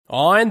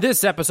On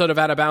this episode of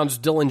Out of Bounds,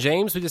 Dylan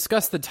James, we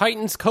discuss the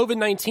Titans'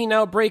 COVID-19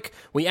 outbreak.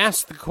 We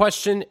ask the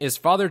question, is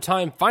Father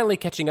Time finally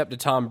catching up to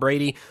Tom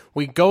Brady?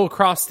 We go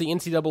across the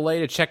NCAA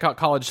to check out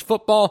college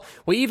football.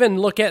 We even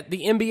look at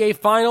the NBA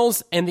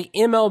Finals and the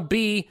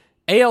MLB,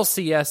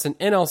 ALCS, and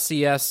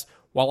NLCS,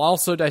 while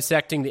also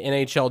dissecting the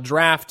NHL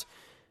Draft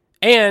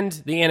and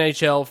the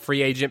NHL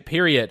Free Agent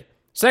Period.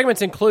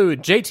 Segments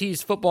include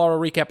JT's Football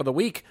Recap of the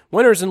Week,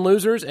 Winners and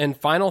Losers, and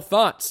Final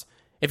Thoughts.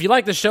 If you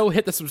like the show,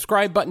 hit the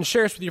subscribe button,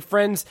 share us with your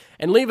friends,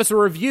 and leave us a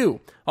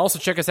review. Also,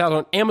 check us out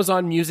on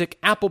Amazon Music,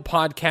 Apple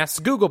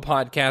Podcasts, Google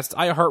Podcasts,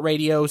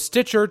 iHeartRadio,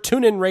 Stitcher,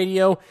 TuneIn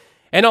Radio,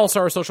 and also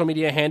our social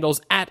media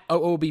handles at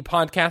OOB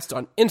Podcast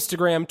on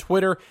Instagram,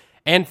 Twitter,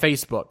 and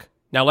Facebook.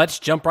 Now let's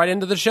jump right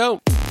into the show.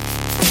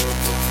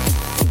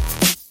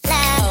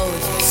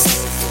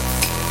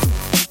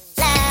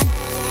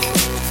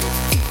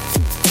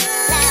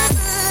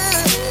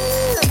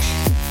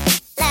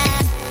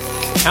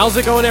 How's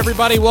it going,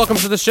 everybody? Welcome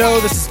to the show.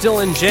 This is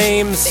Dylan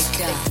James.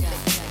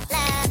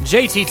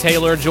 JT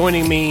Taylor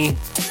joining me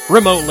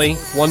remotely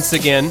once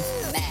again.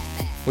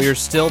 We are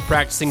still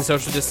practicing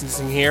social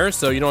distancing here,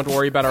 so you don't have to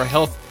worry about our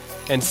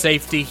health and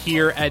safety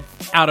here at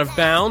Out of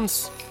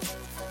Bounds.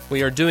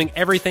 We are doing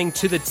everything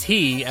to the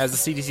T, as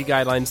the CDC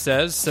guideline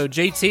says. So,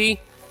 JT,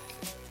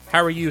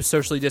 how are you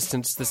socially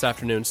distanced this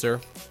afternoon, sir?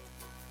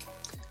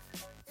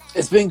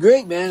 It's been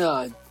great,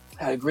 man.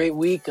 Had a great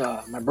week.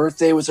 My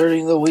birthday was early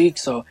in the week,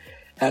 so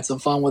had some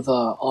fun with a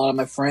lot of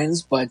my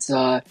friends, but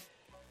a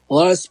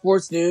lot of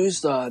sports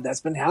news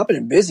that's been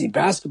happening. Busy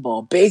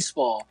basketball,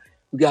 baseball,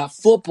 we got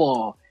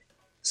football,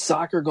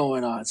 soccer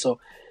going on.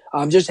 So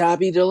I'm just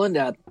happy, Dylan,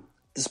 that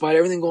despite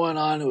everything going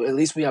on, at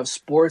least we have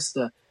sports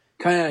to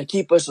kind of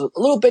keep us a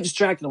little bit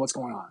distracted on what's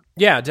going on.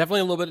 Yeah,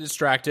 definitely a little bit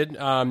distracted.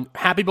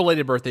 Happy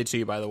belated birthday to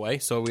you, by the way.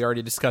 So we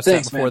already discussed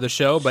Thanks, that before the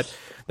show, but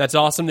that's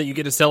awesome that you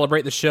get to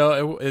celebrate the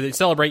show,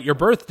 celebrate your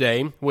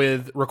birthday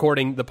with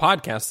recording the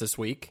podcast this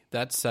week.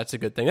 That's a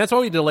good thing. That's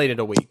why we delayed it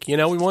a week. You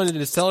know, we wanted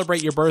to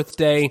celebrate your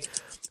birthday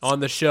on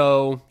the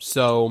show,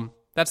 so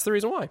that's the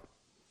reason why.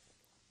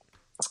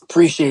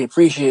 Appreciate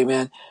it,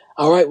 man.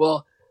 All right,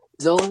 well,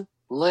 Dylan,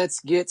 let's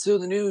get to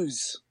the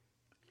news.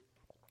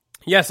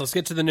 Yes, let's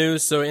get to the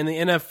news. So in the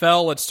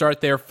NFL, let's start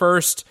there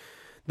first.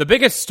 The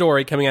biggest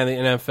story coming out of the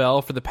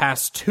NFL for the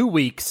past 2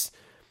 weeks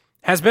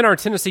has been our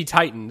Tennessee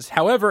Titans.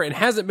 However, it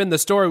hasn't been the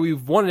story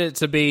we've wanted it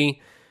to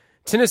be.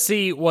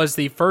 Tennessee was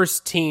the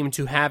first team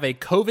to have a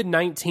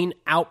COVID-19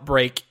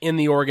 outbreak in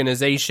the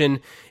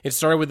organization. It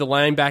started with the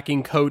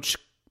linebacking coach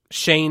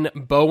Shane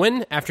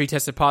Bowen after he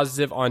tested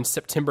positive on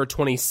September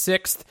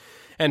 26th.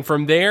 And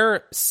from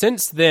there,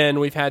 since then,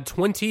 we've had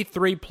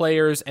 23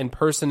 players and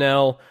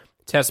personnel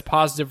test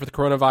positive for the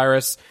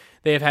coronavirus.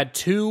 They have had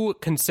 2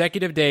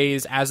 consecutive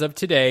days as of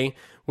today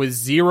with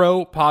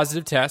 0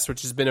 positive tests,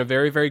 which has been a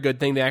very, very good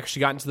thing. They actually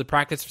got into the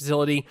practice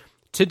facility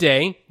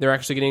today. They're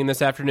actually getting in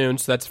this afternoon,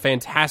 so that's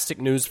fantastic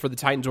news for the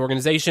Titans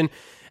organization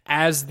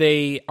as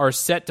they are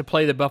set to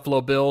play the Buffalo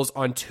Bills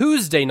on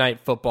Tuesday Night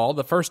Football,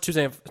 the first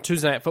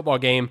Tuesday Night Football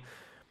game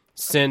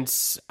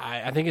since,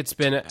 I think it's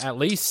been at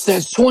least...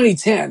 Since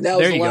 2010. That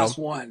was the last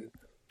one.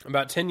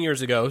 About 10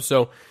 years ago,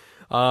 so...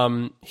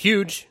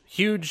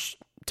 huge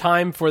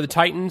time for the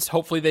Titans.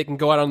 Hopefully they can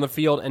go out on the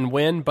field and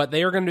win, but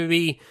they are going to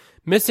be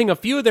missing a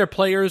few of their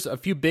players, a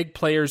few big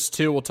players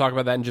too. We'll talk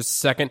about that in just a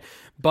second.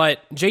 But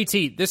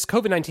JT, this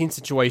COVID-19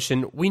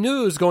 situation, we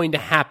knew it was going to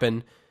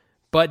happen,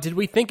 but did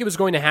we think it was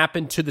going to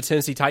happen to the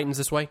Tennessee Titans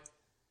this way?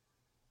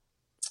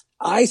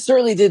 I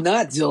certainly did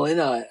not,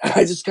 Dylan.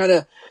 I just kind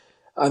of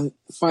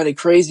find it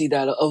crazy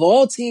that of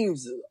all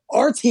teams,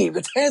 our team,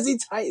 the Tennessee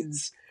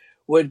Titans,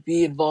 would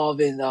be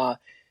involved in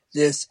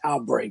this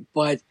outbreak.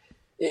 But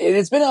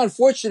it's been an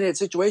unfortunate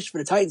situation for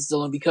the Titans,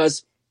 Dylan,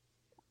 because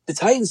the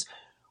Titans,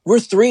 we're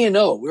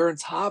 3-0. We're on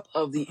top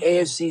of the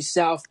AFC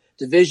South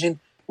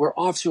division. We're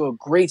off to a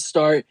great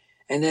start.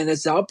 And then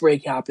this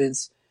outbreak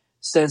happens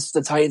since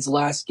the Titans'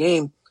 last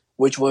game,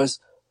 which was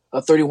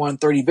a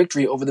 31-30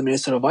 victory over the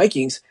Minnesota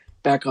Vikings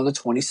back on the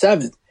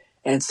 27th.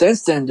 And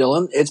since then,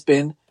 Dylan, it's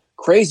been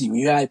crazy.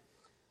 We had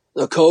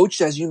the coach,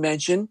 as you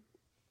mentioned,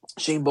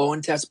 Shane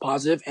Bowen, test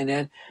positive, and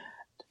then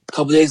a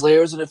couple days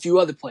later, and a few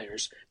other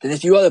players, then a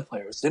few other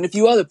players, then a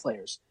few other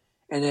players.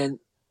 And then,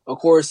 of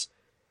course,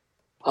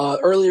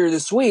 earlier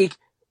this week,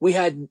 we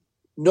had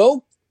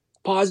no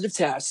positive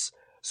tests.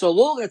 So a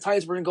little bit of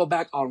Titans were going to go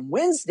back on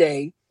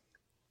Wednesday.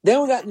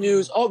 Then we got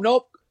news, oh,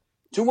 nope,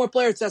 2 more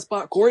players test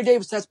positive. Corey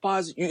Davis test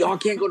positive. You all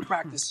can't go to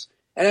practice.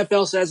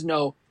 NFL says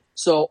no.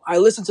 So I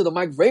listened to the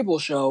Mike Vrabel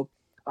show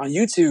on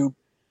YouTube,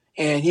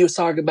 and he was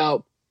talking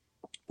about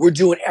we're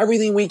doing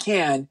everything we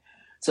can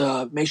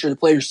to make sure the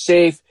players are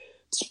safe,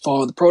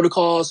 follow the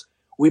protocols.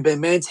 We've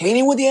been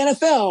maintaining with the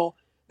NFL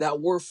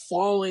that we're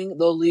following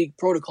the league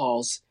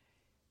protocols.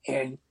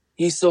 And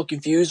he's still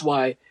confused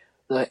why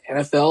the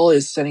NFL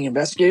is sending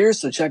investigators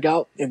to check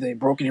out if they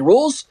broke any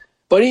rules.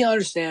 But he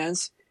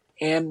understands,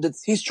 and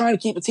he's trying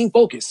to keep the team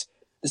focused.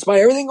 Despite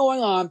everything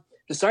going on,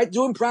 despite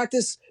doing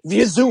practice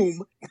via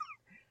Zoom,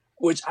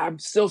 which I'm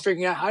still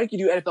figuring out how you can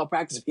do NFL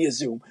practice via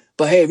Zoom.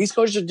 But hey, if these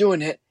coaches are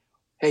doing it,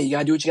 hey, you got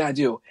to do what you got to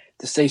do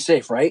to stay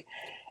safe, right?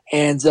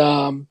 And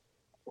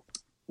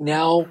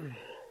now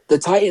the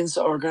Titans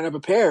are going to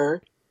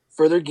prepare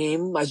for their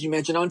game, as you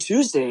mentioned, on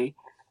Tuesday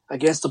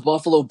against the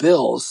Buffalo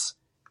Bills.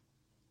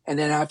 And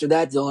then after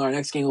that, Dylan, our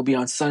next game will be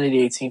on Sunday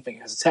the 18th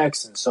against the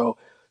Texans. So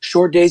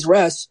short day's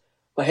rest.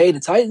 But hey, the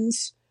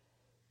Titans,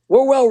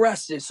 we're well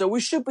rested, so we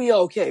should be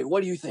okay.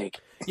 What do you think?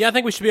 Yeah, I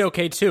think we should be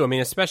okay too. I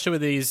mean, especially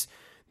with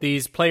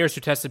these players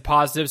who tested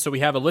positive. So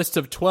we have a list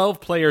of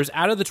 12 players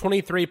out of the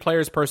 23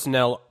 players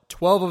personnel.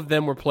 12 of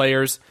them were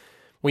players.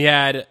 We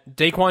had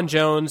Daquan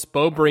Jones,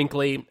 Bo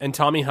Brinkley, and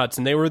Tommy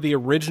Hudson. They were the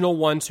original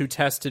ones who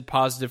tested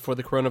positive for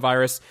the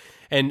coronavirus.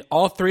 And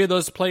all three of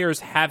those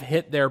players have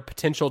hit their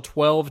potential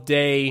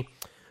 12-day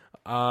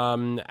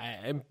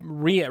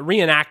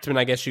reenactment,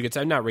 I guess you could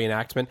say. Not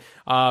reenactment.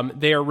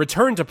 Their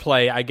return to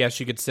play, I guess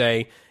you could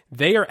say.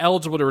 They are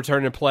eligible to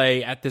return to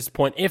play at this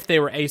point if they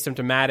were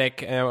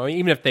asymptomatic.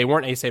 Even if they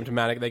weren't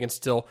asymptomatic, they can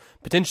still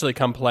potentially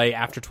come play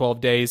after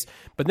 12 days.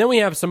 But then we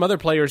have some other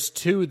players,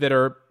 too, that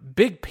are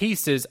big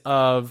pieces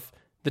of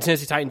the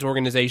Tennessee Titans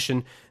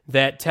organization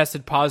that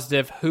tested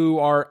positive who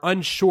are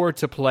unsure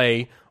to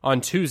play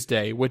on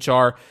Tuesday, which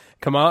are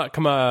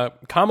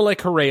Kamale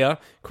Correa,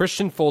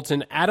 Christian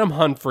Fulton, Adam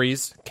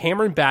Humphries,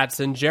 Cameron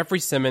Batson, Jeffrey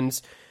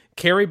Simmons,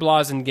 Kerry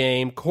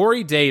Blasingame,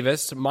 Corey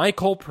Davis,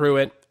 Michael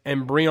Pruitt,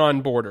 and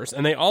Breon Borders.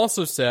 And they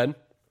also said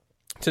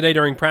today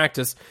during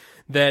practice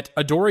that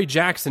Adoree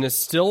Jackson is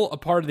still a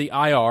part of the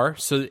IR,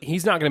 so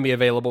he's not going to be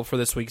available for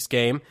this week's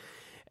game.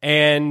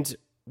 And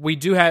we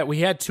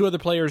had two other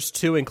players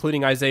too,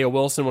 including Isaiah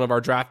Wilson, one of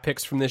our draft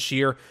picks from this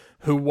year,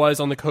 who was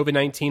on the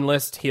COVID-19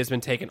 list. He has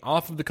been taken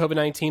off of the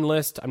COVID-19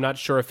 list. I'm not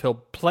sure if he'll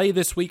play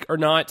this week or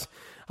not.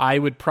 I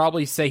would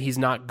probably say he's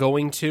not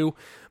going to.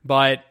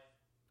 But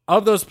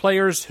of those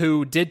players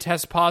who did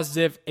test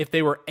positive, if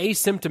they were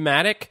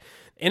asymptomatic,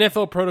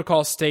 NFL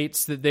protocol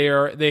states that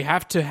they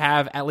have to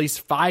have at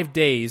least 5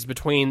 days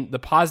between the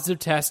positive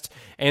test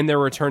and their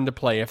return to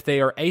play. If they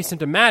are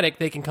asymptomatic,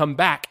 they can come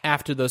back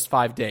after those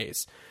 5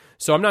 days.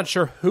 So I'm not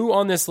sure who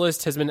on this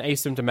list has been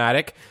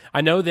asymptomatic.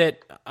 I know that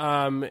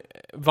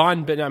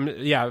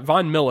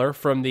Von Miller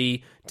from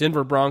the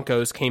Denver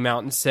Broncos came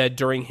out and said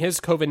during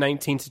his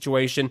COVID-19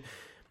 situation,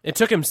 it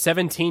took him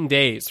 17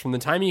 days from the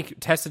time he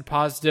tested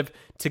positive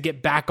to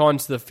get back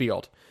onto the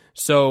field.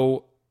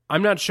 So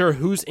I'm not sure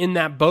who's in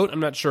that boat. I'm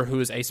not sure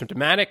who is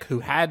asymptomatic, who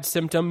had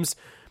symptoms.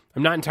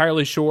 I'm not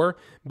entirely sure.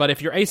 But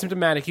if you're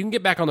asymptomatic, you can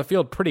get back on the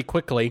field pretty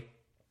quickly.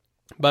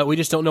 But we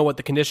just don't know what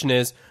the condition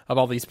is of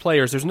all these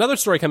players. There's another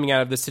story coming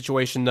out of this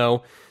situation,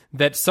 though,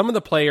 that some of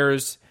the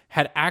players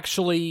had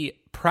actually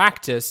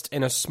practiced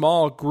in a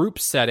small group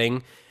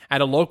setting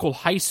at a local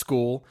high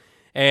school,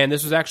 and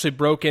this was actually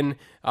broken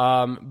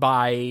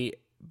by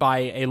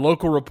a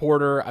local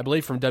reporter, I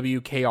believe from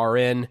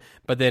WKRN,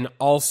 but then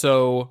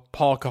also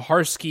Paul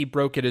Kaharski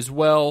broke it as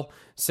well,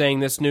 saying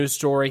this news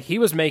story. He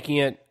was making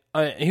it,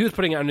 he was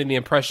putting it under the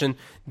impression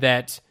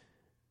that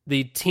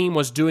the team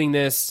was doing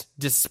this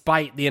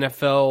despite the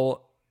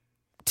NFL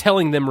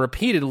telling them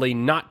repeatedly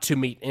not to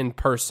meet in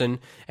person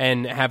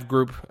and have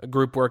group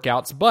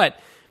workouts. But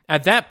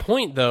at that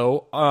point,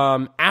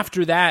 though,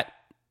 after that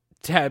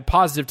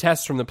positive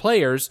test from the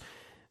players,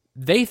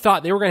 they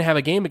thought they were going to have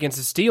a game against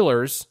the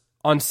Steelers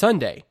on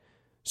Sunday.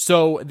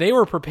 So they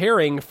were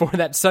preparing for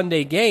that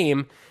Sunday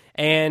game,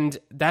 and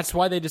that's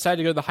why they decided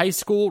to go to the high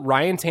school.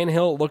 Ryan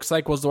Tannehill, it looks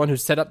like, was the one who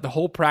set up the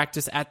whole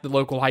practice at the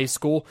local high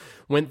school,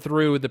 went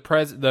through the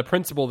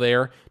principal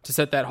there to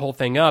set that whole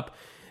thing up.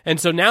 And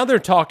so now they're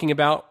talking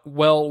about,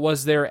 well,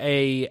 was there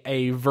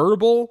a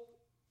verbal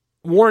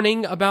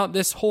warning about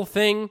this whole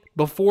thing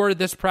before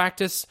this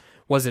practice?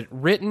 Was it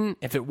written?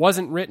 If it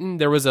wasn't written,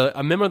 there was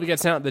a memo that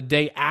gets sent out the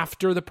day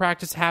after the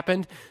practice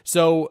happened.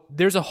 So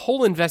there's a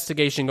whole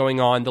investigation going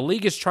on. The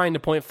league is trying to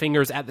point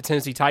fingers at the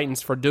Tennessee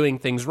Titans for doing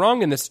things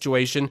wrong in this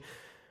situation.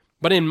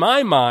 But in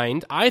my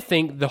mind, I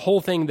think the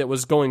whole thing that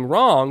was going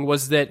wrong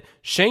was that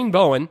Shane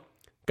Bowen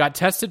got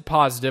tested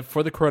positive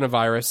for the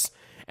coronavirus,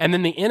 and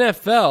then the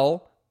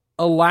NFL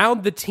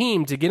allowed the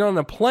team to get on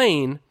a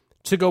plane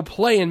to go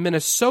play in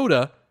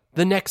Minnesota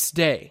the next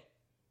day.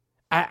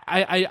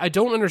 I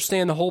don't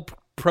understand the whole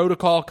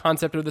protocol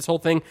concept of this whole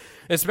thing,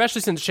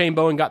 especially since Shane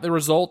Bowen got the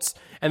results,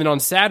 and then on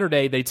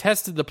Saturday they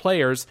tested the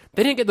players.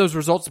 They didn't get those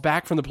results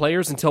back from the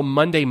players until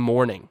Monday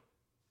morning.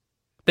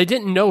 They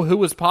didn't know who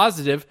was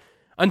positive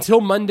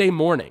until Monday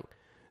morning.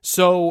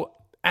 So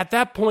at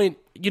that point,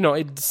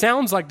 it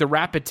sounds like the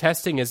rapid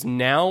testing is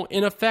now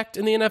in effect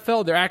in the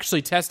NFL. They're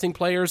actually testing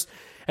players,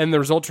 and the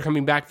results are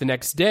coming back the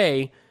next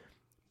day.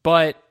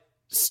 But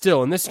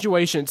still, in this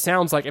situation, it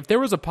sounds like if there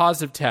was a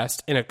positive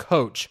test in a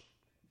coach,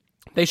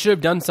 they should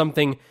have done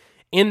something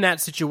in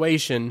that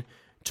situation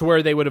to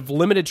where they would have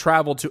limited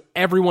travel to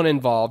everyone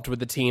involved with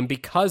the team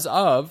because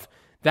of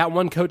that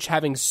one coach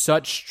having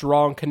such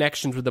strong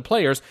connections with the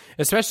players,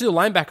 especially the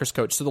linebackers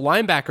coach. So the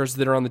linebackers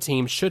that are on the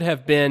team should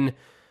have been,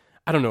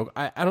 I don't know,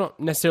 I don't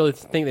necessarily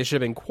think they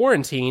should have been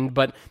quarantined,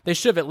 but they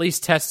should have at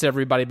least tested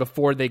everybody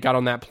before they got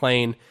on that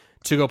plane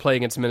to go play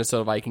against the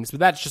Minnesota Vikings. But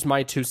that's just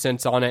my 2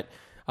 cents on it.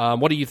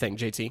 What do you think,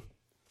 JT?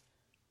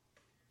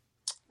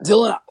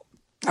 Dylan,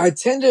 I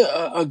tend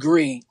to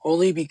agree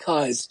only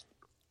because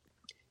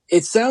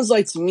it sounds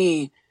like to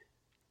me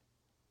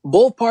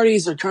both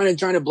parties are trying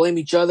to blame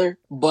each other,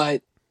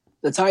 but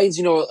the Titans,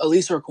 at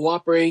least are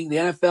cooperating. The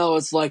NFL,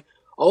 it's like,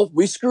 oh,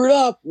 we screwed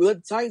up. We let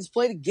the Titans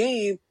play the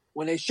game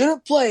when they should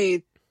have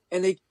played.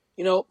 And they,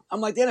 I'm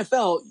like, the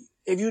NFL,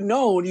 if you'd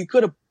known, you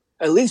could have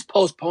at least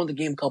postponed the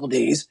game a couple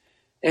days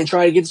and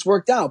try to get this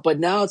worked out. But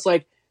now it's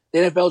like the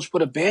NFL just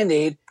put a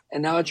Band-Aid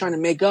and now they're trying to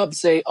make up and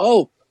say,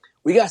 oh,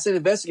 we got to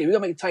investigate. We got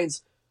to make the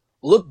Titans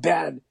look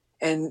bad.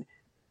 And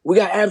we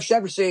got Adam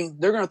Schefter saying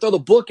they're going to throw the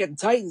book at the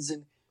Titans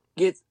and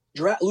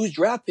lose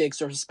draft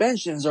picks or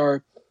suspensions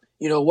or,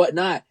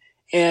 whatnot.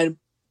 And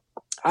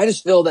I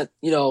just feel that,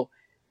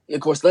 of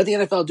course, let the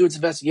NFL do its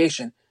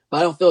investigation, but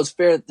I don't feel it's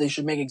fair that they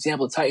should make an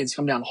example of Titans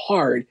come down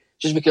hard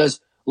just because,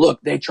 look,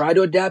 they tried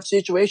to adapt the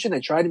situation. They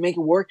tried to make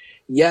it work.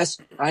 Yes,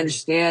 I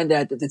understand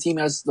that the team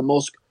has the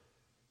most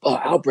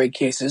outbreak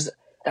cases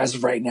as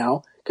of right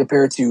now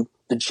compared to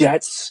the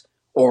Jets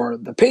or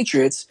the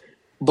Patriots.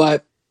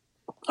 But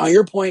on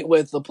your point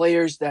with the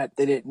players that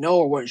they didn't know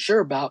or weren't sure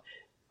about,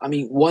 I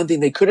mean, one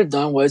thing they could have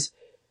done was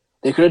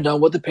they could have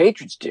done what the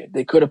Patriots did.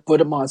 They could have put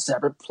them on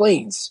separate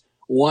planes.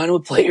 One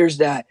with players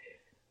that,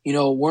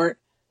 weren't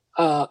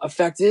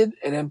affected,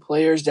 and then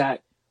players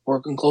that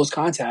were in close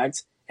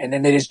contact, and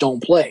then they just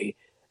don't play.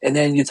 And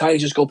then the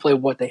Titans just go play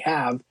what they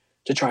have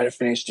to try to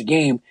finish the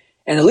game.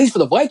 And at least for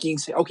the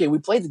Vikings, okay, we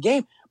played the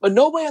game, but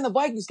nobody on the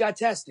Vikings got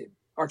tested,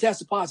 or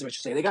tested positive, I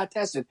should say. They got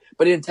tested,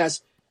 but didn't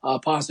test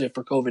positive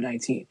for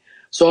COVID-19.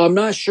 So I'm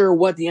not sure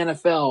what the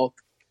NFL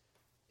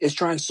is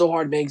trying so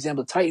hard to make an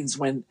example of the Titans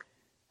when,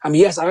 I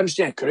mean, yes, I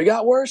understand it could have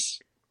got worse,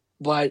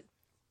 but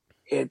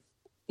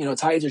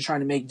Titans are trying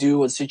to make do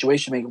with the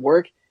situation, make it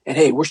work. And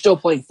hey, we're still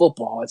playing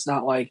football. It's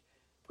not like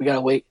we got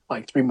to wait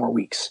like 3 more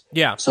weeks.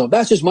 Yeah. So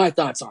that's just my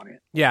thoughts on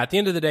it. Yeah, at the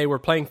end of the day, we're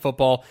playing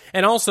football.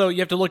 And also, you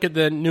have to look at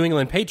the New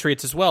England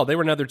Patriots as well. They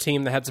were another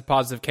team that had some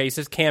positive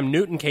cases. Cam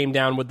Newton came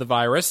down with the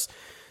virus.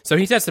 So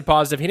he tested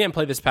positive. He didn't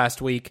play this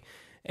past week.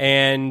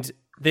 And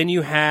then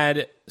you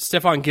had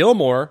Stephon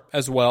Gilmore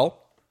as well.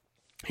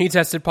 He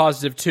tested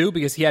positive too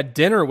because he had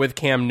dinner with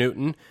Cam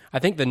Newton, I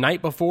think the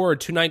night before or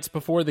 2 nights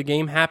before the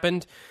game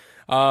happened.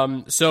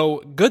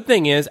 So good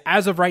thing is,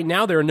 as of right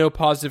now, there are no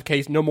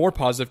more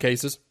positive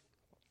cases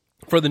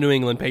for the New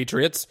England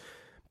Patriots.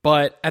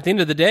 But at the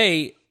end of the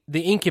day,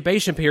 the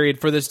incubation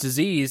period for this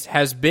disease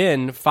has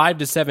been 5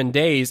 to 7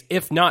 days,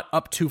 if not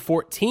up to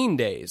 14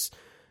 days.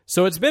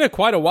 So it's been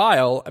quite a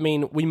while. I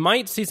mean, we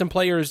might see some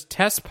players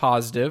test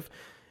positive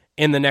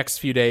in the next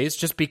few days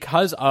just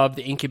because of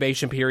the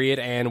incubation period,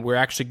 and we're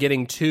actually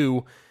getting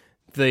to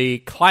the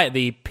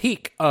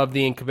peak of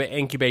the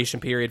incubation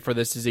period for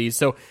this disease.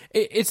 So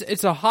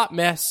it's a hot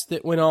mess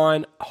that went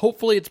on.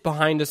 Hopefully it's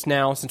behind us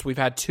now since we've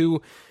had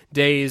 2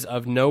 days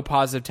of no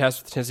positive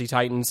tests with the Tennessee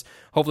Titans.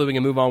 Hopefully we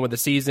can move on with the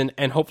season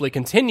and hopefully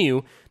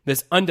continue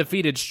this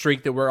undefeated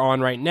streak that we're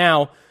on right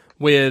now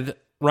with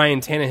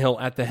Ryan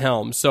Tannehill at the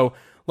helm. So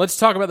let's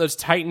talk about those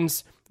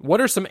Titans. What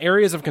are some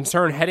areas of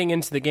concern heading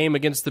into the game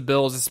against the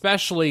Bills,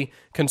 especially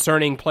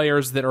concerning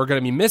players that are going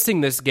to be missing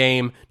this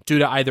game due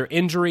to either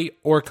injury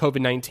or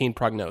COVID-19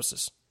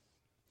 prognosis?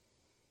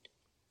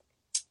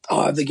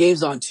 The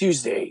game's on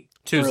Tuesday.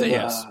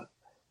 Yes.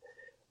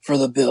 For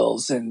the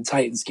Bills and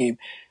Titans game.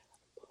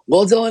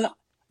 Well, Dylan,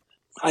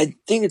 I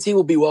think the team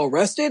will be well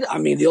rested. I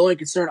mean, the only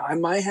concern I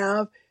might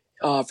have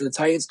for the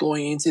Titans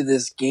going into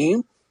this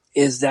game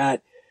is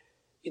that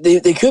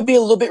they could be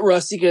a little bit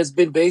rusty because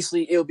it'll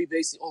be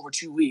basically over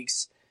 2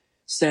 weeks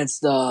since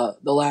the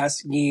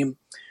last game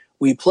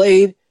we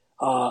played.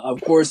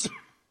 Of course,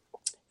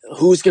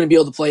 who's going to be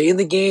able to play in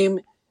the game?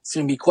 It's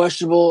going to be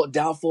questionable,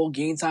 doubtful,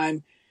 game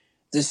time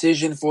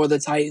decision for the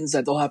Titans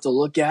that they'll have to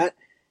look at.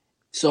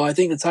 So I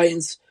think the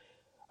Titans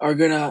are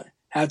going to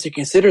have to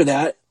consider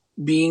that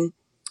being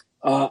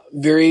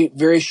very,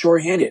 very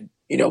short-handed.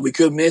 We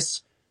could miss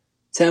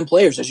 10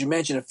 players, as you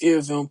mentioned, a few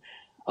of them.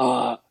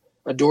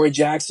 Adoree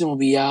Jackson will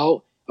be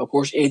out. Of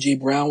course, A.J.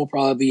 Brown will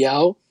probably be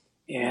out.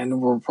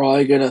 And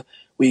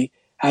we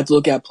have to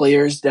look at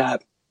players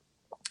that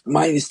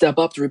might need to step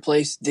up to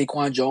replace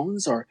Daquan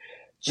Jones or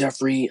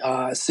Jeffrey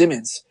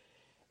Simmons.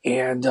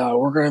 And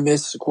we're going to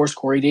miss, of course,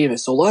 Corey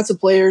Davis. So lots of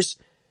players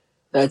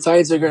that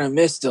Titans are going to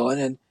miss, Dylan,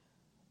 and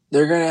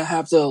they're going to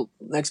have to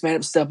next man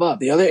up step up.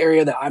 The other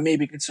area that I may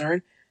be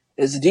concerned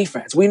is the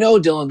defense. We know,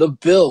 Dylan, the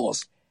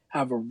Bills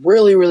have a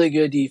really, really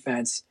good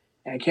defense.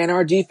 And can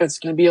our defense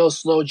going to be able to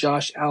slow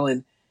Josh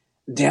Allen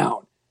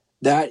down?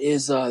 That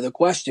is the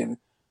question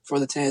for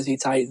the Tennessee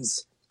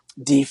Titans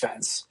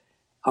defense.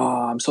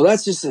 So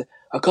that's just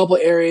a couple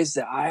areas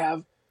that I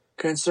have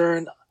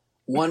concern.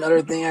 One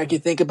other thing I can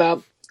think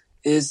about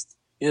is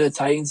the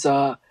Titans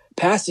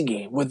passing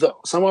game. With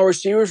some of our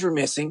receivers we're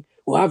missing,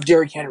 we'll have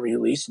Derrick Henry at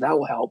least, so that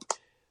will help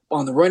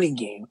on the running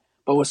game.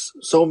 But with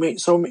some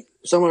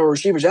of our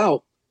receivers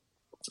out,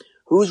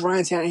 who's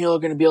Ryan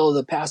Tannehill going to be able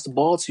to pass the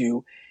ball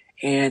to?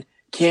 And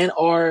can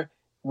our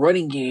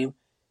running game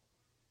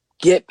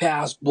get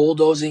past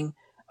bulldozing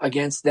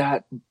against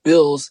that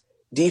Bills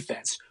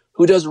defense,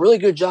 who does a really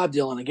good job,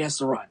 Dylan, against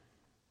the run.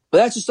 But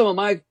that's just some of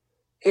my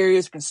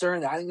areas of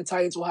concern that I think the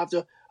Titans will have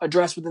to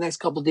address for the next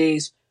couple of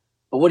days.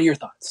 But what are your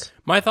thoughts?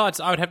 My thoughts,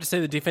 I would have to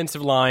say the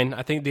defensive line.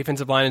 I think the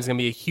defensive line is going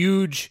to be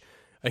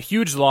a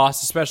huge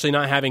loss, especially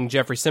not having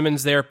Jeffrey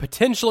Simmons there,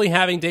 potentially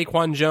having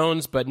Daquan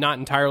Jones, but not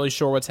entirely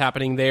sure what's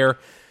happening there.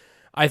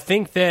 I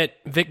think that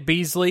Vic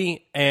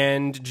Beasley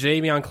and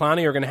Jadeveon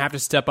Clowney are going to have to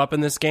step up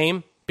in this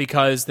game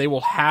because they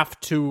will have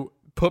to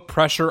put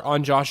pressure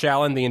on Josh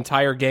Allen the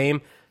entire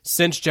game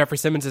since Jeffrey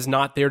Simmons is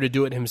not there to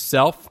do it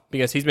himself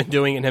because he's been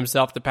doing it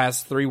himself the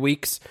past 3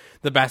 weeks,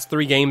 the past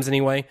 3 games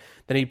anyway,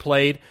 that he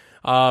played.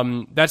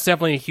 That's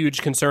definitely a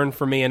huge concern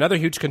for me. Another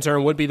huge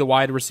concern would be the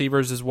wide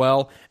receivers as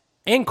well,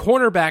 and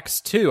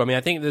cornerbacks too. I mean,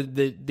 I think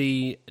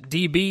the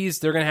DBs,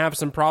 they're going to have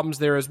some problems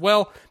there as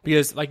well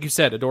because, like you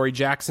said, Adoree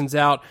Jackson's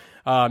out.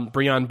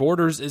 Breon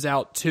Borders is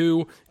out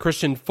too.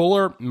 Christian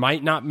Fulton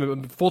might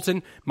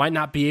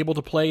not be able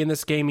to play in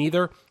this game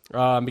either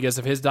because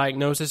of his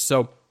diagnosis.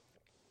 So,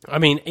 I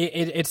mean,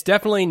 it's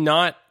definitely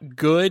not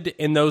good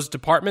in those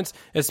departments,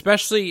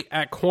 especially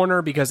at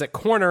corner, because at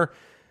corner,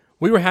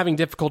 we were having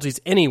difficulties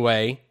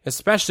anyway,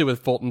 especially with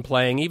Fulton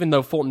playing, even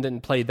though Fulton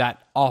didn't play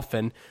that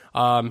often.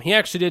 He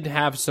actually did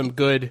have some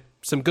good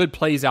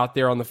plays out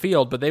there on the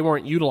field, but they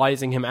weren't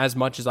utilizing him as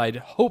much as I'd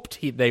hoped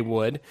they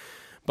would.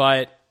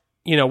 But,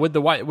 you know, with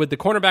the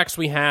cornerbacks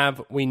we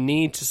have, we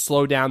need to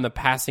slow down the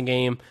passing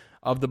game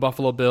of the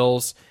Buffalo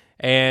Bills,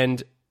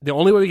 and the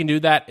only way we can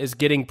do that is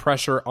getting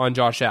pressure on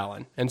Josh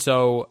Allen. And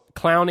so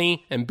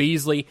Clowney and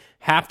Beasley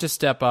have to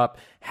step up,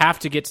 have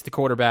to get to the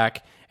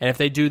quarterback, and if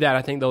they do that,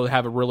 I think they'll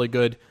have a really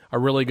good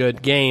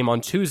game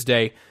on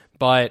Tuesday.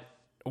 But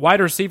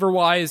wide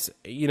receiver-wise,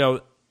 you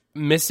know,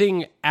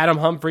 missing Adam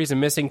Humphries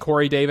and missing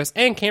Corey Davis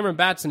and Cameron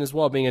Batson as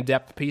well being a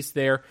depth piece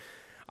there,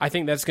 I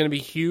think that's going to be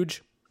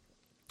huge.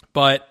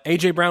 But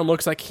A.J. Brown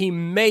looks like he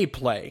may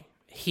play.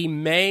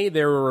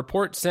 There were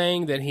reports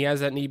saying that he has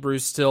that knee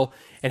bruise still.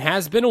 It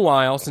has been a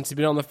while since he's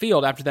been on the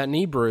field after that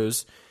knee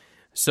bruise.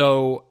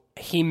 So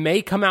he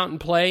may come out and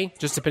play,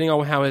 just depending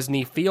on how his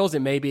knee feels.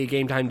 It may be a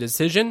game-time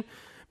decision.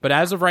 But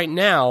as of right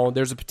now,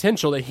 there's a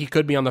potential that he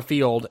could be on the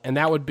field, and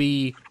that would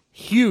be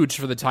huge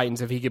for the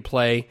Titans if he could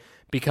play,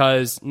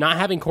 because not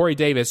having Corey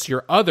Davis,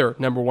 your other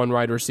number one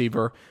wide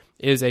receiver,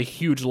 is a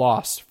huge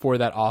loss for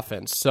that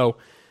offense. So,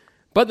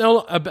 but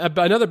no,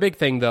 another big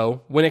thing,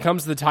 though, when it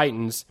comes to the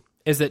Titans,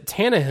 is that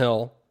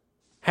Tannehill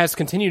has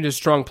continued his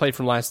strong play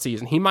from last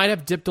season. He might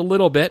have dipped a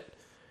little bit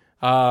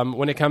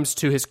when it comes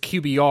to his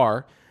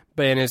QBR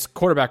and his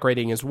quarterback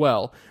rating as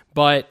well.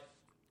 But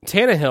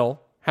Tannehill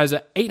has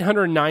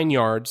 809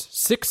 yards,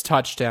 6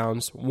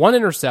 touchdowns, 1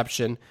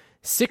 interception,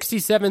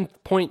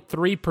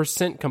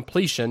 67.3%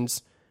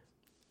 completions,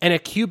 and a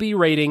QB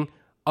rating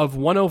of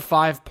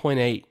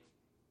 105.8.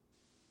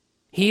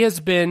 He has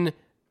been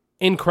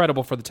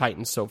incredible for the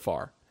Titans so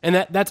far.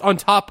 And that's on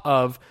top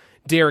of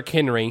Derrick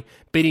Henry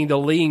being the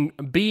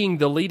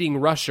leading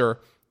rusher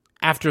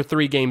after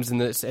 3 games in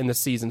the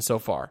season so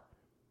far.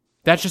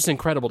 That's just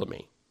incredible to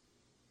me.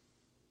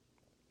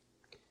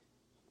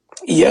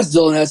 Yes,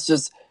 Dylan, that's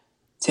just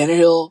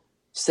Tannehill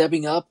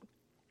stepping up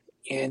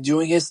and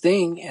doing his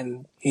thing,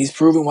 and he's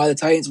proving why the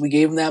Titans, we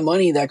gave him that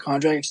money, that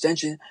contract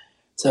extension,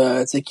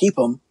 to keep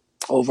him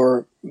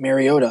over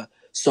Mariota.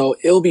 So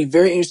it'll be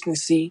very interesting to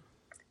see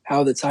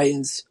how the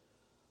Titans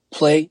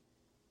play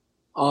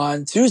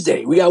on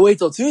Tuesday. We got to wait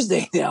till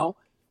Tuesday now.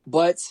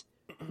 But,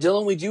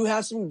 Dylan, we do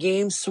have some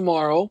games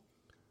tomorrow.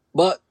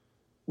 But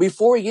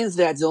before we get into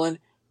that, Dylan,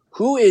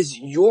 who is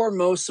your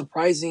most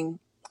surprising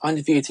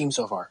undefeated team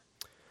so far?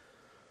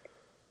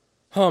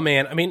 Oh,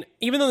 man. I mean,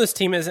 even though this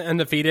team isn't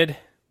undefeated,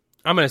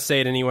 I'm going to say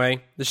it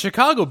anyway. The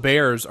Chicago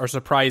Bears are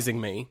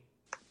surprising me.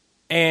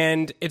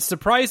 And it's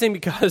surprising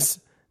because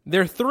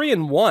they're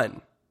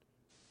 3-1.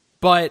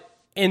 But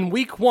in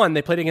week 1,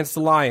 they played against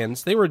the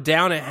Lions. They were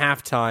down at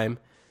halftime.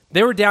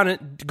 They were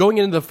down going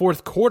into the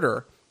fourth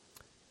quarter,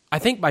 I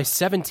think by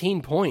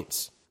 17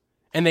 points.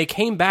 And they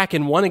came back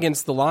and won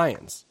against the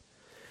Lions.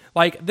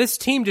 Like, this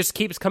team just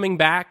keeps coming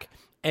back,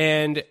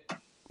 and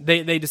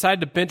they decided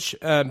to bench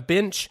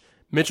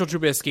Mitchell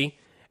Trubisky,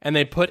 and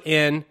they put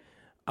in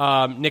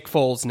Nick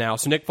Foles now.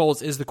 So Nick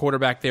Foles is the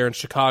quarterback there in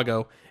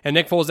Chicago. And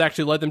Nick Foles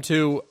actually led them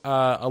to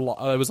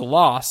it was a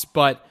loss,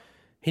 but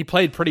he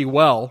played pretty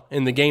well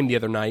in the game the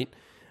other night.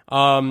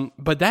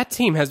 But that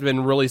team has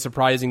been really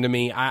surprising to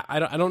me. I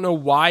don't know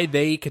why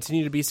they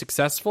continue to be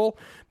successful,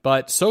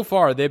 but so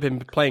far they've been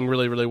playing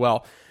really, really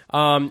well.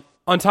 On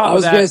top I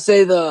was of that, going to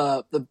say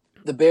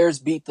the Bears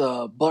beat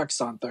the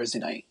Bucs on Thursday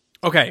night.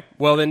 Okay,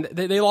 well then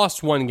they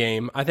lost one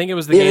game. I think it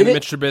was the game that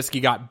Mitch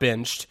Trubisky got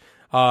benched.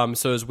 So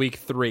it was week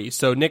 3.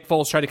 So Nick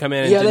Foles tried to come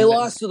in. Yeah, they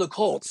lost to the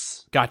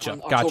Colts. Gotcha.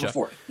 October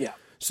 4th. Yeah.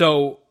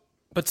 So,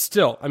 but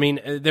still, I mean,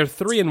 they're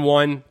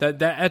 3-1.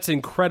 That's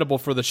incredible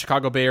for the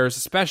Chicago Bears,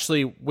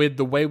 especially with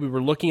the way we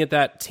were looking at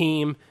that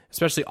team,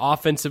 especially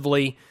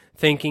offensively,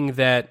 thinking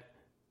that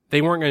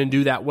they weren't going to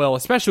do that well,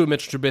 especially with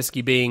Mitch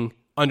Trubisky being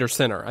under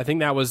center. I think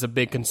that was a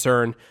big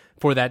concern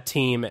for that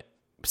team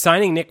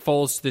signing Nick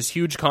Foles to this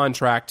huge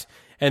contract,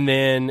 and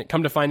then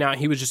come to find out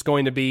he was just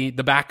going to be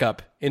the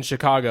backup in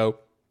Chicago.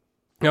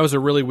 That was a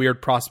really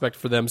weird prospect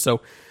for them.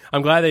 So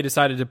I'm glad they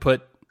decided to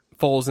put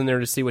Foles in there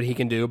to see what he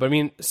can do. But I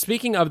mean,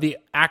 speaking of the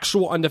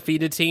actual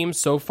undefeated teams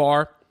so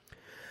far,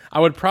 I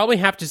would probably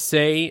have to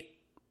say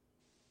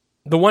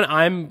the one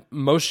I'm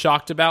most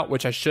shocked about,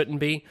 which I shouldn't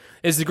be,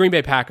 is the Green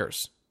Bay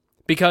Packers.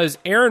 Because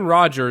Aaron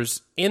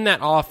Rodgers, in that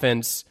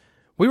offense,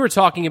 we were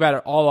talking about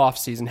it all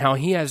offseason, how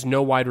he has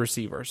no wide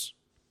receivers.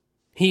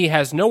 He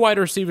has no wide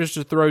receivers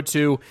to throw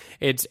to.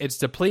 It's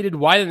depleted.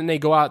 Why didn't they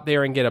go out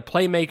there and get a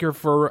playmaker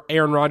for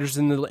Aaron Rodgers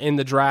in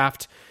the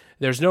draft?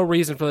 There's no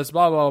reason for this,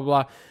 blah, blah,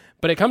 blah, blah.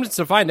 But it comes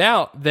to find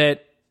out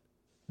that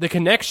the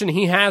connection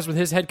he has with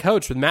his head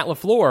coach, with Matt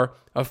LaFleur,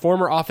 a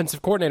former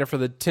offensive coordinator for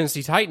the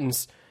Tennessee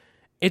Titans,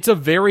 it's a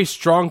very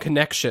strong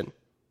connection.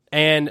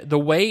 And the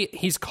way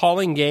he's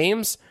calling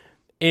games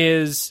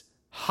is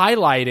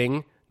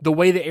highlighting the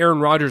way that Aaron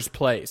Rodgers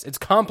plays. It's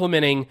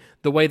complementing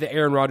the way that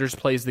Aaron Rodgers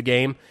plays the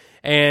game.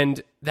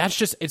 And that's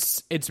just,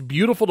 it's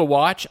beautiful to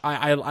watch.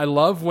 I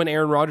love when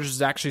Aaron Rodgers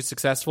is actually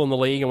successful in the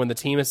league and when the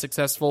team is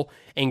successful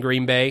in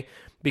Green Bay,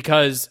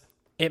 because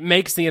it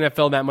makes the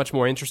NFL that much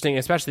more interesting,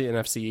 especially the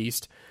NFC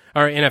East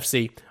or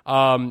NFC.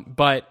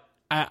 But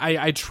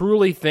I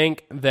truly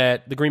think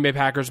that the Green Bay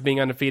Packers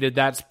being undefeated,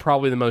 that's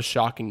probably the most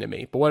shocking to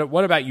me. But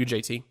what about you,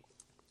 JT?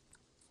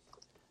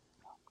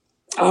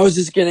 I was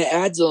just going to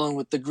add, Dylan,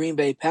 with the Green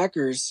Bay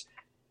Packers,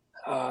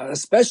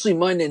 especially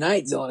Monday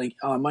night, Dylan,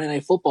 Monday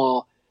Night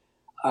Football,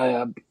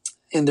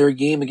 in their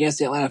game against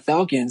the Atlanta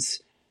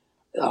Falcons.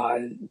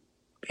 Aaron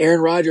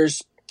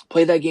Rodgers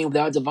played that game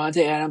without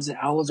Devontae Adams and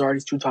Al Lazard,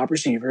 his two top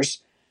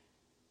receivers.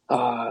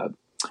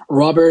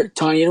 Robert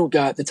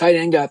Tonyan, the tight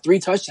end, got 3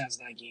 touchdowns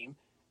in that game.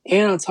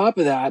 And on top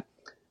of that,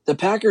 the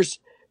Packers,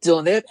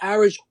 Dylan, they have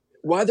averaged,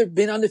 while they've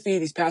been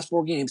undefeated these past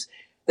 4 games,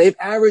 they've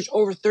averaged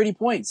over 30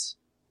 points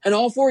in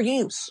all 4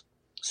 games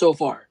so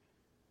far.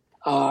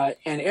 And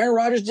Aaron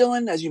Rodgers,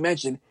 Dylan, as you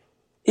mentioned,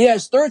 he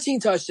has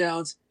 13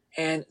 touchdowns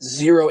and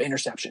 0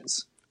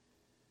 interceptions.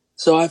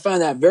 So I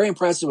find that very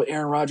impressive with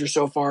Aaron Rodgers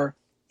so far.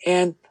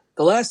 And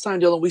the last time,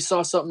 Dylan, we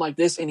saw something like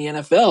this in the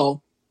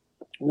NFL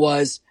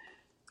was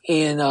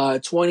in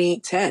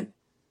 2010.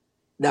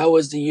 That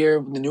was the year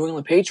when the New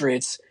England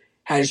Patriots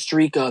had a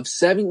streak of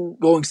 7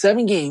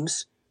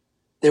 games.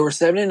 They were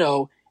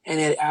 7-0, and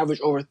they had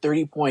averaged over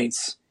 30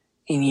 points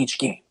in each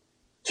game.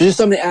 So just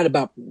something to add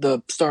about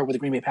the start with the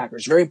Green Bay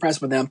Packers. Very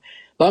impressed with them.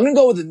 But I'm going to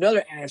go with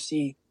another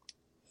NFC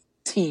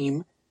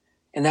team,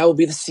 and that will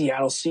be the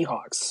Seattle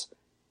Seahawks.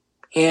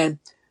 And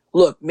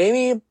look,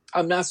 maybe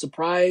I'm not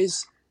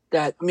surprised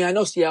that, I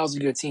know Seattle's a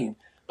good team,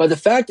 but the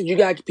fact that you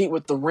got to compete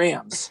with the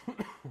Rams,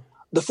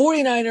 the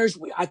 49ers,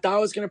 I thought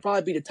it was going to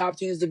probably be the top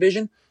team in this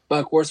division, but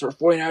of course, the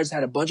 49ers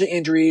had a bunch of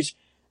injuries.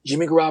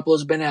 Jimmy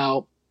Garoppolo's been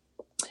out.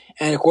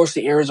 And of course,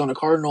 the Arizona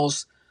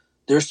Cardinals,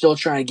 they're still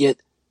trying to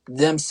get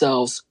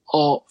themselves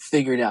all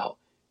figured out.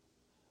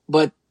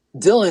 But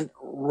Dylan,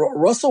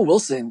 Russell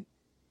Wilson,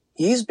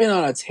 he's been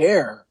on a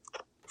tear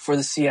for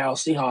the Seattle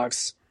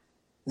Seahawks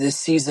this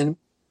season,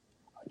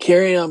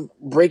 carrying them,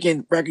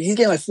 breaking record. He's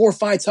getting like 4 or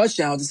 5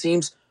 touchdowns, it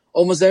seems,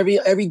 almost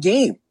every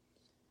game.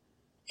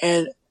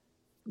 And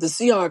the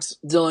Seahawks,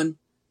 Dylan,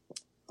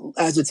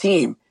 as a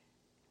team,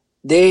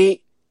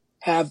 they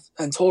have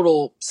in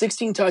total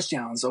 16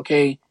 touchdowns,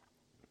 okay?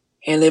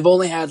 And they've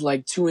only had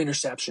like 2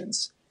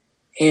 interceptions.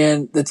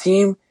 And the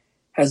team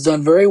has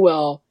done very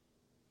well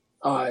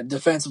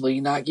defensively,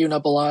 not giving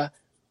up a lot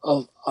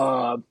of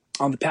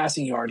on the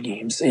passing yard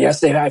games. And yes,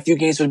 they've had a few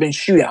games that have been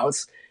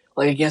shootouts,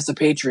 like against the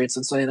Patriots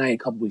on Sunday night a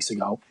couple weeks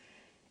ago.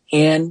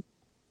 And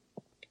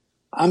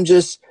I'm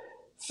just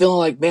feeling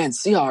like, man,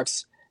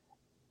 Seahawks,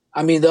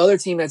 the other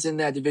team that's in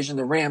that division,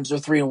 the Rams, are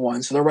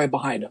 3-1, so they're right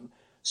behind them.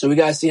 So we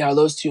got to see how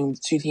those two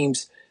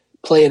teams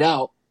play it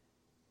out.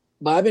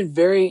 But I've been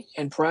very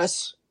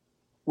impressed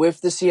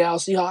with the Seattle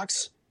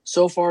Seahawks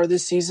so far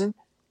this season.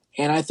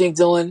 And I think,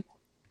 Dylan,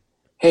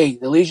 hey,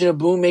 the Legion of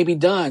Boom may be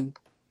done,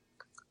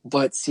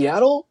 but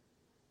Seattle,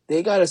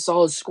 they got a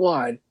solid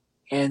squad.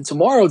 And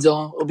tomorrow,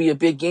 Dylan, will be a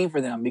big game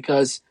for them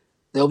because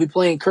they'll be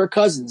playing Kirk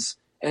Cousins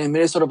and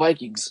Minnesota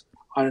Vikings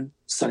on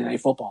Sunday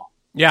Night Football.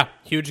 Yeah,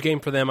 huge game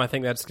for them. I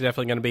think that's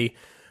definitely going to be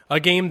a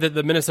game that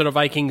the Minnesota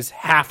Vikings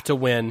have to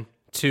win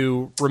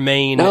to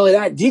remain. Not only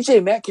that,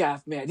 DK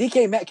Metcalf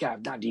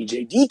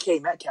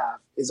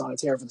is on a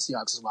tear for the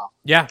Seahawks as well.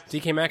 Yeah,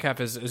 DK Metcalf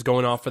is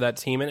going off for that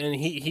team, and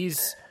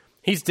he's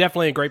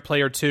definitely a great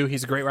player too.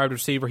 He's a great wide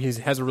receiver. He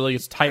has a really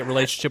tight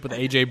relationship with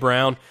A.J.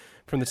 Brown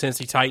from the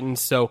Tennessee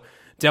Titans, so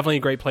definitely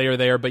a great player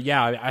there. But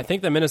yeah, I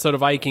think the Minnesota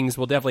Vikings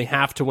will definitely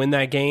have to win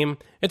that game.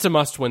 It's a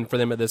must-win for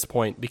them at this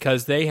point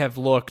because they have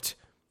looked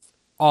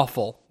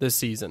awful this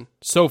season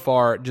so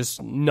far,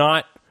 just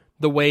not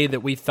the way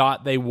that we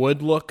thought they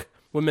would look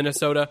with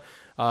Minnesota.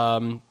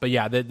 But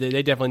yeah, they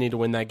definitely need to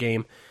win that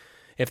game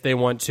if they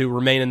want to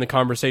remain in the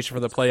conversation for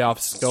the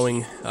playoffs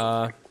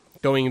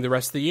going the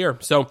rest of the year.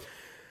 So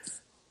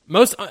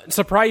most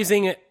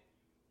surprising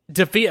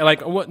defeat,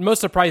 like what most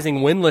surprising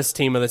winless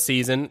team of the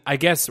season, I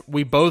guess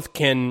we both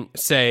can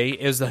say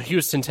is the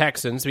Houston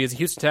Texans, because the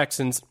Houston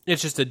Texans,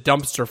 it's just a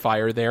dumpster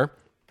fire there.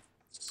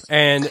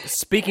 And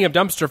speaking of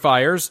dumpster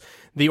fires,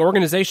 the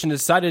organization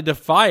decided to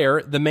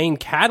fire the main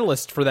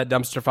catalyst for that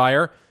dumpster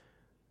fire,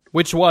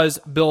 which was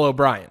Bill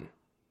O'Brien.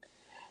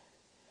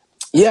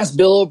 Yes,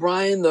 Bill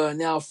O'Brien, the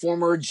now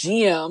former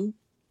GM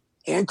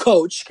and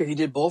coach, because he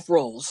did both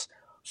roles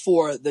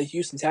for the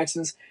Houston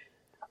Texans.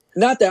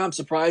 Not that I'm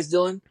surprised,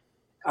 Dylan,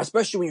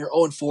 especially when you're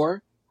 0-4.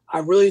 I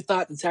really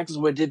thought the Texans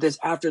would have did this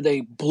after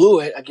they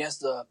blew it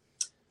against the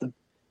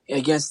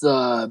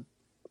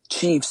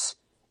Chiefs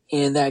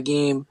in that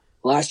game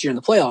last year in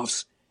the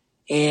playoffs.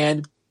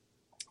 And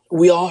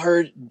we all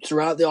heard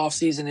throughout the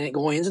offseason and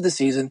going into the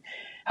season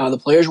how the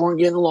players weren't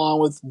getting along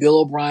with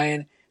Bill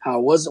O'Brien, how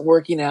it wasn't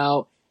working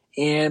out.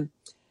 And,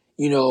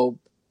 Bill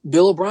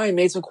O'Brien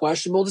made some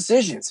questionable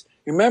decisions.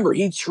 Remember,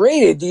 he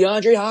traded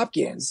DeAndre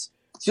Hopkins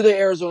to the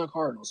Arizona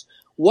Cardinals.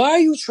 Why are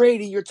you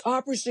trading your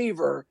top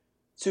receiver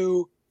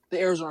to the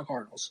Arizona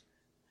Cardinals?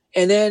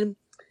 And then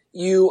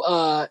you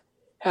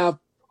have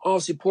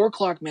obviously poor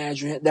clock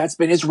management. That's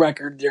been his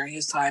record during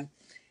his time.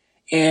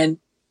 And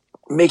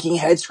making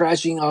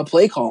head-scratching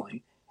play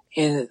calling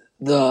in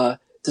the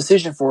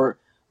decision for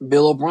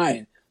Bill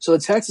O'Brien. So the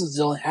Texans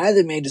still had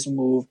to make this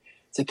move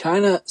to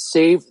kind of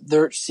save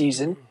their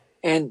season.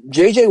 And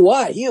J.J.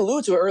 Watt, he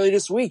alluded to it earlier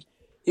this week.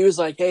 He was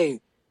like,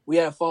 hey, we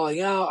had a falling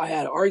out. I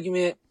had an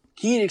argument.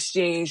 He had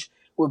exchanged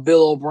with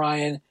Bill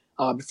O'Brien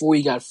before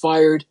he got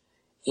fired.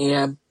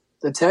 And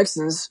the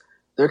Texans,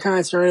 they're kind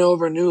of turning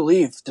over a new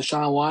leaf.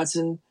 Deshaun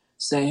Watson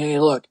saying, hey,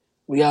 look,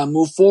 we got to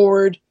move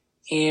forward.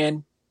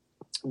 And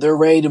they're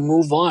ready to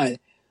move on.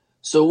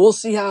 So we'll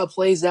see how it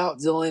plays out,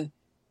 Dylan,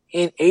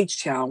 in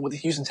H-Town with the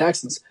Houston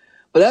Texans.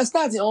 But that's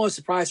not the only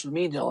surprise for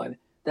me, Dylan,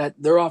 that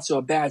they're off to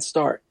a bad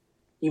start,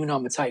 even though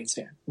I'm a Titans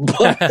fan.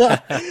 But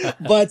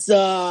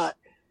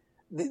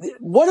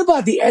what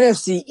about the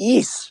NFC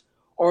East?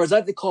 Or as I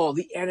like to call it,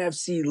 the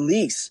NFC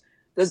least?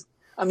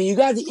 You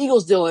got the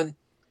Eagles, Dylan,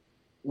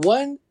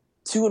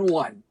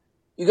 1-2-1.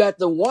 You got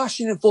the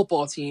Washington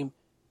football team,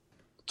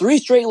 3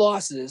 straight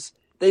losses.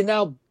 They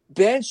now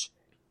bench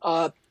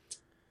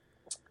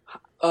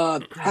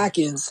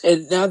Hackins,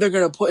 and now they're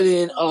going to put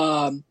in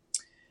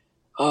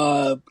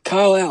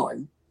Kyle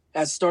Allen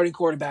as starting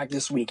quarterback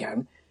this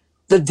weekend.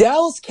 The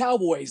Dallas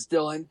Cowboys,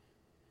 Dylan,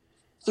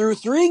 through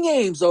 3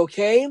 games,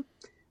 okay,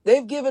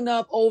 they've given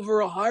up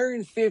over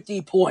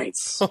 150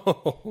 points.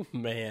 Oh,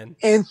 man.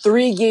 In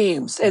 3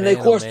 games. And, of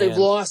course, they've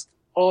lost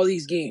all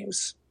these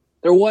games.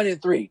 They're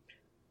 1-3.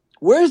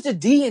 Where's the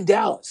D in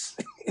Dallas?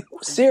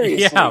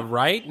 Seriously. Yeah,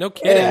 right? No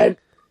kidding. And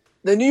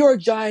the New York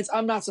Giants,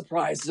 I'm not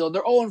surprised. They're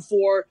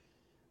 0-4.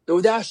 They're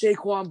without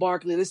Saquon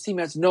Barkley. This team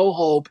has no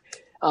hope.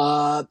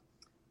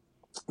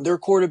 Their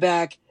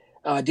quarterback,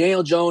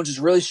 Daniel Jones, is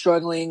really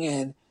struggling.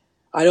 And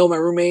I know my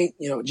roommate,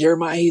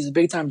 Jeremiah, he's a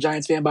big-time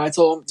Giants fan, but I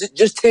told him,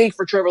 just tank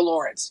for Trevor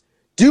Lawrence.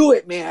 Do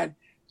it, man.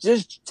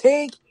 Just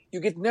tank. You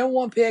get the number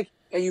 1 pick,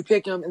 and you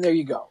pick him, and there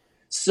you go.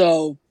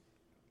 So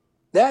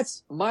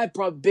that's my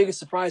probably biggest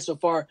surprise so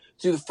far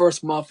through the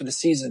first month of the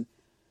season.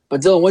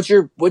 But Dylan,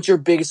 what's your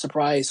biggest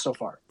surprise so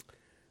far?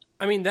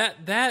 I mean,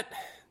 that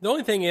the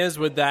only thing is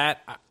with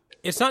that,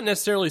 it's not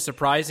necessarily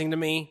surprising to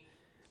me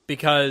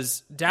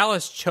because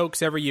Dallas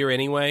chokes every year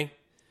anyway.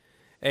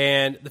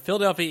 And the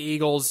Philadelphia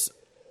Eagles,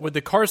 with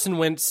the Carson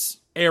Wentz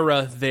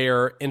era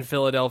there in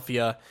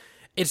Philadelphia,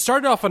 it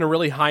started off on a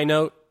really high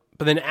note,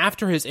 but then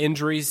after his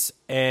injuries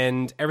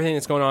and everything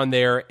that's going on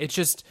there,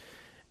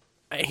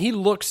 he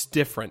looks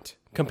different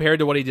compared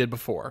to what he did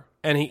before.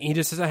 And he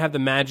just doesn't have the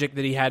magic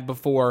that he had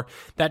before.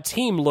 That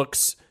team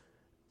looks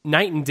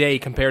night and day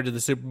compared to the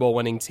Super Bowl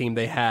winning team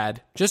they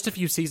had just a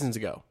few seasons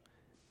ago.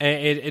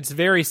 And it's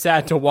very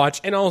sad to watch.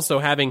 And also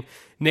having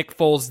Nick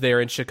Foles there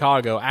in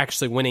Chicago,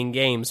 actually winning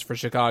games for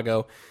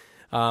Chicago.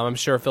 I'm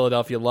sure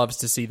Philadelphia loves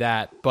to see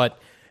that. But,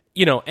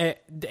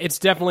 it's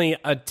definitely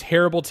a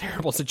terrible,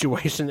 terrible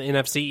situation in the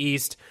NFC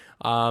East.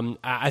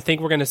 I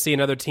think we're going to see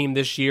another team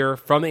this year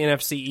from the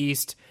NFC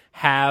East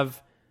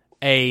have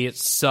a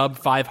sub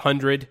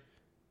 500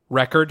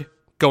 record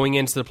going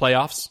into the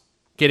playoffs,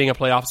 getting a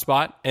playoff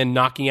spot and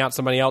knocking out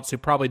somebody else who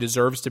probably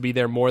deserves to be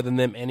there more than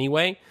them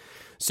anyway.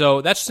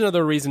 So that's just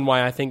another reason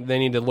why I think they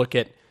need to look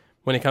at,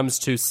 when it comes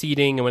to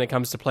seeding and when it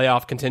comes to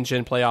playoff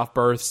contention, playoff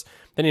berths,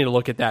 they need to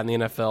look at that in the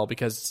NFL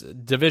because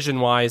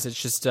division-wise, it's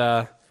just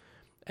not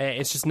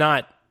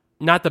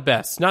the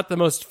best, not the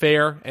most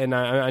fair. And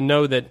I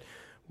know that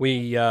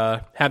we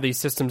have these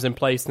systems in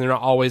place and they're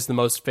not always the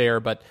most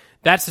fair, but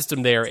that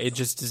system there, it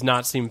just does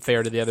not seem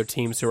fair to the other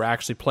teams who are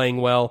actually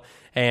playing well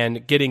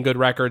and getting good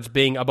records,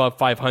 being above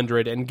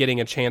 500 and getting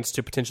a chance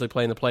to potentially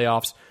play in the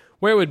playoffs,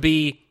 where it would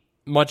be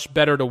much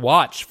better to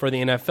watch for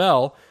the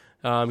NFL,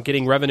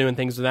 getting revenue and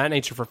things of that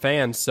nature for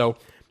fans. So I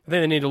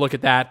think they need to look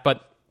at that.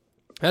 But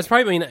that's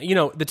probably,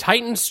 the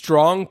Titans'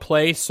 strong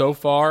play so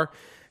far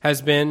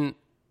has been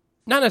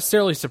not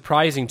necessarily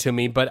surprising to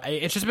me, but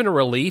it's just been a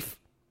relief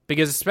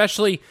because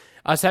especially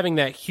us having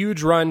that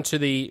huge run to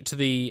the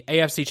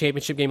AFC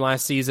Championship game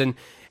last season,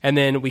 and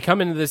then we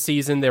come into this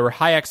season, there were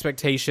high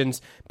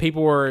expectations.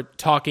 People were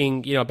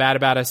talking, bad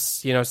about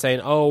us,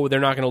 saying, oh, they're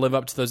not going to live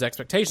up to those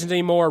expectations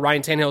anymore.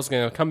 Ryan Tannehill's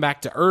going to come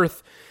back to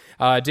earth.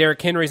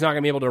 Derrick Henry's not going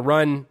to be able to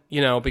run,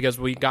 because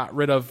we got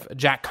rid of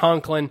Jack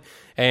Conklin,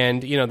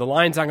 and, the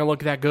line's not going to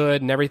look that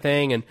good and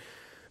everything.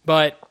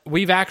 But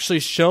we've actually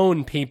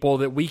shown people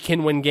that we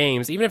can win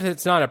games, even if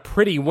it's not a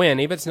pretty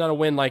win, even if it's not a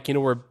win like,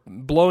 we're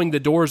blowing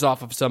the doors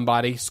off of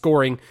somebody,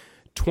 scoring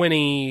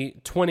 20,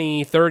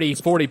 30,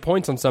 40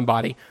 points on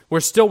somebody. We're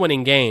still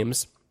winning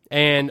games,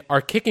 and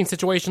our kicking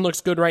situation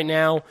looks good right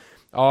now.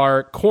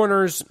 Our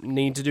corners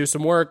need to do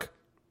some work,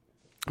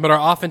 but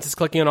our offense is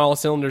clicking on all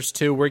cylinders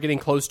too. We're getting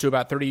close to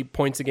about 30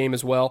 points a game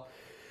as well.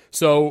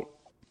 So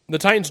the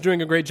Titans are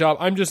doing a great job.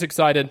 I'm just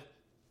excited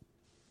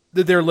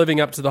that they're living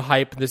up to the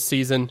hype this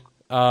season,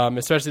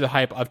 especially the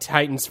hype of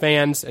Titans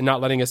fans and not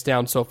letting us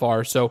down so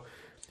far. So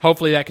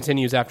hopefully that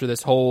continues after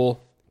this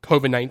whole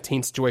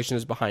COVID-19 situation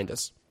is behind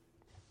us.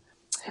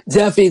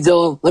 Definitely,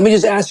 Dylan. Let me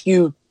just ask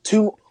you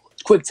two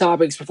quick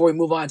topics before we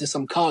move on to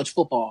some college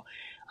football.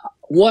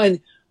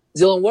 One,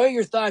 Dylan, what are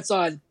your thoughts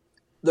on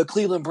the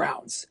Cleveland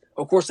Browns?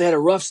 Of course, they had a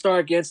rough start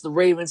against the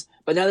Ravens,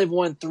 but now they've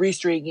won 3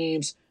 straight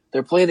games.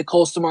 They're playing the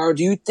Colts tomorrow.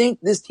 Do you think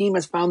this team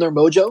has found their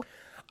mojo?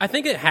 I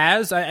think it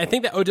has. I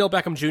think that Odell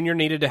Beckham Jr.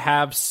 needed to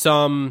have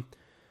some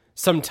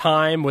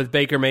time with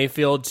Baker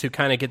Mayfield to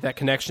kind of get that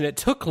connection. It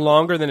took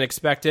longer than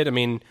expected. I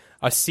mean,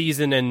 a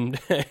season and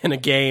a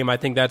game, I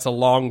think that's a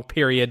long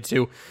period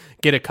to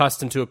get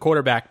accustomed to a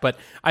quarterback. But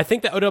I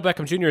think that Odell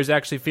Beckham Jr. is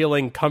actually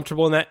feeling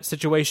comfortable in that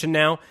situation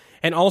now.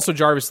 And also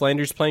Jarvis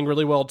Landry's playing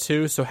really well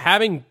too. So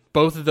having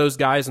both of those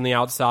guys on the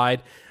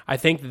outside, I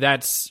think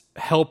that's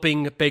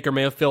helping Baker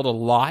Mayfield a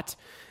lot.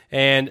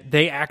 And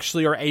they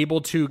actually are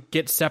able to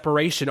get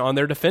separation on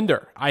their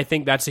defender. I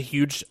think that's a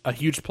huge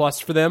plus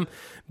for them.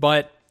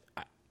 But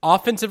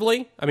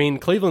offensively, I mean,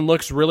 Cleveland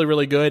looks really,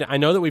 really good. I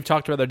know that we've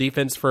talked about their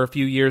defense for a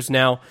few years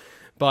now,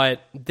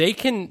 but they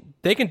can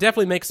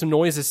definitely make some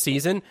noise this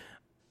season.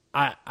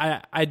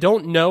 I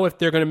don't know if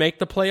they're going to make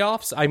the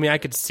playoffs. I mean, I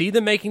could see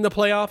them making the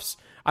playoffs.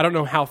 I don't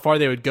know how far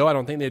they would go. I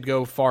don't think they'd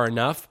go far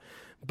enough.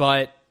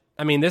 But,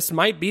 I mean, this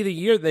might be the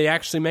year they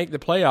actually make the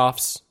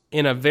playoffs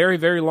in a very,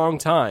 very long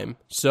time.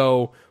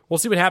 So we'll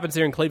see what happens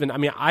here in Cleveland. I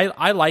mean,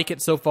 I like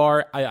it so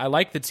far. I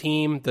like the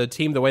team,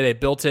 the way they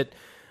built it.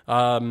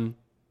 I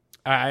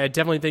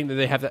definitely think that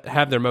they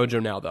have their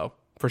mojo now, though,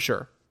 for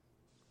sure.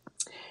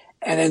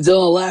 And then,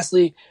 Dylan,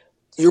 lastly,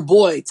 your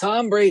boy,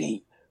 Tom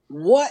Brady.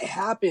 What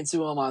happened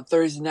to him on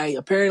Thursday night?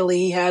 Apparently,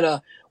 he had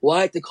what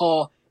I like to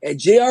call a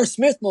J.R.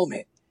 Smith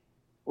moment,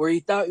 where he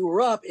thought you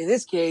were up. In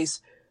this case,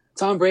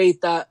 Tom Brady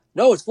thought,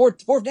 no, it's fourth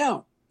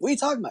down. What are you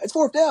talking about? It's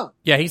fourth down.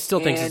 Yeah, he still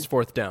thinks it's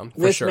fourth down,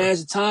 for sure.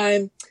 Mismanaged the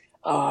time.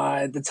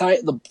 The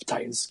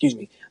Titans,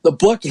 the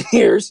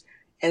Buccaneers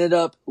ended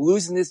up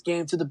losing this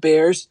game to the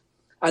Bears.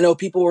 I know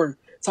people were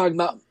talking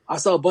about, I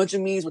saw a bunch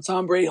of memes with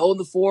Tom Brady holding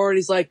the forward.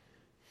 He's like,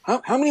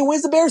 how many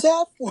wins the Bears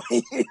have?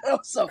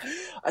 So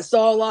I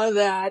saw a lot of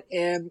that.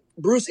 And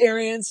Bruce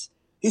Arians,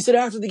 he said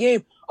after the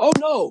game, oh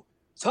no,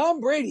 Tom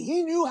Brady,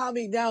 he knew how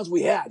many downs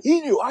we had.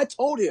 He knew. I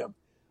told him.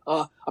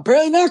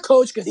 Apparently not,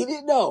 coach, because he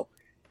didn't know.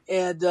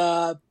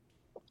 And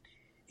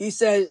he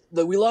said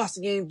that we lost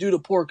the game due to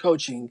poor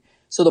coaching.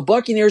 So the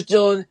Buccaneers,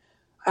 Dylan,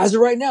 as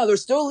of right now, they're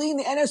still leading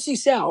the NFC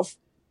South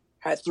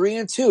at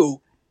 3-2.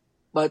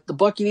 But the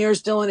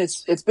Buccaneers, Dylan,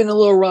 it's been a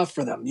little rough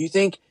for them. Do you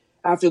think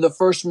after the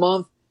first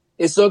month,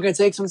 it's still going to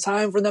take some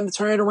time for them to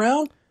turn it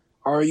around?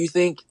 Or you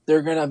think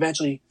they're going to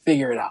eventually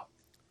figure it out?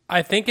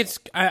 I think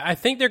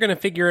they're going to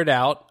figure it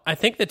out. I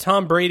think that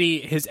Tom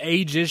Brady, his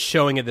age is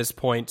showing at this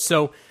point.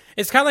 So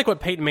it's kind of like what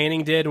Peyton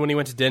Manning did when he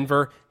went to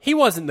Denver. He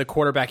wasn't the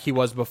quarterback he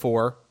was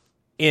before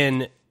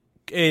in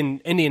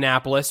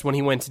Indianapolis when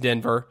he went to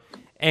Denver.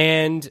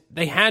 And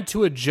they had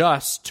to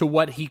adjust to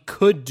what he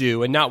could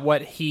do and not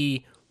what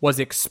he was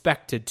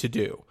expected to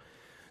do.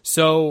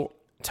 So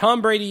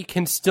Tom Brady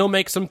can still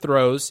make some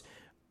throws.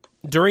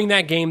 During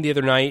that game the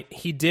other night,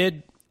 he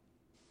did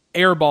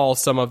airball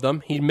some of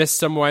them. He missed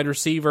some wide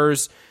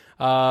receivers,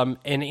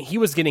 and he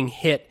was getting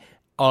hit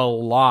a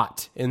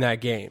lot in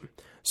that game.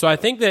 So I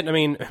think that,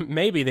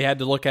 maybe they had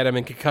to look at him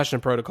in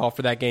concussion protocol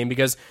for that game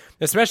because,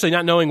 especially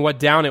not knowing what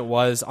down it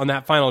was on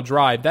that final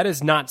drive, that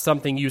is not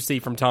something you see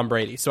from Tom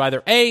Brady. So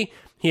either A,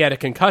 he had a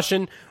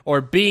concussion,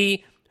 or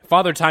B,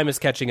 Father Time is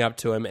catching up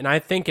to him. And I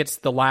think it's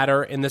the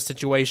latter in this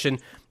situation.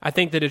 I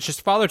think that it's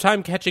just Father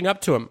Time catching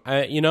up to him.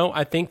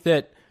 I think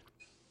that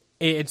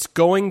it's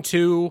going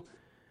to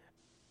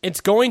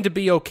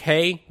be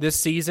okay this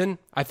season.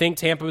 I think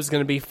Tampa is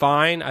going to be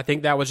fine. I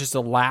think that was just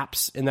a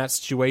lapse in that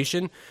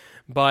situation.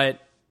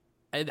 But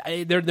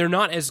they're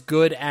not as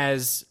good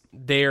as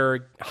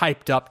they're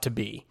hyped up to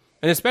be.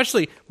 And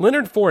especially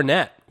Leonard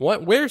Fournette.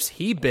 Where's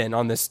he been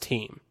on this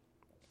team?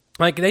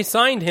 Like, they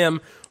signed him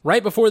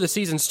right before the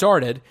season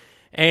started,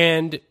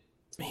 and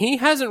he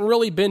hasn't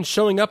really been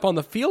showing up on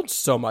the field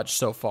so much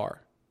so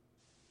far.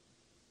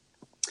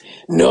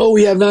 No,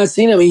 we have not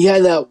seen him. He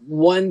had that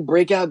one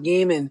breakout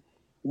game in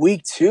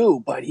week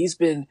 2, but he's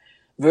been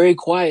very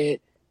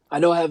quiet. I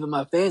know I have in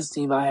my fans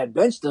team, I had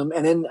benched him,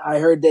 and then I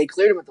heard they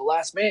cleared him at the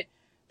last minute.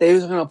 They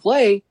was going to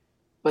play,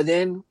 but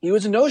then he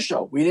was a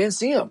no-show. We didn't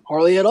see him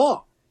hardly at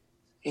all.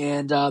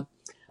 And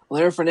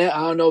Leonard Fournette,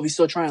 I don't know if he's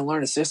still trying to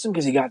learn the system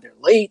because he got there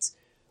late,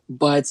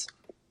 but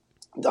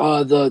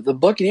the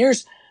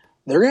Buccaneers,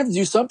 they're going to have to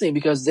do something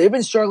because they've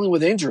been struggling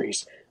with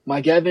injuries.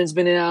 Mike Evans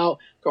been out.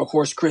 Of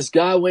course, Chris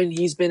Godwin,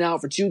 he's been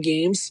out for 2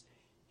 games.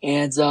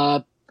 And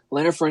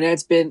Leonard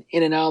Fournette's been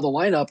in and out of the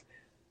lineup.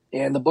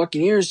 And the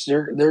Buccaneers,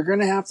 they're going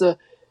to have to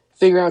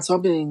figure out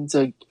something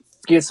to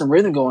get some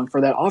rhythm going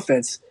for that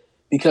offense.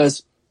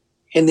 Because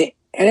in the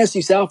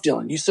NFC South,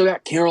 Dylan, you still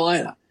got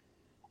Carolina.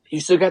 You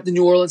still got the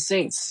New Orleans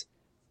Saints,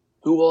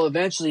 who will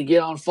eventually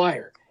get on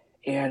fire.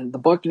 And the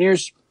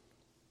Buccaneers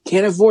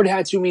can't afford to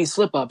have too many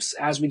slip-ups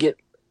as we get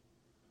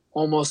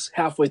almost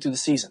halfway through the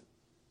season.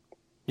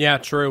 Yeah,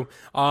 true.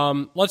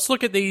 Let's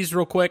look at these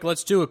real quick.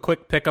 Let's do a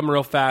quick pick 'em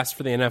real fast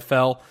for the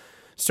NFL.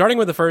 Starting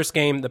with the first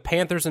game, the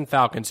Panthers and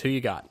Falcons. Who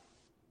you got?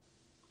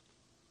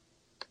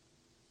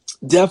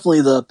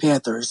 Definitely the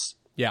Panthers.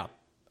 Yeah,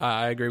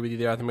 I agree with you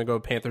there. I think I'm going to go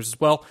with Panthers as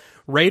well.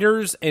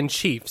 Raiders and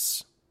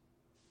Chiefs.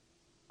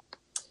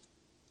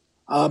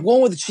 I'm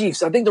going with the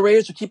Chiefs. I think the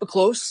Raiders will keep it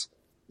close,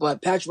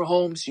 but Patrick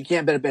Mahomes, you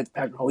can't bet against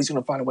Patrick Mahomes. He's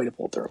going to find a way to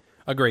pull through.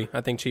 Agree.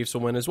 I think Chiefs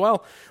will win as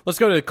well. Let's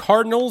go to the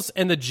Cardinals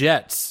and the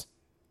Jets.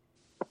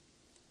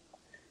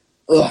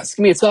 It's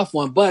going to be a tough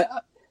one, but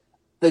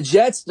the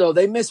Jets, though,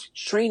 they missed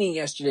training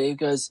yesterday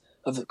because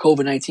of the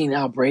COVID-19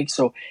 outbreak.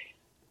 So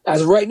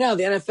as of right now,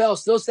 the NFL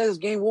still says this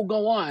game will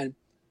go on,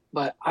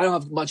 but I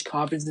don't have much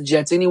confidence in the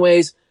Jets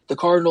anyways. The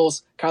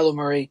Cardinals, Kyler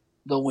Murray,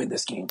 they'll win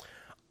this game.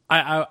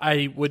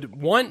 I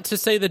would want to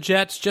say the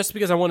Jets just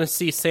because I want to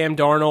see Sam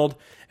Darnold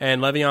and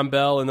Le'Veon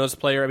Bell and those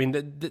players. I mean,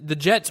 the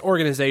Jets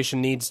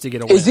organization needs to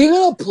get a win. Is he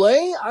going to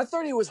play? I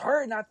thought he was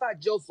hurt, and I thought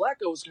Joe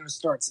Flacco was going to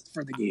start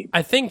for the game.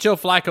 I think Joe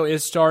Flacco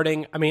is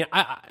starting. I mean,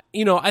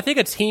 I think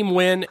a team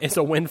win is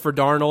a win for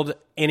Darnold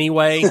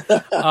anyway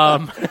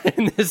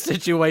in this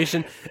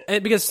situation.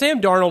 Because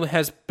Sam Darnold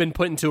has been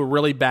put into a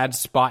really bad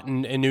spot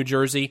in New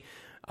Jersey.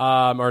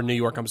 Or New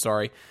York, I'm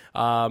sorry.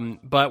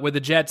 But with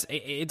the Jets,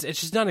 it's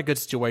just not a good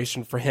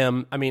situation for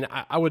him. I mean,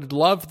 I would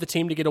love the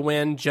team to get a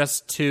win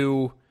just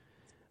to,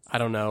 I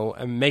don't know,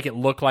 make it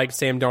look like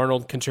Sam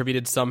Darnold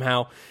contributed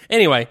somehow.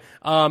 Anyway,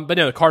 but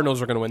no, the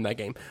Cardinals are going to win that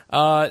game.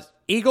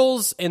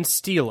 Eagles and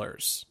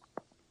Steelers.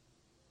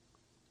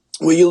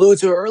 Well, you alluded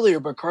to it earlier,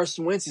 but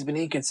Carson Wentz has been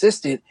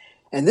inconsistent.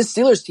 And this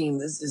Steelers team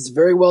is a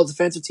very well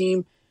defensive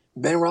team.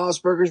 Ben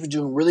Roethlisberger's been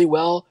doing really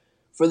well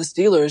for the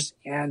Steelers,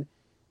 and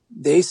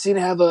they seem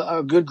to have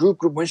a good group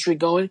win streak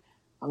going.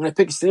 I'm going to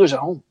pick the Steelers at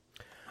home.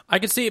 I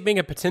could see it being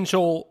a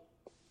potential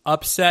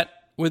upset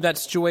with that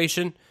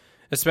situation,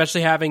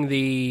 especially having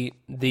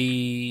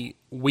the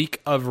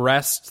week of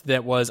rest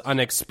that was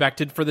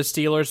unexpected for the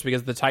Steelers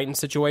because of the Titans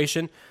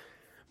situation.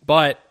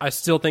 But I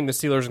still think the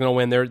Steelers are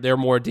going to win. They're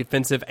more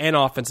defensive and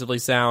offensively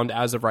sound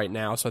as of right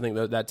now, so I think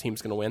that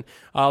team's going to win.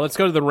 Let's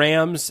go to the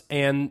Rams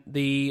and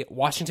the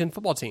Washington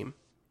football team.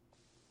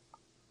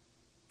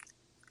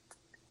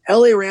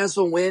 LA Rams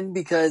will win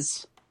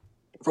because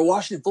for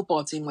Washington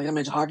football team, like I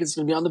mentioned, Hawkins is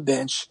going to be on the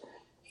bench.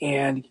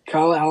 And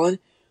Kyle Allen,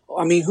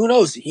 I mean, who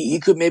knows? He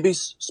could maybe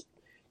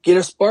get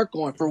a spark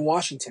going for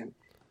Washington.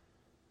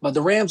 But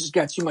the Rams just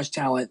got too much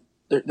talent.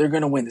 They're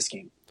going to win this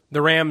game.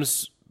 The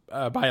Rams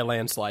by a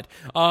landslide.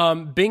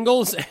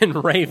 Bengals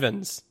and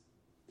Ravens.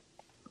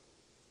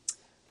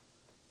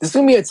 This is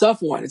going to be a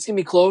tough one. It's going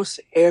to be close.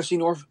 AFC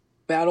North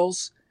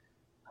battles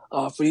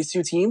for these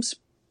two teams.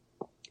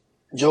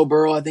 Joe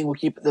Burrow, I think, will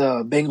keep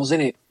the Bengals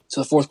in it to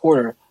the fourth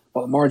quarter,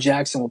 while Lamar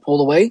Jackson will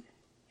pull away,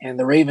 and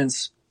the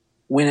Ravens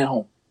win at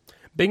home.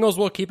 Bengals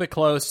will keep it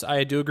close.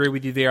 I do agree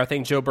with you there. I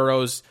think Joe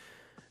Burrow's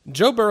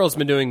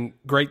been doing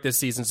great this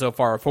season so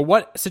far. For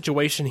what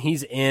situation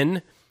he's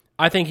in,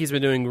 I think he's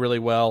been doing really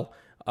well.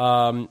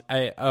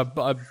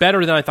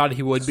 Better than I thought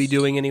he would be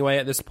doing anyway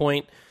at this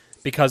point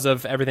because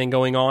of everything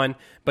going on.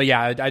 But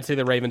yeah, I'd say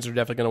the Ravens are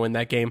definitely going to win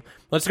that game.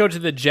 Let's go to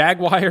the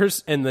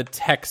Jaguars and the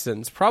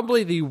Texans.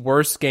 Probably the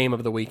worst game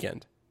of the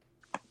weekend.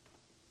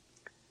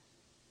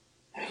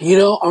 You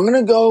know, I'm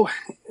going to go...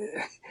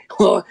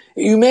 Well,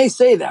 you may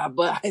say that,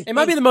 but it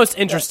might be the most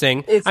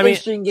interesting. It's an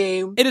interesting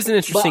game. It is an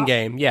interesting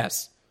game,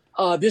 yes.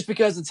 Just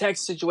because the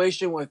Texas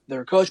situation with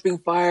their coach being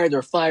fired,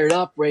 they're fired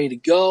up, ready to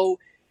go.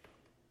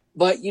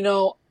 But, you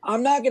know,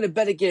 I'm not going to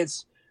bet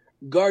against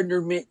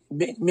Gardner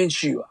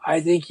Minshew. I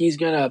think he's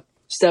going to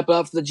step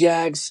up for the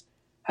Jags,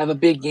 have a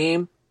big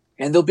game,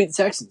 and they'll beat the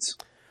Texans.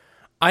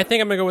 I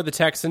think I'm going to go with the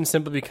Texans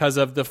simply because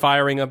of the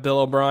firing of Bill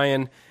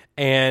O'Brien,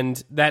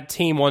 and that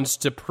team wants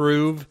to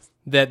prove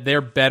that they're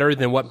better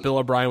than what Bill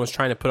O'Brien was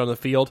trying to put on the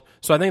field.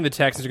 So I think the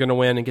Texans are going to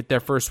win and get their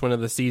first win of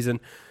the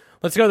season.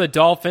 Let's go to the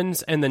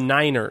Dolphins and the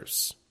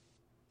Niners.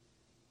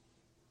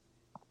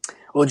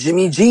 Well,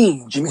 Jimmy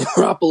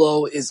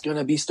Garoppolo is going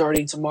to be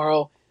starting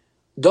tomorrow.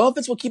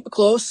 Dolphins will keep it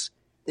close.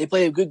 They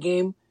played a good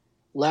game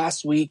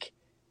last week,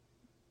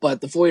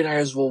 but the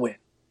 49ers will win.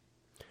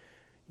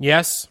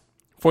 Yes,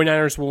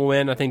 49ers will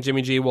win. I think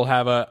Jimmy G will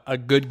have a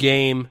good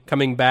game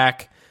coming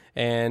back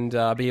and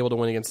be able to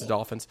win against the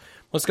Dolphins.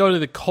 Let's go to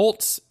the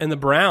Colts and the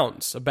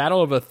Browns, a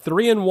battle of a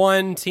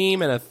 3-1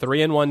 team and a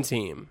 3-1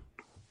 team.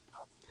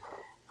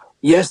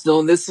 Yes,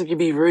 Dylan, this is going to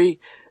be a very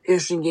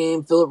interesting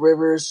game. Phillip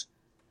Rivers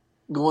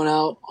going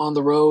out on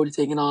the road,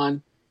 taking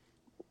on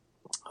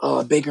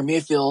Baker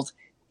Mayfield.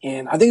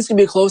 And I think it's going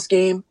to be a close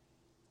game,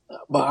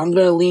 but I'm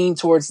going to lean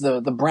towards the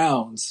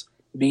Browns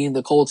being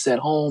the Colts at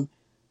home,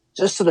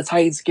 just so the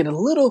Titans get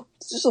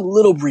just a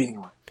little breathing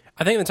room.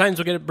 I think the Titans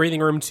will get a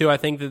breathing room too. I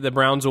think that the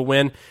Browns will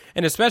win.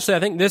 And especially, I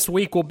think this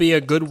week will be a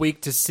good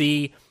week to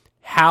see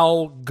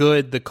how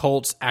good the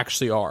Colts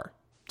actually are.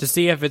 To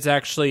see if it's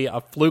actually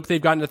a fluke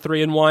they've gotten to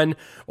 3-1,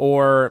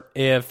 or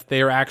if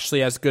they're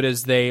actually as good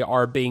as they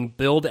are being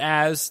billed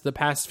as the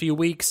past few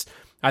weeks.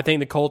 I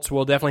think the Colts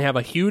will definitely have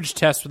a huge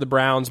test for the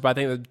Browns, but I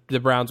think that the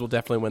Browns will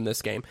definitely win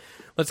this game.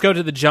 Let's go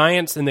to the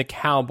Giants and the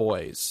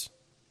Cowboys.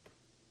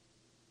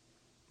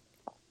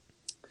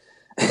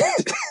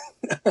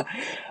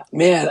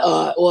 Man,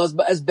 well,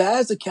 as bad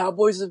as the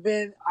Cowboys have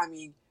been, I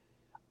mean,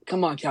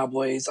 come on,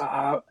 Cowboys.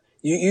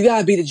 You got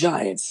to beat the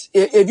Giants.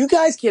 If you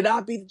guys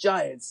cannot beat the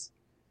Giants,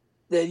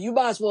 then you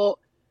might as well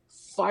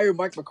fire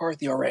Mike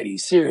McCarthy already,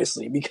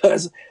 seriously,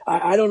 because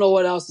I don't know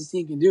what else this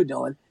team can do,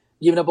 Dylan.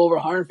 Giving up over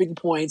 150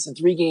 points in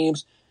 3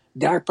 games.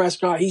 Dak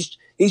Prescott, he's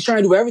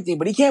trying to do everything,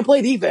 but he can't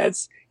play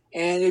defense.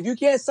 And if you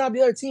can't stop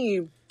the other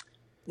team,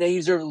 then you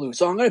deserve to lose.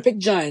 So I'm going to pick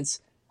Giants.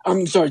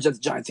 I'm sorry, just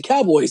the Giants. The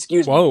Cowboys,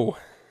 excuse me. Whoa.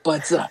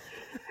 But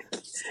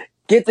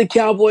get the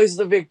Cowboys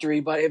the victory.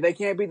 But if they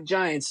can't beat the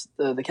Giants,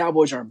 the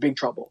Cowboys are in big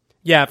trouble.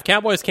 Yeah, if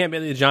Cowboys can't beat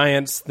the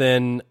Giants,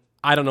 then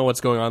I don't know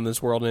what's going on in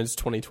this world, and it's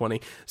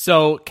 2020.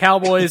 So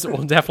Cowboys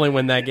will definitely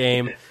win that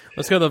game.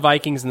 Let's go to the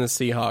Vikings and the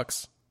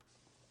Seahawks.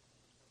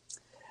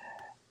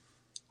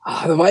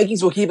 The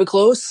Vikings will keep it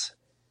close,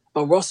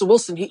 but Russell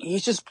Wilson,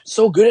 he's just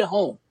so good at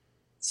home.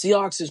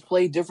 Seahawks has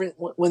played different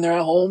when they're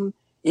at home,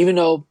 even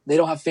though they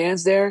don't have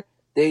fans there.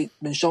 They've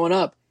been showing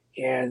up,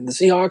 and the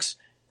Seahawks,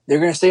 they're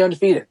going to stay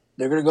undefeated.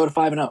 They're going to go to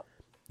 5-0.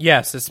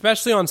 Yes,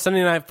 especially on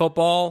Sunday Night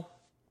Football.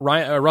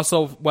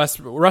 Russell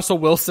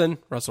Wilson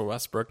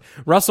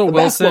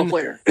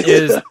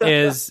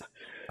is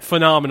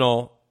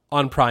phenomenal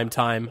on prime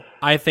time.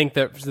 I think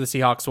that the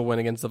Seahawks will win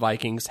against the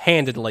Vikings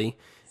handedly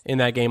in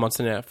that game on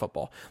Sunday Night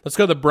Football. Let's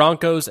go to the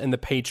Broncos and the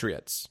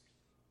Patriots.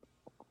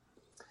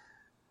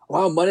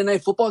 Wow, Monday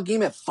Night Football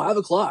game at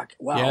 5:00.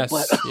 Wow,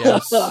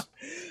 yes.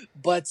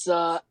 But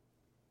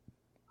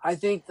I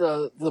think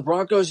the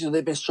Broncos,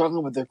 they've been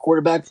struggling with their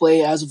quarterback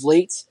play as of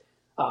late.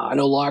 I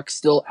know Locke's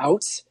still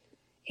out,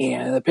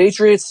 and the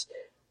Patriots.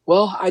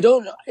 Well,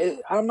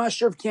 I'm not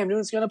sure if Cam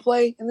Newton's going to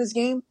play in this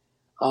game.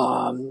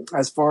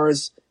 As far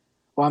as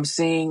what I'm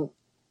seeing,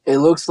 it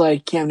looks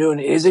like Cam Newton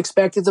is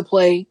expected to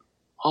play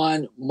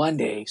on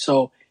Monday.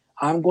 So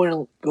I'm going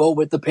to go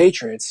with the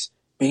Patriots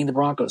being the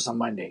Broncos on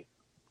Monday.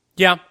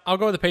 Yeah, I'll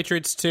go with the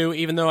Patriots too,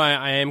 even though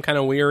I am kind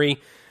of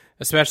weary,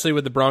 especially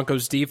with the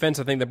Broncos defense.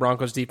 I think the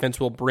Broncos defense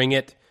will bring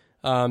it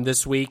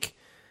this week,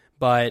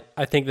 but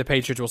I think the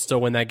Patriots will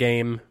still win that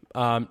game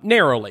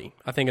narrowly.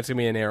 I think it's going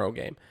to be a narrow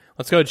game.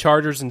 Let's go to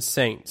Chargers and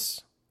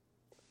Saints.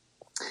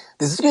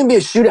 This is going to be a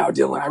shootout,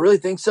 Dylan. I really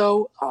think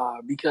so,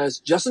 because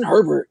Justin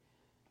Herbert,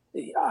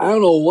 I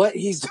don't know what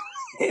he's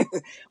doing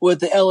with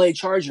the LA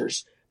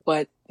Chargers,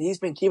 but he's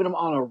been keeping them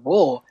on a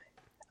roll.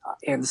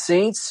 And the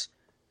Saints,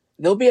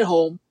 they'll be at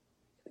home.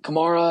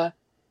 Kamara,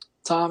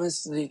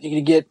 Thomas, you're going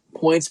to get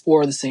points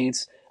for the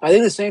Saints. I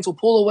think the Saints will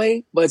pull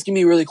away, but it's going to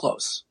be really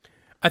close.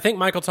 I think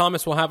Michael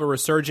Thomas will have a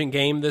resurgent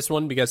game this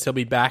one because he'll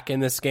be back in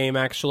this game,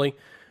 actually.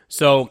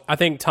 So I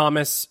think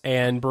Thomas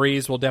and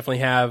Breeze will definitely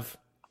have,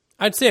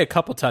 I'd say, a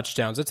couple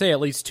touchdowns. I'd say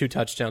at least 2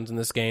 touchdowns in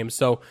this game.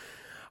 So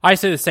I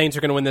say the Saints are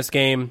going to win this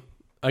game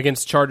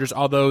against Chargers,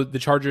 although the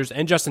Chargers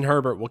and Justin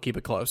Herbert will keep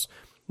it close.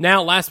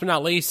 Now, last but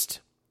not least,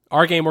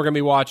 our game we're going to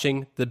be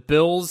watching, the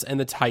Bills and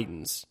the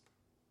Titans.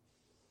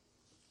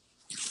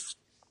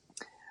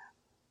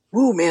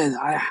 Ooh, man,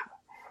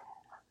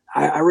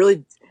 I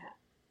really,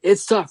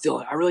 it's tough,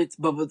 Dylan.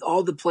 But with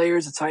all the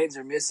players the Titans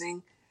are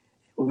missing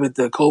with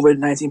the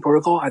COVID-19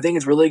 protocol, I think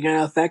it's really going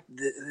to affect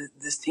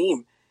this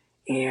team.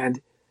 And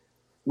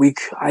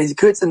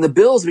and the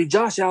Bills,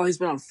 Josh Allen, he's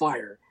been on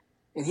fire.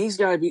 And he's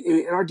got to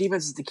be, our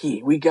defense is the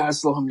key. We got to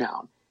slow him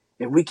down.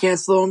 If we can't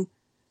slow him,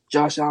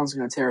 Josh Allen's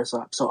going to tear us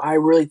up. So I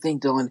really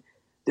think, Dylan,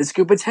 this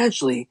could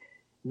potentially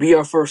be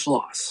our first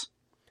loss.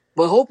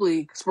 But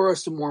hopefully spur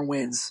us to more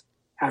wins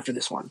after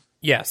this one.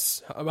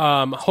 Yes.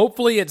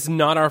 Hopefully it's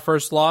not our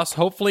first loss.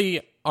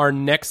 Hopefully our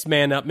next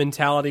man up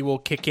mentality will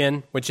kick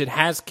in, which it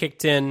has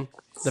kicked in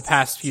the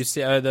past few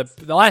the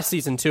last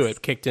season too.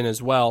 It kicked in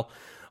as well.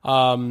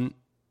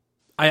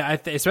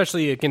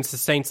 Especially against the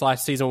Saints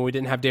last season when we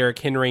didn't have Derrick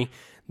Henry.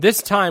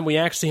 This time we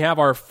actually have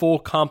our full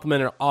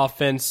complement of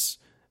offense,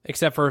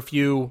 except for a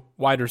few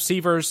wide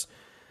receivers.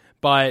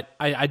 But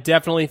I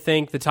definitely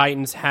think the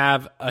Titans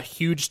have a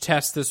huge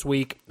test this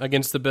week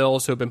against the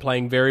Bills, who have been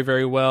playing very,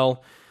 very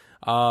well.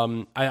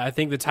 I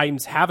think the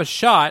Titans have a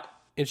shot.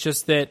 It's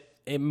just that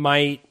it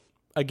might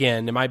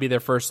again, it might be their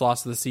first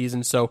loss of the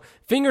season. So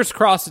fingers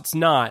crossed it's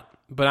not,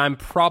 but I'm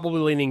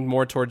probably leaning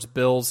more towards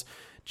Bills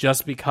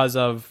just because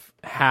of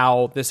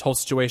how this whole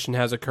situation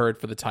has occurred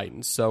for the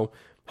Titans. So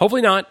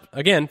hopefully not.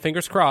 Again,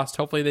 fingers crossed.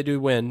 Hopefully they do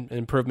win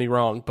and prove me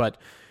wrong, but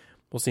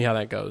we'll see how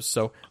that goes.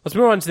 So let's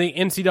move on to the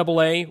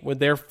NCAA with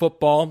their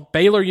football.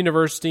 Baylor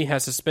University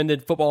has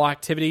suspended football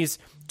activities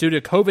due to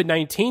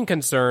COVID-19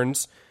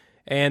 concerns,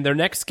 and their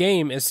next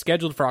game is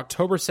scheduled for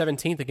October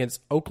 17th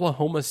against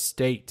Oklahoma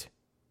State.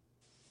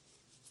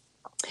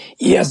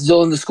 Yes,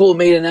 Dylan, the school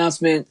made an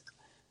announcement,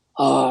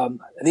 I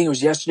think it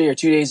was yesterday or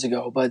 2 days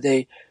ago, but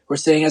they were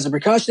saying as a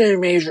precautionary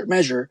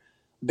measure,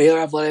 Baylor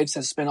Athletics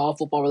has suspended all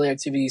football-related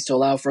activities to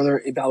allow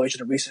further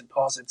evaluation of recent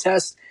positive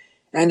tests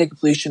and the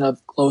completion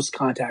of close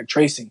contact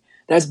tracing.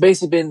 That's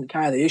basically been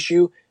kind of the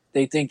issue.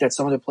 They think that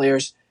some of the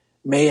players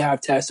may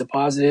have tested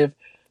positive.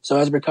 So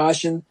as a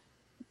precaution,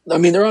 I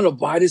mean, they're on a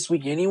bye this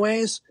week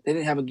anyways. They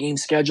didn't have a game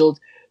scheduled,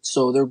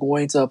 so they're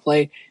going to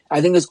play.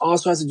 I think this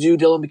also has to do,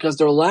 Dylan, because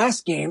their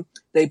last game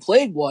they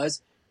played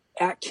was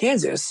at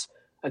Kansas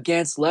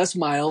against Les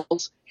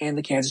Miles and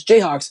the Kansas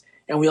Jayhawks.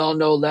 And we all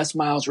know Les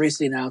Miles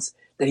recently announced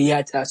that he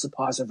had tested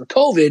positive for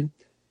COVID.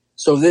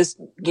 So this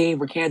game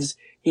for Kansas,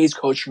 he's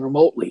coaching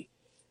remotely.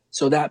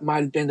 So that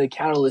might have been the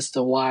catalyst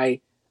to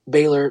why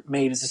Baylor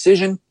made his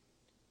decision.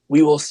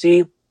 We will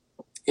see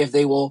if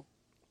they will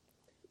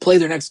play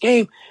their next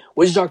game,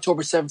 which is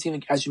October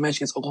 17th, as you mentioned,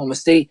 against Oklahoma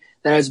State.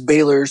 That is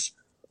Baylor's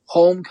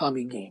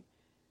homecoming game.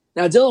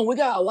 Now, Dylan, we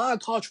got a lot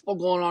of college football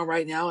going on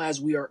right now as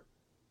we are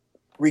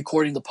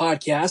recording the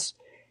podcast.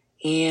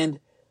 And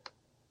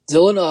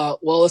Dylan,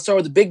 well, let's start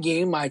with the big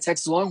game, my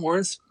Texas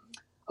Longhorns.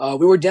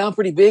 We were down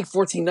pretty big,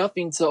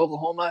 14-0 to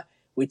Oklahoma.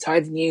 We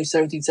tied the game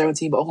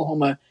 17-17, but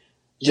Oklahoma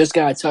just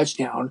got a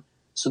touchdown.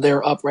 So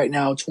they're up right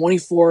now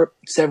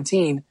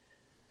 24-17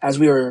 as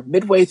we are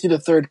midway through the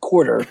third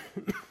quarter.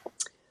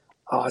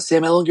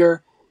 Sam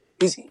Ehlinger,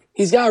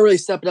 he's got to really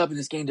step it up in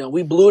this game, Dylan.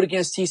 We blew it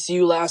against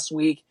TCU last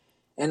week.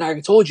 And like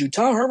I told you,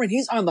 Tom Herman,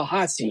 he's on the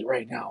hot seat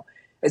right now.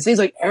 It seems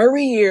like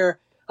every year,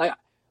 like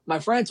my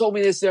friend told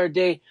me this the other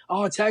day,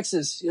 oh,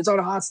 Texas, it's on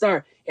a hot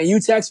start. And you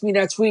text me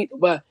that tweet,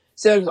 but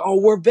said, oh,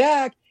 we're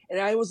back. And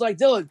I was like,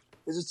 Dylan,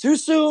 this is too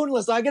soon.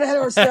 Let's not get ahead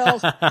of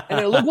ourselves. And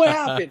then look what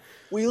happened.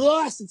 We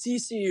lost to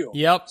TCU.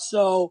 Yep.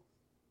 So,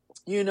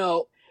 you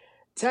know,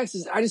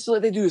 Texas, I just feel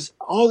like they do this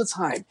all the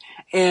time.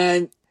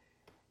 And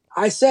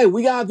I said,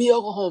 we got to beat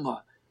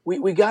Oklahoma.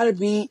 We got to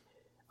beat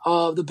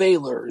the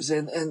Baylors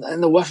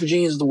and the West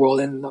Virginias of the world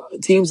and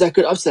teams that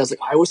could upset us like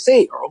Iowa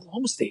State or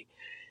Oklahoma State.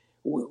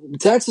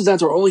 Texas,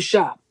 that's our only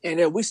shot. And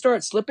if we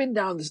start slipping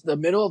down the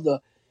middle of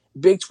the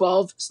Big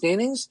 12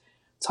 standings,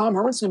 Tom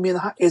Herman's going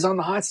to be is on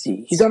the hot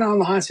seat. He's not on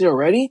the hot seat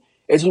already.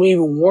 It's going to be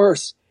even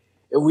worse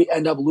if we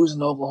end up losing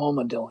to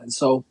Oklahoma, Dylan.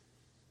 So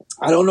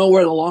I don't know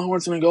where the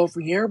Longhorns are going to go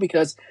from here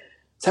because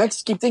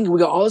Texas keep thinking we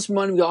got all this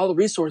money, we got all the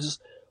resources.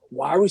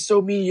 Why are we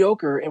so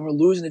mediocre and we're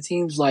losing to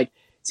teams like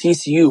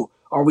TCU?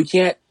 Or we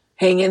can't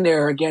hang in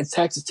there against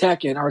Texas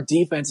Tech and our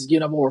defense is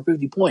giving up over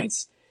 50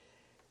 points.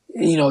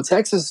 You know,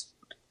 Texas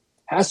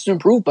has to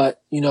improve,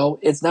 but, you know,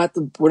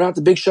 we're not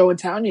the big show in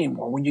town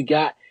anymore. When you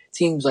got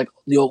teams like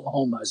the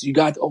Oklahomas, you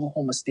got the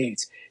Oklahoma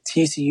States,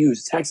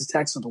 TCUs, Texas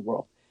Techs of the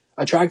world.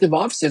 Attractive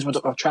offices with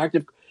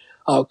attractive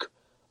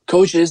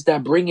coaches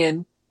that bring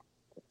in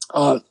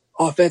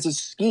offensive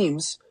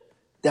schemes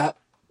that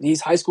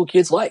these high school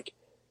kids like.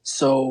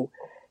 So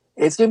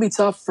it's going to be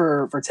tough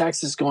for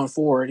Texas going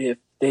forward if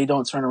they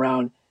don't turn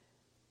around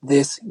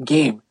this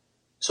game.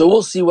 So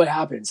we'll see what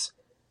happens.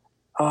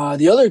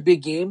 The other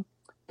big game,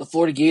 the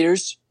Florida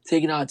Gators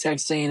taking on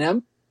Texas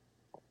A&M.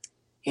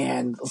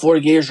 And the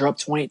Florida Gators are up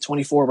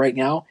 20-24 right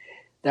now.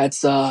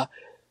 That's a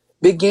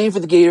big game for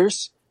the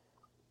Gators.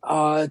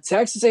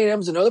 Texas A&M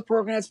is another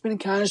program that's been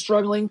kind of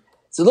struggling.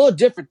 It's a little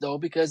different, though,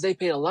 because they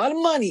paid a lot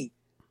of money,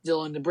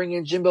 Dylan, to bring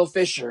in Jimbo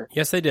Fisher.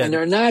 Yes, they did. And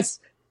they're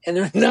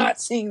not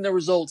seeing the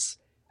results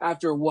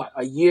after, what,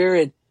 a year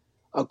and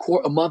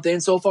a month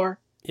in so far?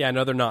 Yeah,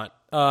 no, they're not.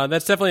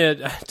 That's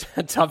definitely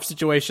a tough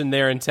situation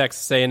there in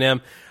Texas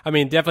A&M. I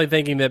mean, definitely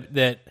thinking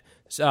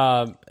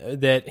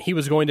that he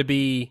was going to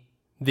be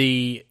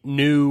the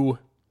new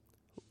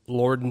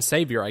Lord and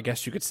Savior, I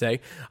guess you could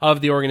say,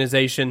 of the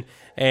organization,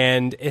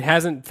 and it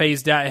hasn't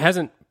phased out. It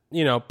hasn't,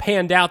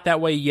 panned out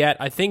that way yet.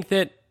 I think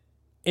that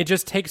it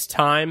just takes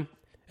time,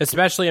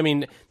 especially, I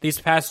mean, these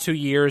past 2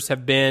 years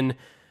have been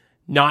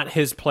not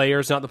his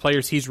players, not the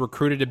players he's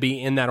recruited to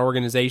be in that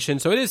organization.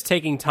 So it is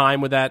taking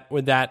time with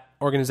that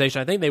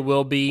organization. I think they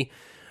will be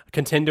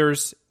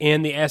contenders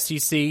in the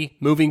SEC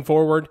moving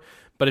forward,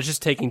 but it's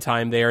just taking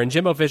time there. And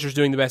Jimbo Fisher's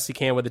doing the best he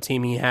can with the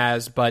team he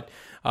has, but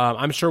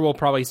I'm sure we'll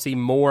probably see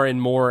more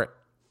and more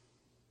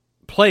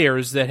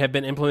players that have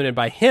been implemented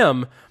by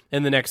him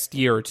in the next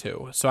year or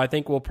two. So I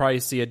think we'll probably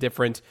see a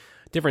different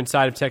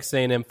side of Texas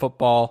A&M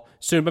football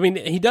soon. But I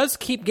mean, he does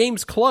keep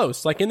games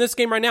close. Like in this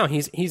game right now,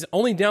 he's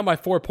only down by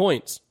 4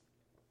 points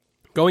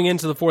going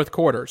into the fourth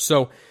quarter.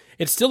 So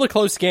it's still a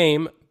close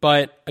game,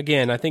 But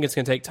again, I think it's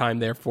going to take time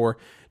there for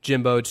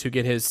Jimbo to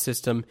get his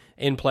system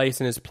in place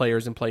and his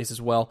players in place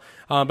as well.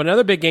 But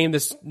another big game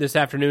this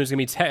afternoon is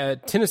going to be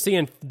Tennessee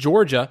and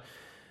Georgia,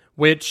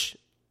 which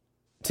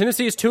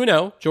Tennessee is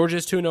 2-0. Georgia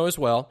is 2-0 as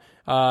well.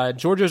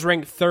 Georgia is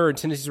ranked 3rd.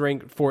 Tennessee is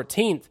ranked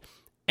 14th.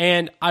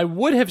 And I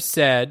would have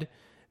said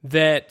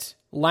that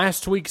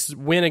last week's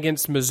win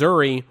against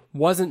Missouri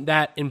wasn't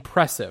that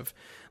impressive.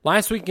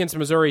 Last week against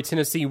Missouri,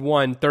 Tennessee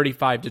won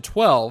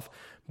 35-12.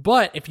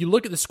 But if you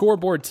look at the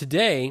scoreboard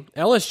today,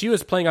 LSU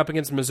is playing up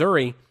against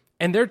Missouri,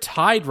 and they're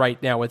tied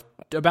right now with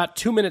about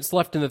 2 minutes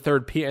left in the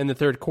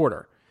third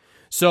quarter.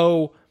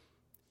 So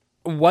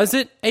was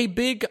it a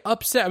big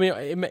upset? I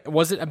mean,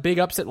 was it a big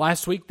upset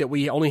last week that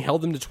we only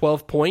held them to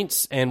 12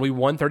 points and we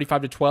won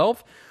 35-12?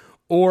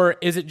 Or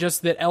is it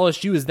just that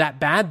LSU is that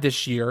bad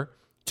this year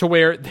to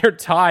where they're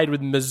tied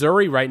with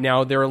Missouri right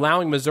now? They're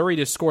allowing Missouri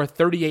to score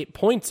 38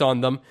 points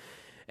on them,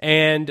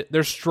 and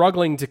they're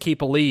struggling to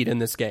keep a lead in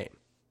this game.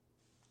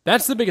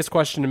 That's the biggest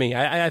question to me.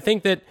 I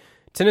think that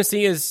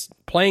Tennessee is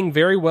playing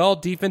very well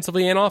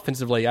defensively and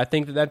offensively. I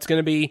think that that's going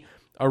to be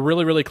a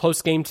really, really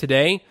close game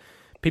today.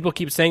 People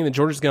keep saying that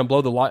Georgia's going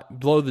to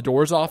blow the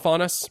doors off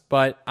on us,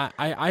 but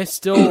I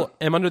still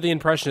am under the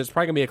impression it's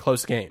probably going to be a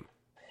close game.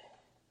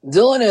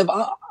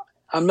 Dylan,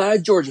 I'm not a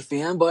Georgia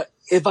fan, but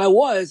if I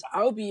was,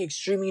 I would be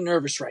extremely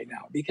nervous right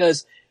now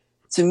because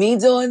to me,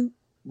 Dylan,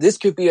 this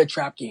could be a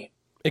trap game.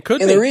 It could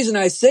be. And the reason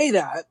I say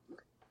that,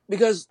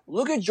 because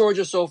look at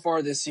Georgia so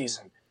far this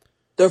season.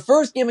 Their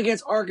first game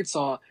against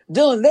Arkansas,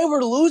 Dylan, they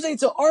were losing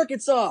to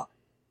Arkansas.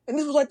 And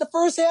this was like the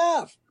first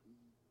half.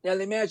 Now,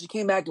 they managed to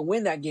came back and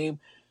win that game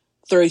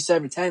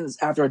 37-10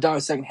 after a down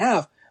second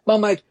half. But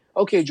I'm like,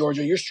 okay,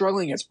 Georgia, you're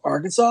struggling against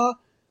Arkansas.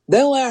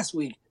 Then last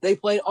week, they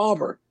played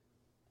Auburn.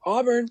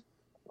 Auburn,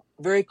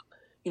 very,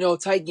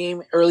 tight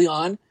game early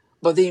on,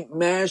 but they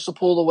managed to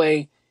pull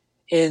away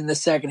in the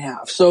second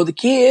half. So the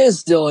key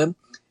is, Dylan,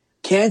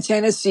 can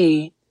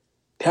Tennessee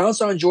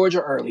pounce on Georgia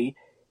early,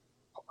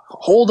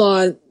 hold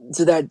on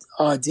to that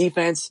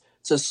defense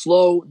to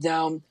slow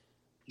down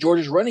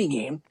Georgia's running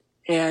game,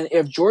 and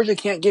if Georgia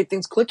can't get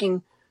things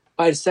clicking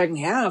by the second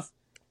half,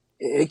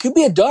 it could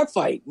be a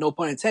dogfight, no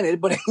pun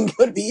intended, but it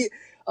could be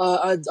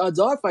a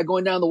dogfight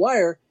going down the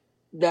wire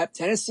that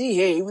Tennessee,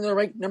 hey, even though they're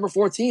ranked number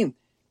 14,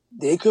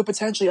 they could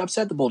potentially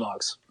upset the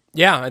Bulldogs.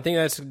 Yeah, I think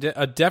that's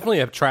definitely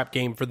a trap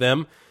game for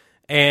them.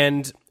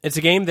 And it's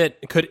a game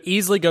that could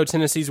easily go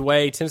Tennessee's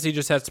way. Tennessee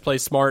just has to play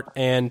smart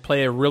and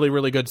play a really,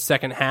 really good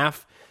second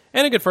half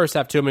and a good first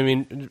half, too. I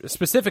mean,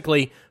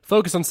 specifically,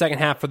 focus on second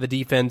half for the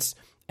defense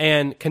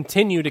and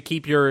continue to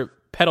keep your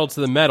pedal to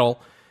the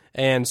metal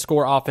and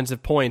score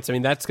offensive points. I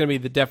mean, that's going to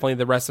be definitely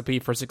the recipe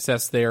for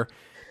success there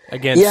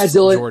against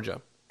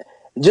Georgia.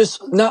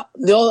 Just not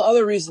the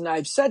other reason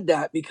I've said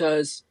that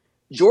because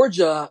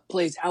Georgia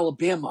plays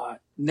Alabama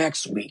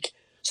next week.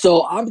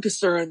 So I'm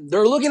concerned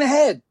they're looking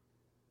ahead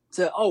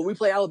to, we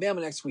play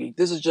Alabama next week.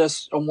 This is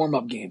just a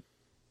warm-up game.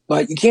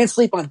 But you can't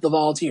sleep on the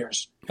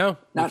Volunteers. No,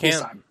 not this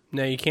time.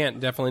 No, you can't.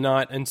 Definitely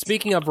not. And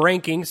speaking of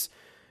rankings,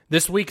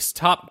 this week's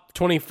top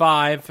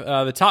 25,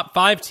 the top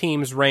 5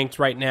 teams ranked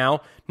right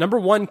now. Number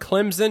 1,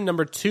 Clemson.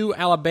 Number 2,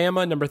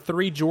 Alabama. Number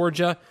 3,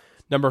 Georgia.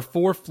 Number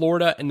 4,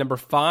 Florida. And number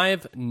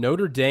 5,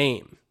 Notre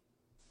Dame.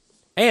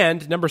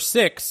 And number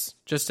 6,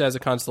 just as a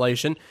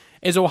consolation,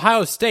 is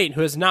Ohio State,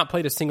 who has not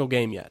played a single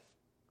game yet.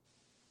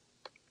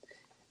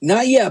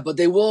 Not yet, but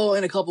they will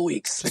in a couple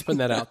weeks. Just putting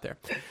that out there.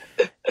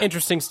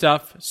 Interesting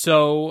stuff.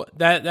 So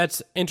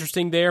that's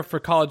interesting there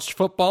for college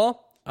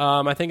football.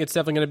 I think it's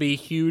definitely going to be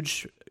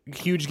huge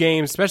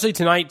game, especially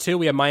tonight, too.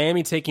 We have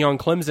Miami taking on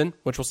Clemson,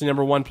 which we'll see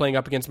number 1 playing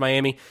up against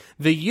Miami.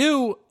 The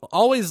U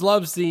always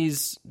loves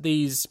these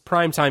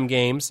primetime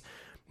games.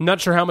 I'm not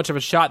sure how much of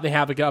a shot they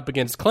have up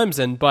against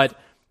Clemson, but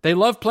they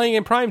love playing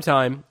in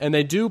primetime, and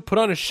they do put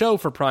on a show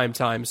for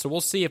primetime. So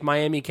we'll see if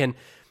Miami can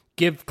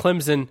give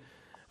Clemson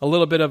a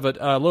little bit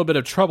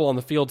of trouble on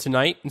the field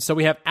tonight. And so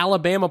we have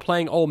Alabama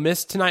playing Ole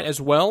Miss tonight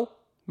as well.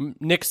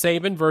 Nick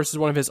Saban versus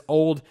one of his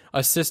old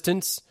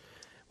assistants,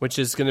 which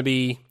is going to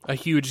be a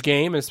huge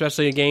game, and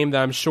especially a game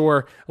that I'm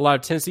sure a lot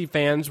of Tennessee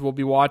fans will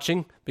be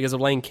watching because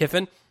of Lane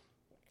Kiffin.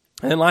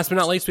 And then last but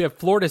not least, we have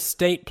Florida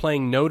State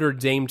playing Notre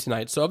Dame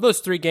tonight. So of those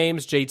 3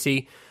 games,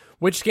 JT,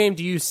 which game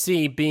do you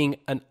see being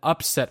an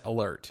upset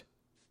alert,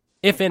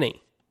 if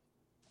any?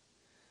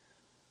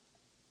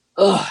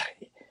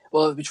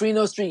 Well, between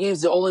those 3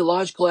 games, the only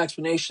logical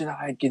explanation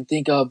I can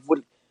think of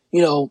would,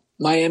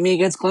 Miami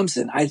against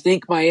Clemson. I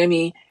think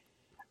Miami,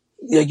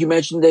 like you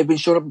mentioned, they've been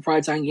showing up in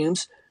primetime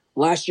games.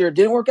 Last year, it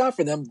didn't work out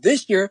for them.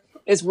 This year,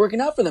 it's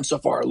working out for them so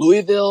far.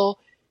 Louisville,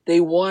 they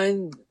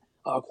won,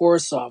 of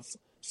course,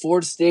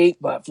 Florida State,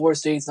 but Florida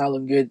State's not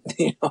looking good,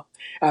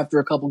 after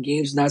a couple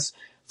games. And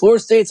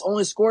Florida State's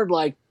only scored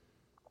like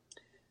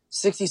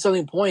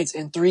 60-something points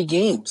in 3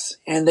 games,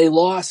 and they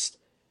lost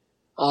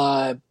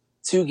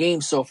 2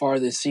 games so far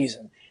this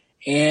season.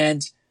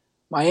 And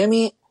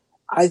Miami,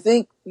 I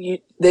think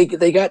they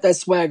got that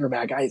swagger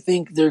back. I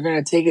think they're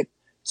going to take it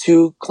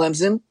to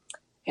Clemson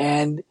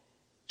and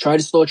try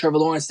to slow Trevor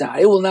Lawrence down.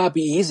 It will not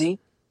be easy.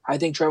 I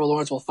think Trevor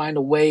Lawrence will find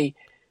a way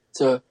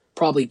to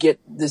probably get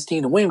this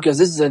team to win because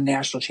this is a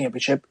national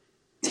championship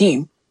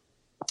team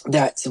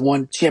that's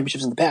won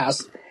championships in the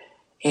past.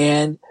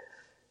 And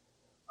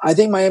I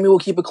think Miami will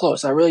keep it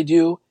close. I really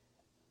do.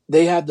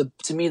 They have,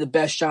 to me, the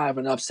best shot of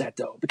an upset,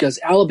 though, because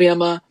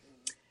Alabama,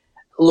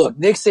 look,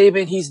 Nick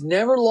Saban, he's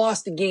never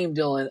lost a game,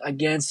 Dylan,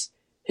 against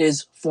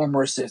his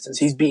former assistants.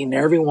 He's beaten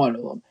every one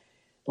of them.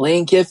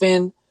 Lane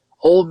Kiffin,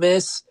 Ole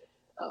Miss,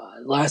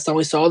 last time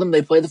we saw them,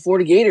 they played the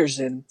Florida Gators.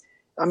 And,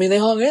 I mean, they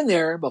hung in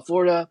there, but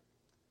Florida,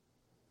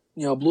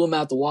 blew them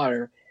out the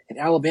water. And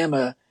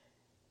Alabama,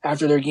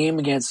 after their game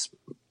against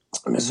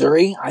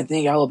Missouri, I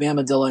think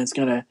Alabama, Dylan, is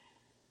going to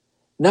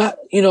not,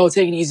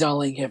 take it easy on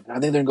Lane Kiffin. I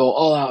think they're going to go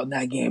all out in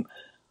that game.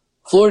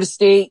 Florida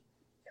State,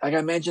 like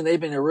I mentioned, they've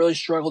been a really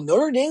struggle.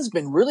 Notre Dame's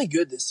been really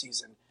good this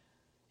season.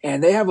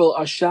 And they have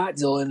a shot,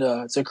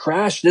 Dylan, to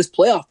crash this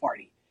playoff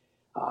party.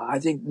 I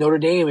think Notre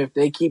Dame, if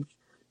they keep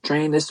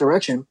training this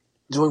direction,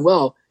 doing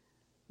well,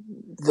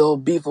 they'll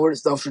beat Florida.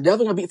 They're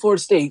definitely going to beat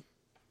Florida State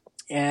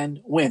and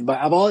win. But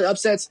of all the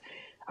upsets,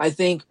 I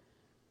think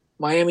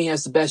Miami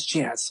has the best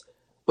chance.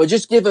 But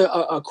just give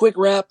a quick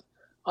wrap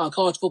on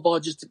college football,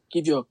 just to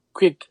give you a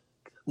quick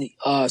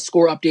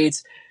score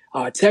updates.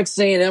 Texas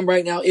A&M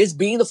right now is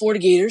beating the Florida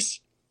Gators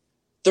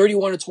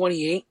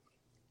 31-28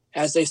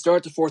 as they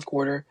start the fourth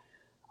quarter.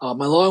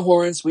 My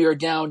Longhorns, we are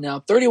down now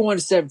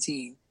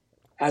 31-17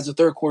 as the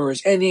third quarter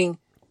is ending.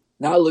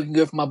 Not looking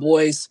good for my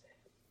boys.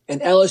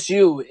 And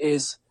LSU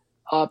is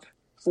up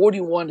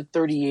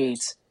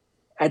 41-38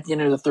 at the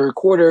end of the third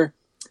quarter.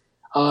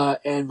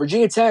 And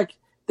Virginia Tech,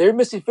 they're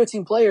missing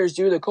 15 players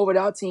due to the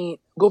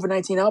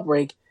COVID-19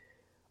 outbreak.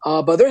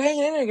 But they're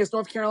hanging in there against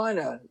North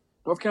Carolina.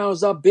 North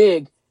Carolina's up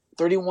big,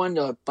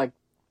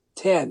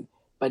 31-10.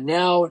 But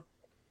now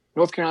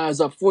North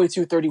Carolina's up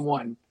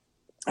 42-31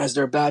 as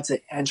they're about to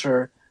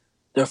enter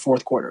their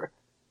fourth quarter.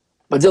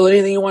 But Dylan,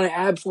 anything you want to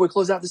add before we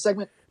close out this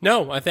segment?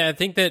 No, I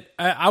think that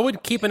I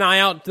would keep an eye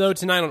out, though,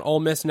 tonight on Ole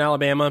Miss and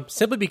Alabama,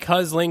 simply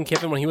because Lane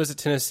Kiffin, when he was at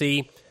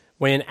Tennessee,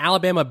 when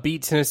Alabama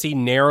beat Tennessee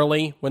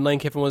narrowly when Lane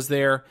Kiffin was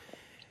there,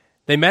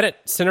 they met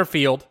at center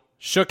field,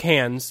 shook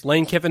hands.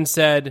 Lane Kiffin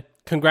said,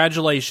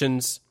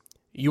 "Congratulations,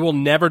 you will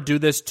never do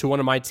this to one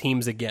of my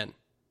teams again."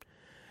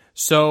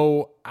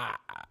 So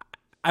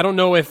I don't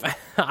know if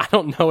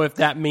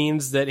that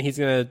means that he's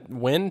going to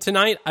win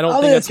tonight. I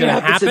don't think that's going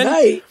to happen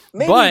tonight.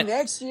 Maybe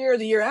next year or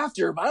the year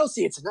after, but I don't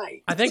see it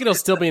tonight. I think it'll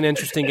still be an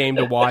interesting game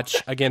to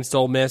watch against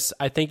Ole Miss.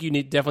 I think you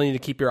definitely need to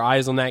keep your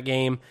eyes on that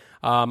game.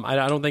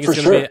 I don't think it's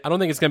going to be. I don't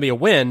think it's going to be a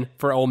win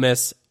for Ole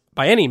Miss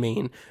by any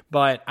mean,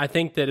 but I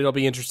think that it'll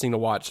be interesting to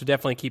watch. So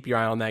definitely keep your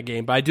eye on that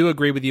game. But I do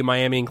agree with you,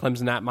 Miami and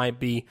Clemson. That might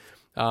be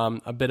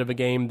a bit of a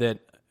game that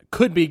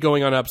could be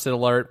going on upset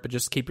alert, but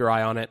just keep your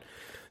eye on it.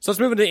 So let's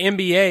move into the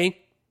NBA.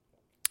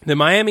 The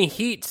Miami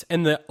Heat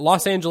and the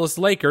Los Angeles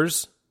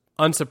Lakers,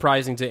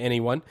 unsurprising to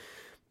anyone,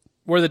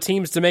 were the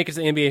teams to make it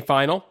to the NBA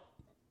Final.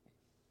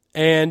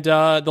 And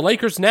the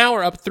Lakers now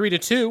are up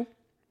 3-2.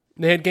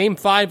 They had Game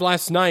 5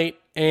 last night,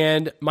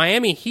 and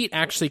Miami Heat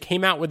actually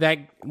came out with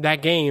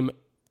that game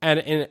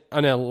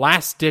on a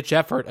last-ditch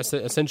effort,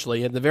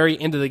 essentially, at the very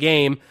end of the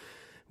game,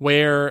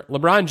 where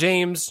LeBron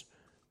James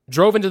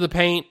drove into the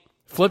paint,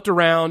 flipped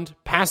around,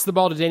 passed the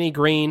ball to Danny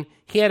Green.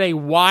 He had a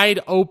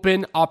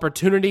wide-open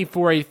opportunity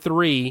for a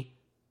three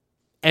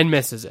and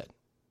misses it.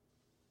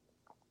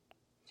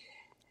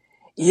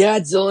 Yeah,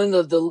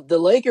 Dylan, the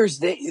Lakers,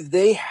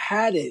 they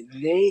had it.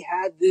 They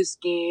had this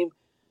game.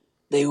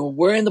 They were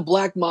wearing the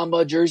Black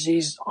Mamba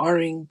jerseys,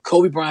 honoring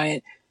Kobe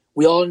Bryant.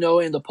 We all know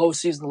in the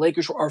postseason, the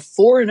Lakers are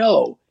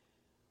 4-0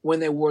 when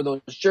they wore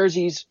those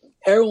jerseys.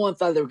 Everyone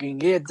thought they were going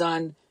to get it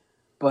done,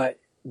 but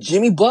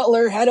Jimmy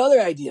Butler had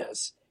other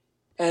ideas.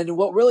 And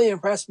what really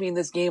impressed me in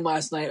this game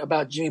last night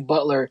about Jimmy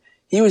Butler,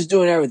 he was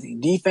doing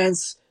everything.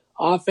 Defense,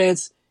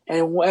 offense,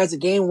 and as the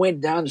game went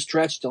down the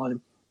stretch,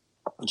 Dylan,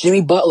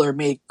 Jimmy Butler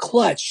made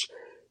clutch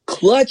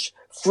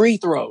free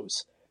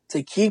throws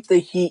to keep the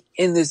Heat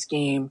in this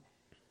game.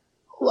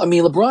 I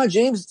mean, LeBron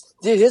James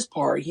did his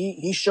part.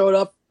 He showed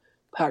up,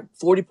 packed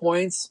 40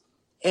 points.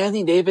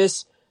 Anthony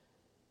Davis,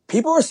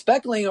 people were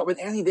speculating with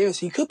Anthony Davis.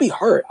 He could be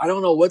hurt. I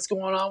don't know what's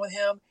going on with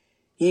him.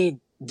 He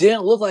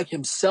didn't look like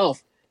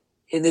himself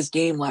in this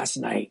game last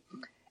night.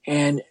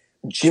 And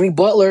Jimmy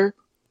Butler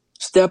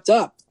stepped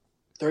up.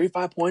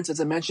 35 points,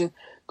 as I mentioned,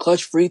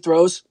 clutch free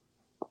throws,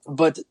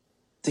 but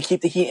to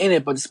keep the Heat in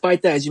it. But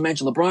despite that, as you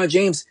mentioned, LeBron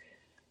James,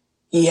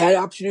 he had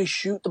an opportunity to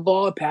shoot the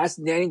ball, pass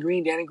to Danny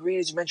Green. Danny Green,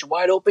 as you mentioned,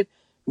 wide open,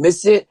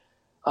 missed it,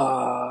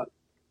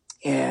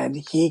 and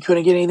he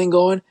couldn't get anything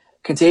going.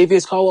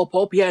 Kentavious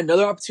Caldwell-Pope, he had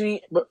another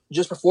opportunity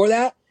just before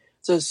that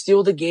to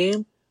steal the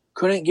game,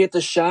 couldn't get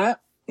the shot,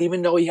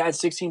 even though he had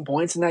 16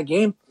 points in that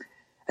game.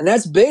 And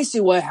that's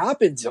basically what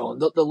happened,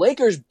 Dylan. The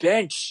Lakers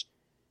bench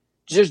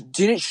just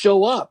didn't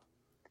show up.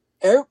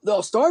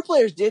 The star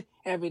players did.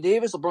 Anthony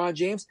Davis, LeBron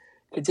James,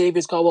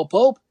 Kentavious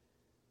Caldwell-Pope,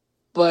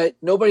 but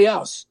nobody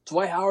else.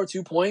 Dwight Howard,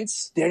 2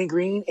 points. Danny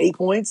Green, 8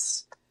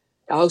 points.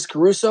 Alex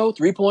Caruso,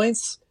 3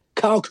 points.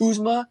 Kyle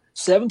Kuzma,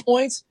 7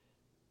 points.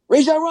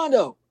 Rajon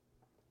Rondo,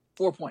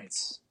 4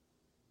 points.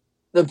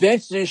 the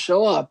bench didn't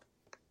show up,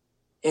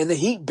 and the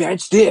Heat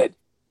bench did.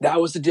 That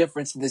was the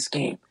difference in this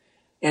game.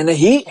 And the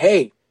Heat,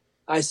 hey,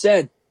 I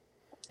said,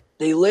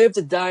 they live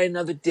to die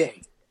another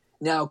day.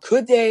 Now,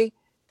 could they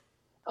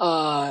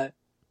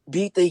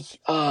beat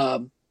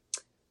the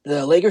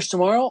Lakers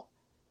tomorrow?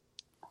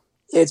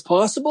 It's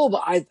possible,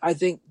 but I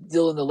think,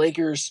 Dylan, the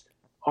Lakers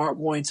aren't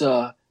going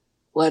to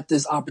let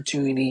this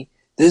opportunity.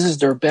 This is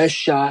their best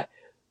shot.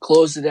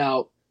 Close it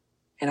out.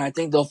 And I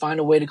think they'll find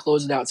a way to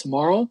close it out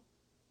tomorrow.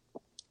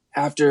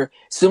 After,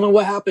 similar to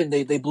what happened,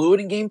 they blew it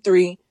in game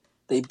 3.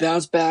 They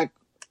bounced back,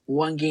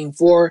 won game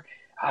 4.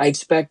 I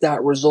expect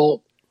that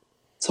result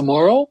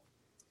tomorrow.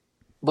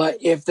 But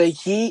if they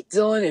keep,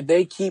 Dylan, if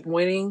they keep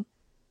winning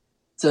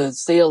to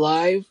stay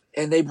alive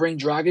and they bring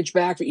Dragic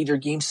back for either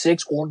game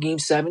 6 or game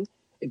 7,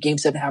 if game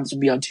 7 happens to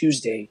be on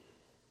Tuesday,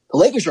 the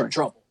Lakers are in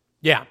trouble.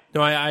 Yeah,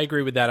 no, I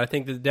agree with that. I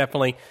think that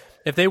definitely,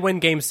 if they win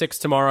game 6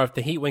 tomorrow, if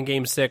the Heat win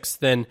game 6,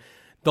 then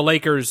the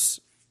Lakers,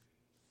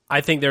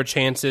 I think their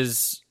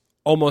chances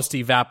almost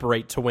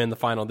evaporate to win the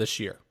final this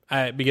year.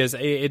 Because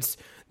it's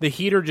the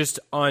Heat are just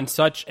on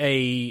such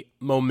a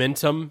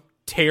momentum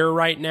tear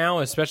right now,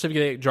 especially if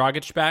you get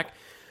Dragic back.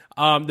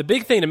 The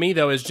big thing to me,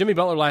 though, is Jimmy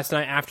Butler last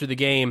night after the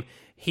game,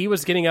 he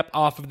was getting up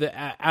off of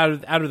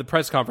out of the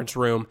press conference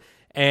room,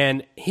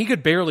 and he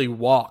could barely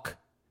walk.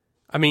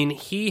 I mean,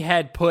 he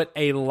had put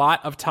a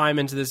lot of time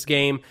into this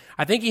game.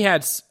 I think he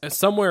had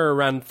somewhere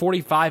around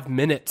 45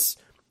 minutes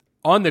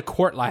on the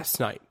court last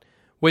night,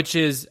 which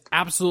is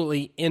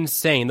absolutely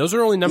insane. Those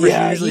are only numbers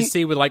you usually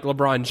see with like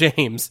LeBron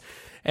James.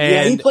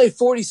 And he played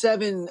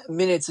 47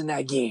 minutes in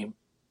that game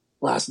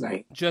last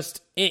night.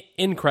 Just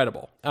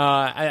incredible.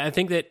 I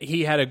think that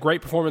he had a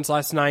great performance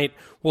last night.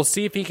 We'll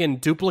see if he can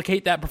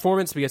duplicate that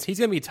performance because he's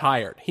going to be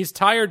tired. He's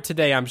tired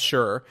today, I'm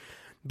sure,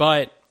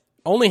 but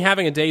only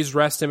having a day's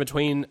rest in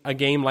between a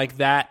game like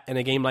that and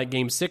a game like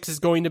Game 6 is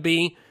going to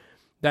be,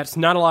 that's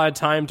not a lot of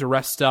time to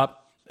rest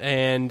up,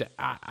 and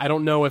I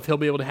don't know if he'll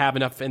be able to have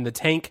enough in the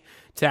tank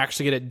to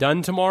actually get it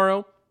done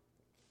tomorrow.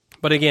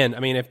 But again,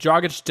 I mean, if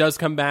Dragic does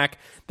come back,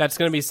 that's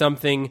going to be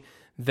something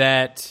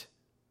that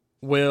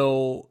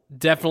will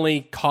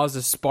definitely cause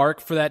a spark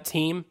for that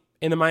team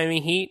in the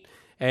Miami Heat,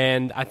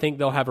 and I think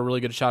they'll have a really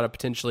good shot of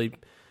potentially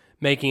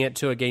making it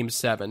to a Game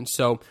 7.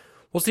 So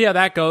we'll see how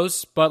that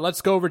goes, but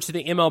let's go over to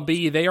the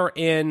MLB. They are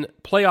in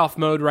playoff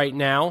mode right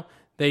now.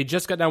 They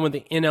just got done with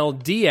the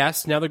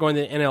NLDS. Now they're going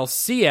to the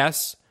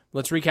NLCS.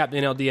 Let's recap the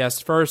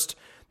NLDS first.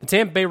 The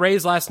Tampa Bay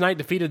Rays last night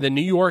defeated the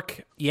New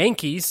York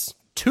Yankees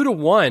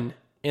 2-1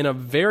 in a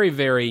very,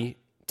 very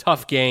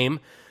tough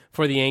game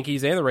for the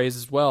Yankees and the Rays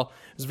as well.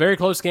 It was a very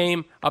close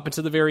game up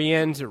until the very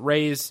end.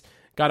 Rays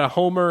got a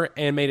homer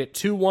and made it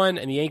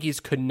 2-1, and the Yankees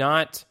could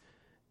not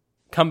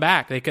come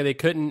back. They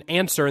couldn't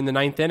answer in the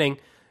ninth inning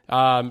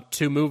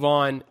to move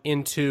on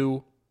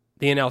into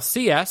the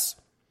NLCS.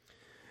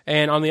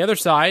 And on the other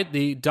side,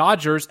 the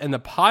Dodgers and the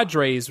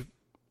Padres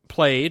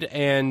played,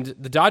 and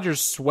the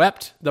Dodgers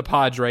swept the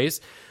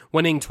Padres,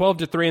 winning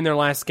 12-3 in their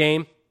last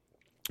game.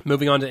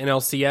 Moving on to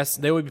NLCS,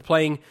 they would be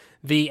playing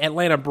the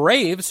Atlanta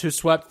Braves, who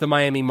swept the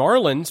Miami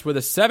Marlins with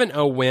a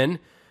 7-0 win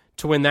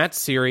to win that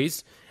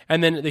series.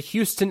 And then the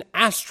Houston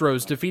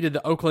Astros defeated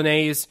the Oakland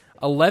A's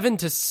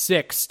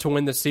 11-6 to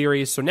win the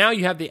series. So now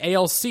you have the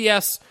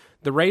ALCS,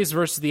 the Rays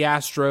versus the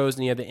Astros,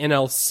 and you have the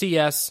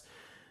NLCS,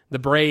 the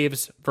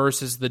Braves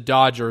versus the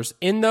Dodgers.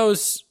 In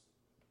those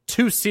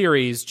two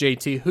series,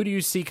 JT, who do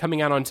you see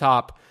coming out on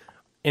top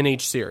in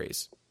each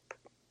series?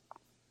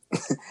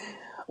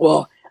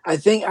 Well, I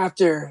think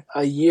after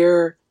a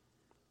year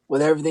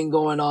with everything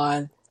going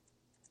on,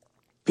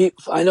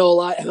 I know a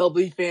lot of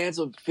MLB fans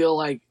would feel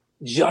like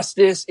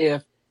justice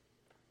if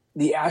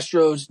the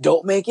Astros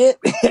don't make it.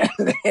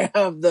 They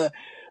have the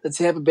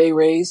Tampa Bay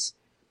Rays.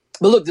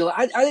 But look, Dylan,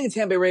 I think the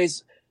Tampa Bay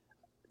Rays,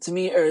 to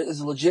me,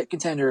 is a legit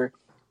contender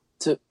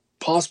to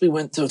possibly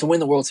win to win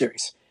the World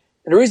Series.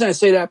 And the reason I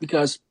say that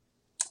because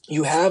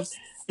you have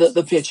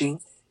the pitching,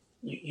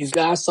 you've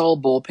got a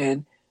solid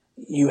bullpen,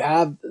 you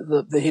have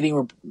the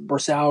hitting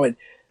Barsal and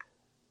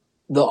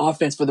the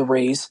offense for the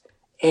Rays,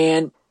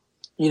 and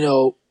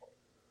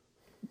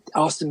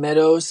Austin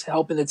Meadows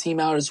helping the team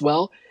out as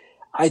well.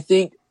 I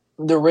think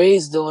the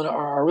Rays, Dylan,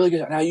 are really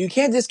good. Now you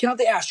can't discount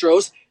the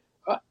Astros.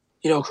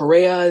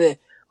 Correa,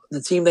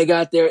 the team they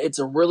got there, it's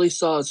a really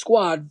solid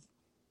squad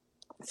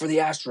for the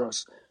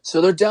Astros.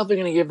 So they're definitely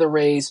going to give the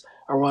Rays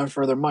a run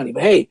for their money.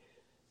 But hey,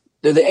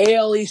 they're the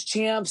AL East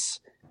champs.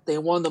 They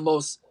won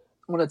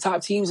one of the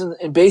top teams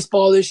in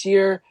baseball this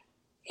year.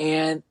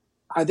 And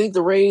I think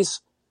the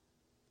Rays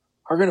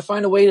are going to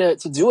find a way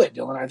to do it,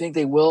 Dylan. I think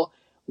they will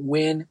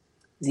win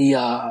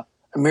the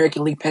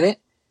American League pennant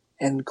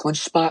and clinch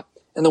a spot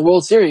in the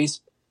World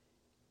Series.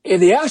 If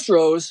the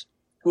Astros,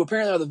 who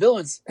apparently are the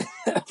villains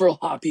for a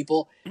lot of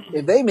people,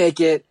 if they make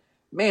it,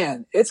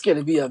 man, it's going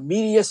to be a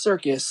media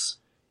circus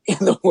in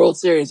the World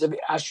Series if the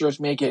Astros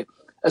make it.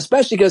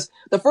 Especially because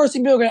the first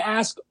thing people are going to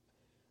ask,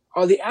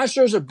 are the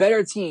Astros a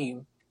better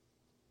team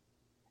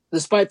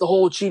despite the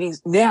whole cheating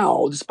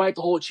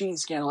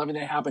scandal,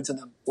 everything that happened to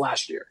them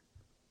last year?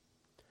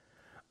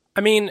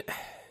 I mean,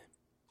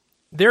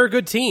 They're a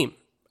good team.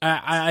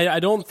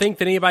 I don't think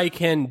that anybody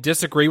can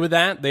disagree with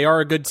that. They are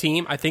a good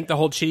team. I think the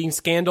whole cheating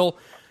scandal,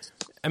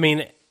 I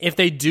mean, if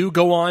they do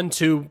go on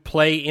to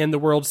play in the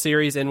World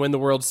Series and win the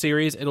World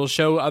Series, it'll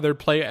show other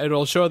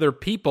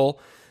people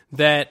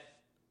that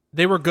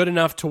they were good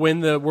enough to win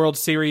the World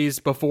Series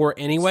before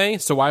anyway.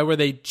 So why were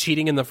they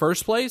cheating in the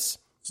first place?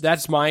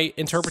 That's my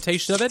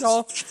interpretation of it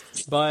all.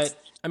 But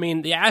I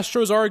mean, the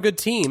Astros are a good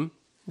team.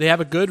 They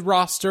have a good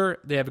roster.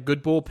 They have a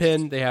good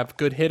bullpen. They have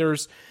good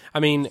hitters. I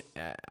mean,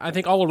 I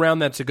think all around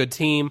that's a good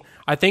team.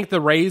 I think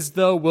the Rays,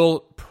 though,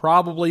 will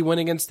probably win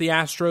against the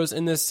Astros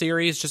in this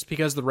series just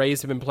because the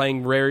Rays have been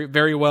playing very,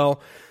 very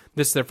well.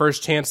 This is their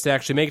first chance to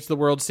actually make it to the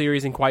World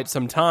Series in quite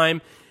some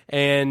time.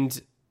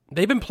 And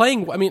they've been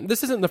playing, I mean,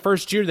 this isn't the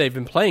first year they've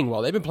been playing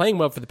well. They've been playing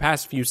well for the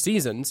past few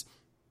seasons.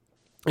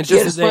 It's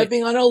just despite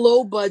being on a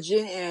low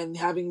budget and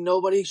having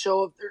nobody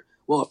show up there.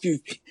 Well, a few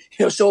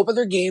show up at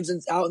their games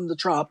and out in the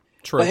Trop.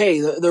 True. But hey,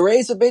 the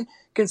Rays have been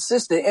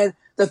consistent. And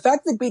the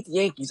fact they beat the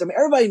Yankees, I mean,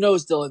 everybody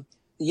knows, Dylan,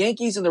 the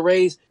Yankees and the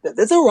Rays,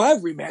 that's a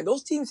rivalry, man.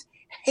 Those teams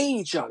hate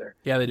each other.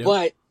 Yeah, they do.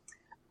 But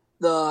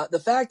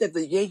the fact that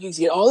the Yankees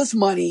get all this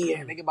money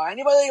and they can buy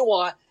anybody they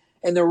want,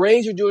 and the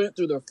Rays are doing it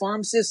through their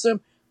farm system,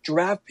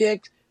 draft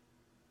pick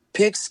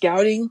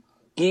scouting,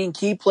 getting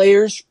key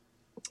players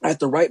at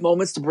the right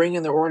moments to bring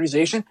in their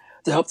organization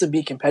to help them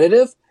be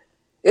competitive,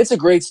 it's a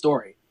great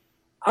story.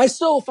 I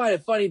still find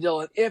it funny,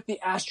 Dylan, if the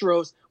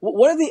Astros,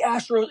 what if the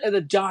Astros and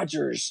the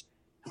Dodgers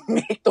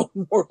make the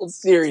World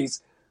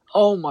Series?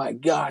 Oh my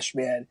gosh,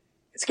 man.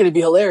 It's going to be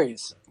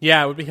hilarious.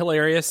 Yeah, it would be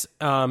hilarious.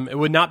 It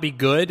would not be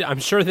good. I'm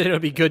sure that it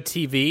would be good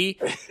TV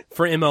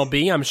for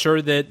MLB. I'm sure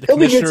that the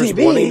commissioner is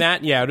wanting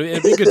that. Yeah,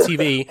 it'd be good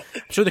TV.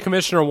 I'm sure the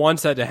commissioner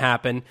wants that to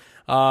happen.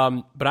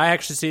 But I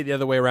actually see it the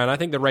other way around. I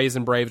think the Rays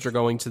and Braves are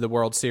going to the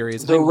World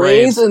Series. The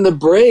Rays and the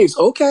Braves,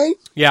 okay.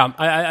 Yeah,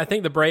 I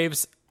think the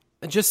Braves,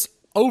 just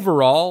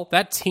overall,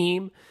 that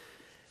team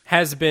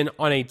has been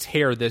on a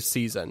tear this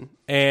season.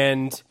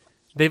 And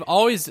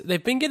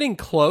they've been getting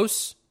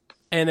close,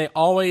 and they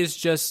always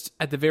just,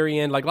 at the very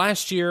end, like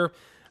last year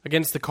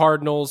against the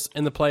Cardinals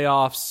in the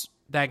playoffs,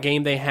 that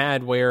game they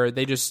had where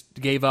they just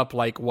gave up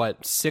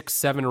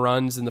 6-7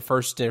 runs in the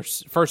first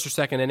or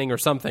second inning or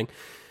something.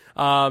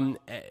 Something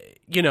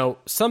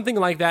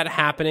like that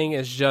happening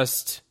is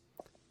just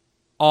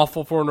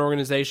awful for an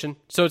organization.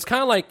 So it's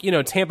kind of like,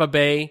 Tampa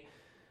Bay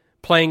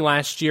playing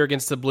last year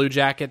against the Blue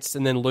Jackets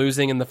and then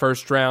losing in the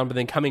first round, but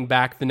then coming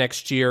back the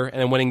next year and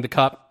then winning the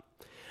Cup.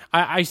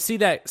 I see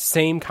that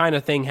same kind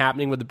of thing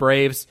happening with the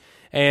Braves.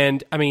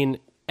 And, I mean,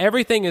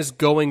 everything is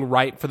going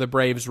right for the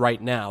Braves right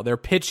now. They're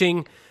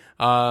pitching,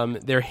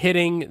 they're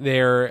hitting,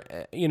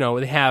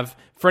 they have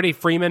Freddie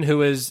Freeman,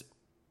 who is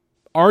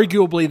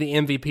arguably the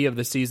MVP of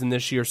the season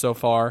this year so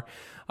far.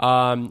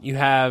 You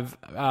have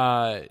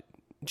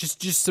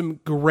just some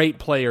great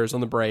players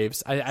on the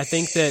Braves. I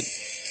think that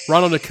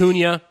Ronald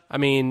Acuna, I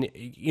mean,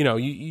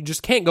 you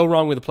just can't go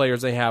wrong with the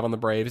players they have on the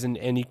Braves,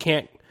 and you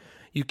can't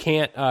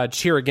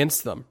cheer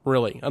against them,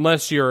 really,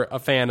 unless you're a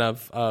fan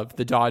of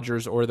the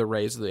Dodgers or the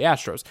Rays or the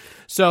Astros.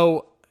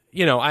 So,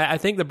 I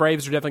think the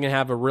Braves are definitely going to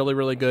have a really,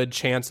 really good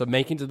chance of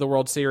making it to the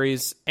World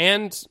Series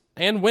and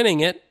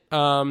winning it,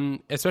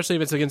 especially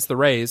if it's against the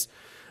Rays.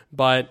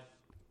 But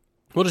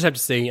we'll just have to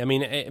see. I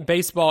mean,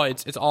 baseball,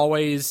 it's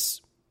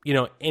always,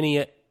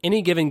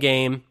 any given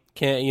game,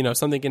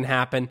 something can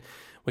happen.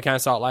 We kind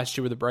of saw it last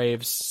year with the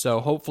Braves. So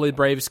hopefully the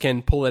Braves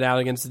can pull it out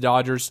against the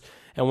Dodgers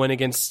and win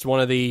against one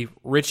of the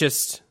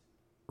richest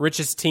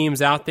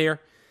teams out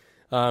there,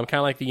 kind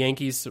of like the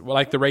Yankees,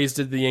 like the Rays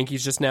did the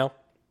Yankees just now.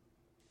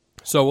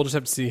 So we'll just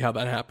have to see how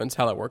that happens,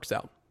 how that works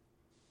out.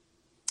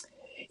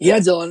 Yeah,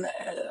 Dylan,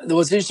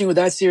 what's interesting with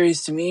that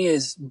series to me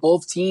is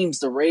both teams,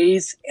 the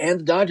Rays and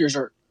the Dodgers,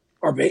 are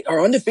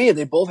undefeated.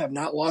 They both have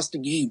not lost a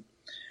game.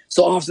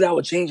 So obviously that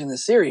would change in the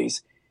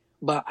series.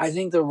 But I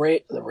think the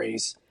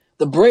Braves,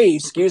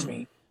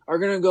 are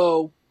going to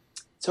go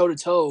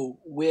toe-to-toe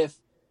with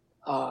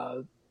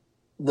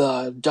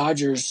the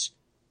Dodgers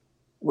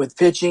with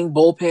pitching,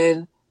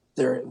 bullpen,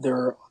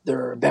 their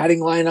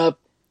batting lineup.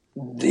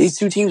 These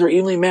two teams are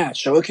evenly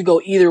matched, so it could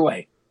go either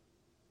way.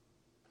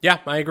 Yeah,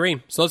 I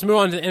agree. So let's move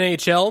on to the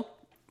NHL.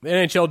 The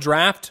NHL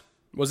draft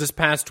was this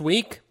past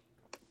week.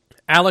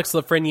 Alex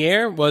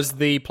Lafreniere was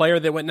the player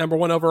that went number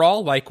 1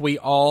 overall, like we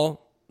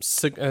all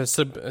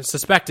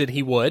suspected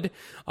he would,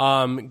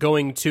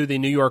 going to the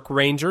New York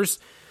Rangers.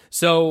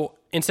 So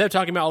instead of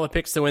talking about all the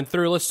picks that went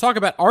through, let's talk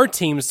about our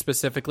team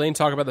specifically and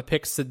talk about the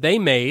picks that they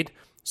made.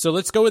 So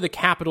let's go with the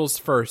Capitals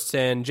first.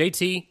 And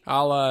JT,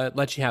 I'll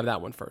let you have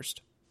that one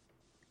first.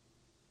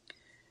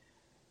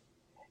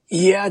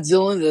 Yeah,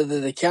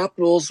 Dylan, the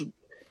Capitals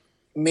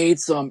made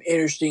some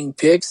interesting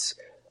picks.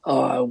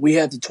 We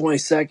had the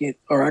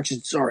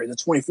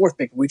 24th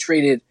pick. We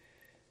traded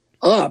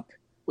up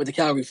with the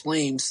Calgary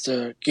Flames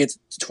to get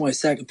the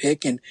 22nd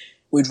pick, and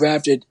we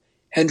drafted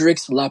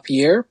Hendrix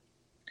Lapierre.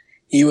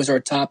 He was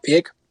our top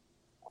pick.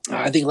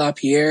 I think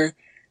Lapierre,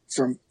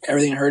 from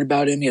everything I heard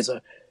about him, he has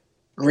a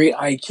great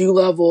IQ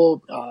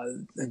level.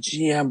 The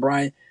GM,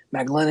 Brian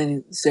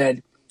McLennan,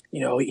 said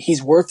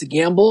he's worth the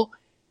gamble,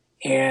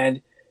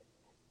 and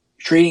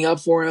trading up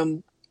for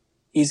him,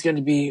 he's going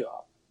to be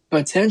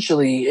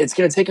potentially, it's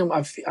going to take him,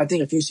 I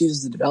think, a few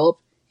seasons to develop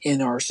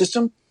in our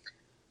system,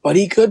 but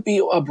he could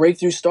be a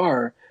breakthrough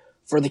star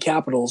for the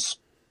Capitals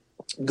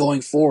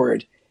going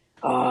forward.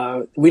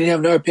 We didn't have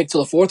another pick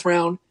till the fourth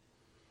round.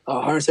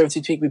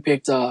 117th pick, we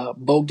picked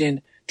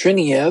Bogdan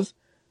Triniev.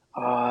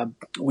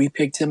 We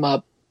picked him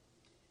up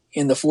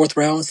in the fourth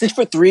round.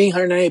 6'3",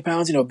 198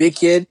 pounds, big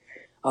kid.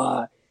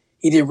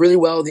 He did really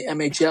well in the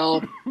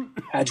MHL,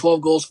 had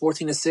 12 goals,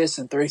 14 assists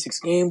in 36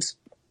 games.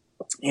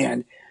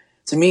 And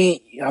to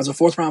me, as a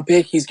fourth round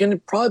pick, he's going to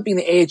probably be in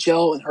the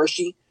AHL in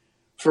Hershey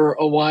for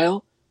a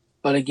while.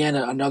 But again,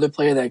 another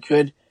player that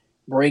could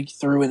break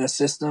through in the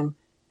system.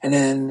 And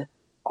then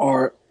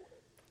our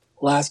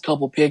last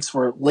couple picks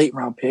were late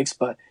round picks,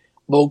 but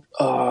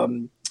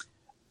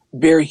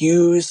Barry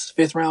Hughes,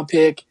 fifth round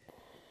pick,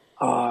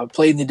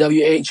 played in the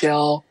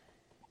WHL.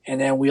 And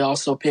then we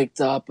also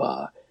picked up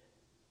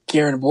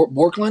Karen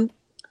Borkland,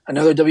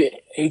 another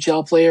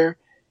WHL player.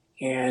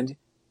 And,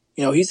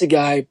 he's a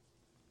guy,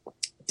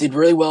 did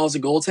really well as a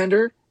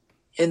goaltender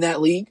in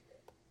that league.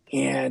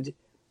 And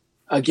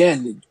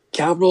again,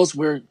 Capitals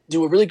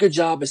do a really good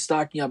job of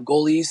stocking up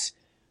goalies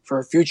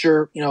for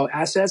future,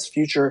 assets,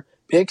 future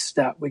picks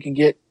that we can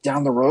get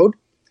down the road.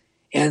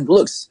 And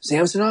look,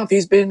 Samsonov,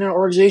 he's been in an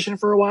organization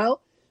for a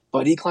while,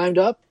 but he climbed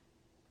up.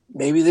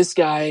 Maybe this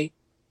guy,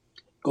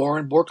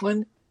 Goran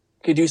Borkland,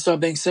 could do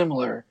something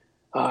similar,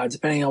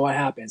 depending on what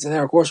happens. And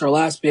then, of course, our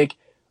last pick,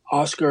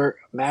 Oscar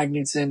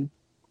Magnuson,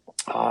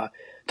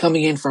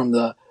 coming in from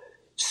the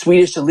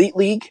Swedish Elite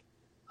League,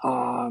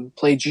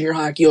 played junior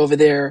hockey over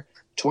there,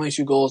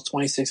 22 goals,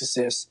 26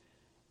 assists.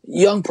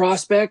 Young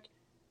prospect,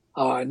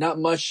 not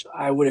much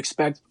I would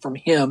expect from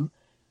him.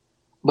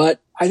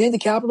 But I think the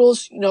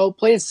Capitals,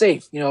 play it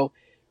safe. We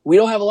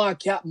don't have a lot of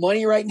cap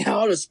money right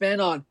now to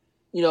spend on,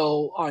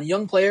 on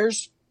young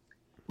players.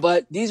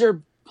 But these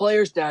are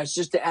players that's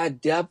just to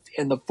add depth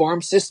in the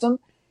farm system.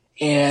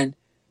 And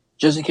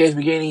just in case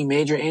we get any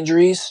major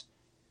injuries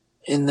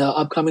in the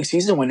upcoming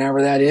season,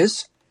 whenever that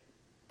is,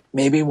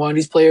 maybe one of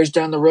these players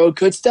down the road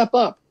could step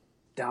up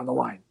down the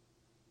line.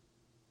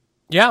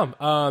 Yeah,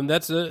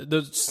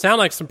 those sound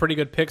like some pretty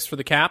good picks for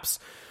the Caps.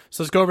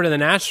 So let's go over to the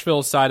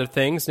Nashville side of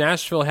things.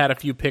 Nashville had a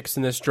few picks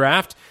in this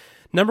draft.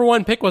 Number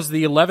one pick was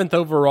the 11th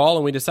overall,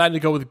 and we decided to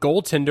go with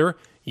goaltender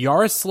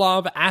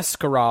Yaroslav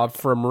Askarov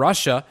from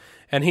Russia.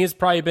 And he has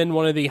probably been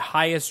one of the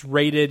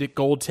highest-rated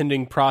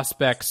goaltending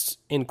prospects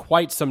in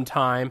quite some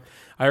time.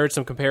 I heard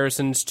some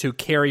comparisons to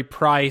Carey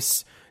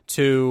Price,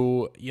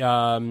 to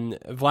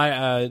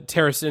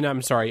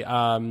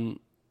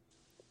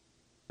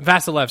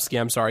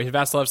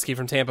Vasilevsky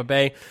from Tampa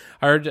Bay.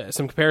 I heard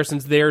some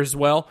comparisons there as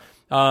well.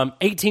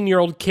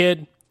 18-year-old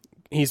kid.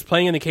 He's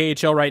playing in the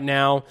KHL right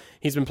now.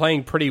 He's been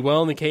playing pretty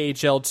well in the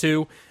KHL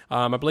too.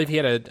 I believe he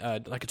had a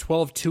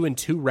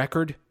 12-2-2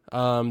 record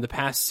the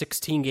past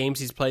 16 games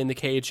he's played in the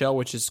KHL,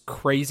 which is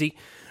crazy.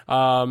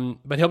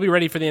 But he'll be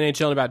ready for the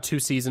NHL in about 2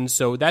 seasons.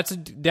 So that's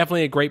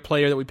definitely a great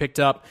player that we picked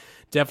up.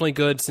 Definitely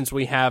good since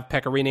we have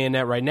Pecorino in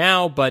net right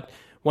now. But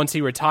once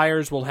he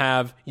retires, we'll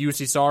have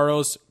UC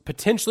Saros,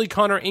 potentially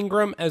Connor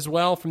Ingram as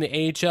well from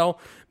the AHL.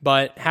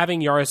 But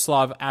having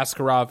Yaroslav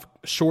Askarov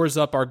shores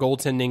up our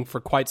goaltending for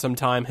quite some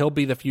time. He'll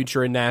be the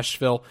future in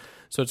Nashville,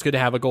 so it's good to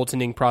have a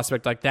goaltending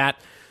prospect like that.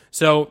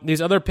 So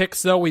these other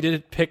picks, though, we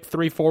did pick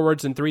 3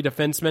 forwards and 3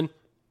 defensemen.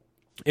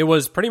 It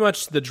was pretty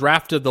much the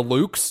draft of the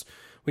Lukes.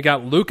 We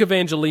got Luke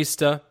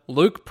Evangelista,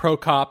 Luke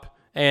Prokop,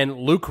 and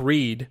Luke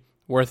Reed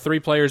were 3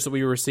 players that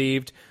we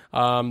received.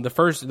 The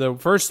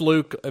first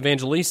Luke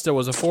Evangelista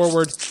was a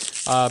forward.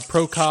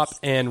 Prokop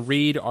and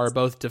Reed are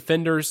both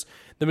defenders.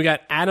 Then we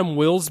got Adam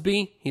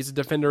Wilsby. He's a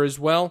defender as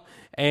well.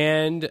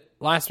 And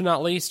last but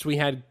not least, we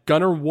had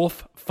Gunnar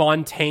Wolf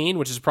Fontaine,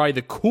 which is probably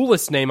the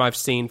coolest name I've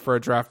seen for a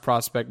draft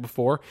prospect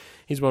before.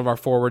 He's one of our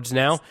forwards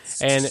now.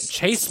 And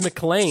Chase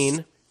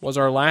McLean was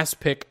our last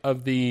pick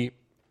of the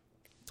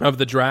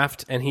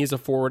draft, and he's a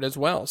forward as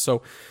well.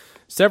 So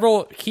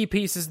several key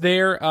pieces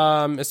there,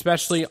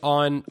 especially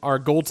on our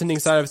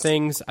goaltending side of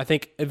things. I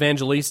think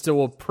Evangelista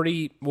will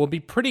be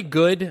pretty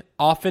good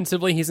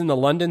offensively. He's in the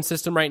London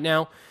system right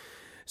now.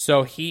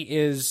 So he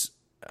is.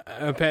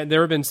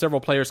 There have been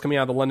several players coming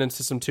out of the London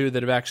system too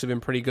that have actually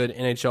been pretty good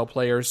NHL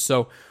players.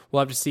 So we'll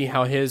have to see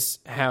how his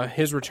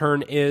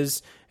return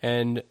is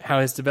and how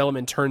his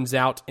development turns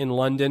out in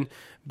London.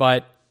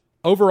 But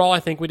overall, I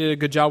think we did a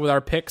good job with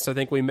our picks. I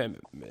think we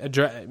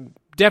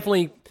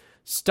definitely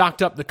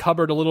stocked up the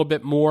cupboard a little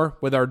bit more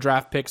with our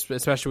draft picks,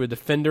 especially with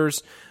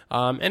defenders,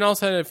 and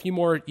also had a few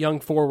more young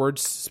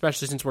forwards,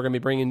 especially since we're going to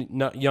be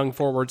bringing young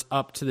forwards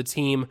up to the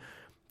team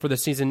for the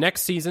season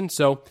next season.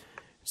 So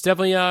it's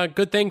definitely a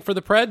good thing for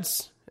the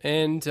Preds,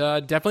 and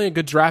definitely a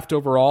good draft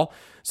overall.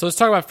 So let's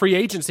talk about free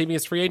agency,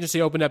 because free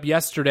agency opened up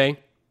yesterday,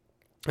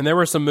 and there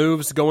were some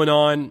moves going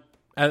on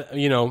at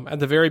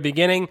the very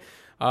beginning.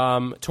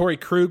 Torrey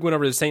Krug went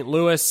over to St.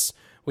 Louis.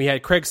 We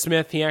had Craig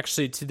Smith. He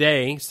actually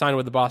today signed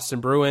with the Boston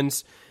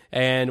Bruins,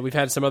 and we've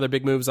had some other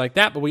big moves like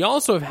that. But we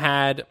also have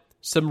had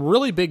some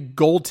really big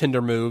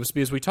goaltender moves,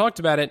 because we talked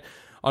about it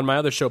on my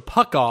other show,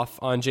 Puck Off,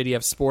 on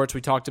JDF Sports.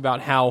 We talked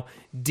about how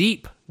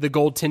deep the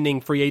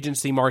goaltending free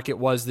agency market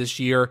was this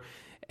year,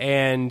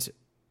 and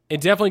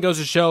it definitely goes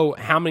to show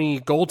how many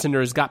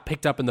goaltenders got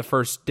picked up in the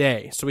first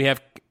day. So we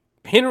have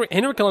Henrik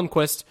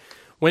Lundqvist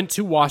went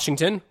to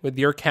Washington with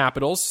your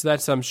Capitals. So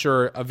that's, I'm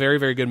sure, a very,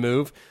 very good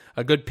move,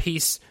 a good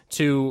piece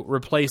to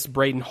replace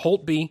Braden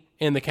Holtby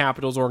in the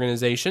Capitals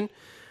organization.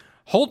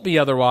 Holtby,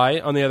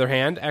 otherwise, on the other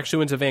hand, actually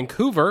went to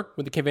Vancouver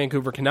with the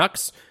Vancouver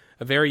Canucks,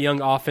 a very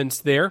young offense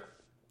there.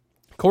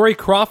 Corey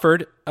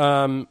Crawford,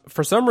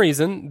 for some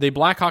reason, the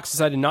Blackhawks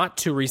decided not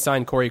to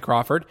re-sign Corey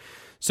Crawford,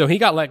 so he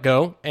got let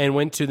go and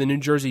went to the New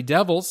Jersey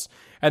Devils.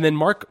 And then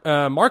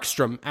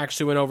Markstrom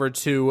actually went over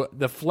to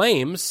the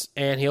Flames,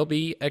 and he'll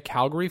be a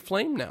Calgary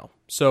Flame now.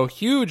 So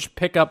huge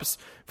pickups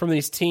from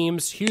these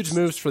teams, huge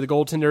moves for the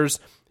goaltenders.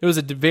 It was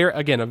a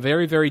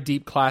very, very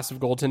deep class of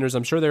goaltenders.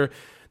 I'm sure there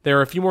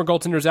are a few more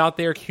goaltenders out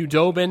there.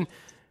 Khudobin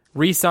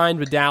re-signed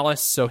with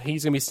Dallas, so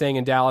he's going to be staying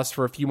in Dallas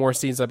for a few more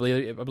seasons. I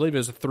believe it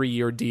was a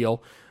 3-year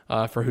deal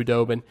for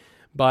Khudobin.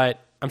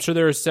 But I'm sure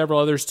there are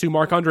several others too.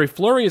 Marc-Andre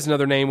Fleury is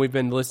another name we've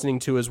been listening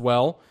to as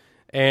well.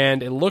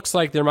 And it looks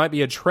like there might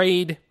be a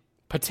trade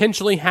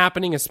potentially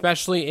happening,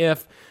 especially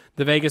if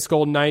the Vegas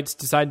Golden Knights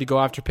decide to go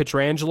after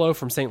Pietrangelo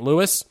from St.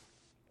 Louis,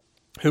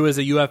 who is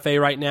a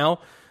UFA right now.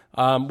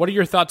 What are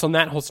your thoughts on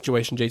that whole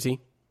situation, JT?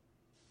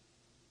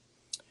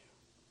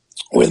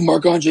 With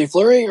Marc-Andre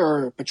Fleury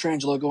or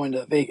Pietrangelo going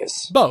to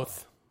Vegas?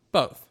 Both.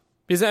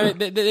 Because I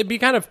mean,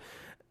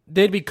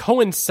 they'd be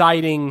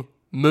coinciding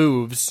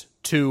moves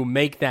to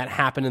make that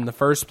happen in the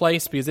first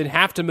place, because they'd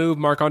have to move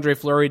Marc-Andre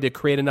Fleury to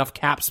create enough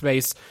cap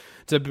space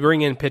to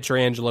bring in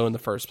Pietrangelo in the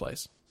first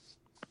place.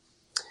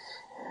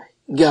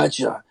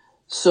 Gotcha.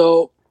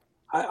 So,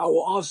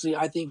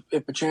 I think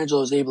if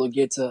Pietrangelo is able to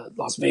get to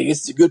Las Vegas,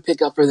 it's a good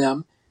pickup for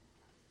them.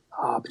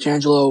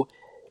 Pietrangelo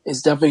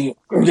is definitely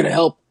going to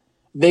help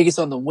Vegas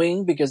on the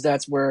wing, because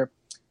that's where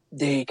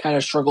they kind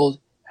of struggled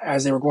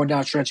as they were going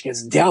down stretch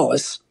against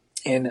Dallas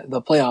in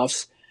the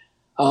playoffs.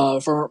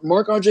 For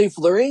Marc-Andre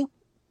Fleury,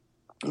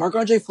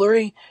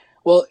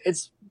 well,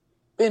 it's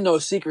been no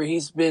secret.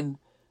 He's been,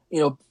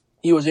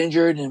 he was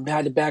injured and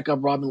had to back up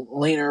Robin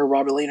Lehner.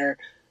 Robin Lehner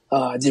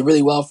did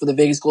really well for the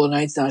Vegas Golden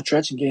Knights down the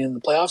stretch and getting in the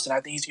playoffs, and I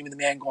think he's going to be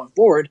the man going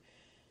forward.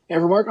 And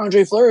for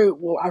Marc-Andre Fleury,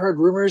 well, I heard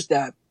rumors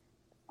that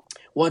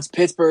once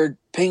Pittsburgh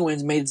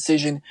Penguins made a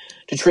decision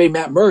to trade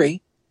Matt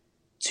Murray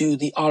to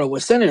the Ottawa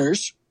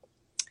Senators,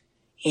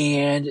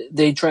 and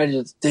they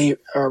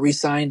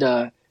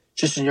re-signed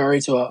Tristan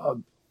Jarry to a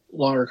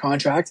longer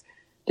contract,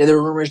 there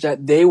were rumors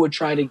that they would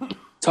try to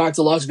talk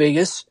to Las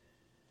Vegas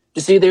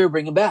to see if they would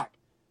bring him back.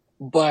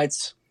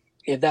 But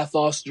if that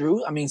falls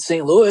through, I mean,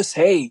 St. Louis,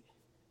 hey,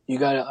 you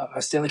got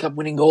a Stanley Cup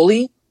winning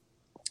goalie.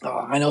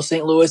 I know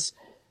St. Louis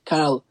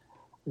kind of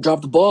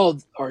dropped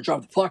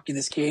the puck in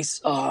this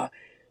case,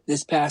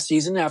 this past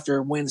season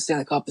after winning the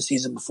Stanley Cup the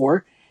season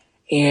before.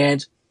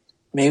 And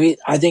maybe,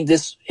 I think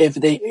if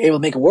they able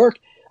to make it work,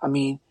 I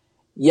mean,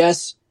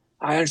 yes,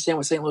 I understand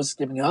what St. Louis is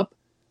giving up,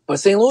 but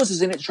St. Louis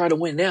is in it to try to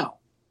win now.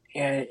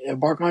 And if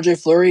Marc-Andre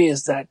Fleury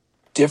is that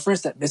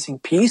difference, that missing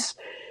piece,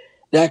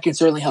 that can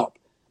certainly help.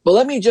 But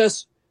let me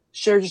just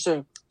share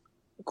a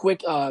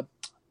quick recap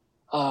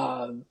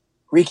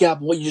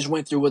of what you just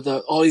went through with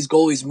all these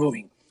goalies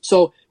moving.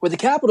 So with the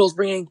Capitals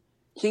bringing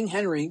King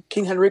Henrik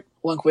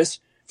Lundqvist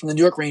from the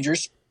New York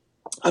Rangers,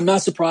 I'm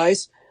not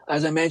surprised.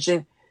 As I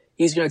mentioned,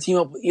 he's going to team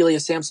up with Ilya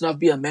Samsonov,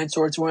 be a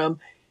mentor to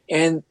him,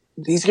 and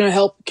he's going to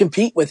help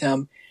compete with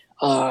him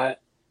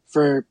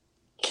for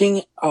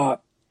King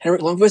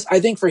Henrik Lundqvist. I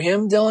think for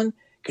him, Dylan,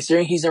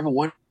 considering he's never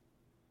won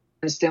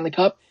a Stanley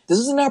Cup, this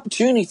is an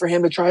opportunity for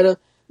him to try to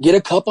get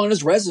a cup on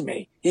his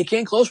resume. He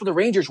came close with the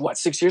Rangers,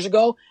 6 years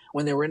ago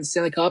when they were in the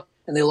Stanley Cup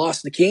and they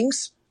lost to the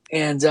Kings.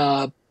 And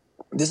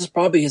this is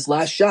probably his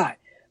last shot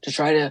to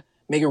try to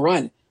make a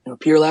run.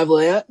 Pierre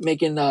Lavalette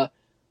making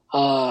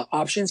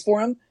options for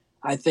him.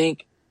 I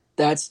think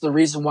that's the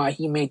reason why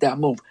he made that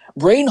move.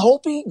 Braden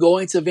Holtby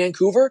going to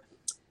Vancouver,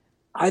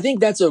 I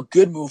think that's a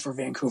good move for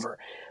Vancouver.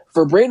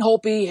 For Braden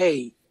Holtby,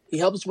 hey, he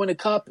helped us win a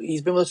cup.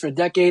 He's been with us for a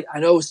decade. I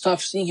know it was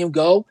tough seeing him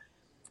go,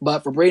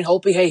 but for Braden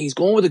Holtby, hey, he's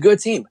going with a good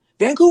team.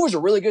 Vancouver's a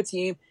really good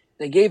team.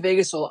 They gave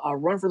Vegas a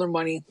run for their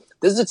money.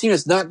 This is a team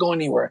that's not going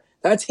anywhere.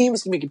 That team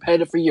is going to be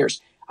competitive for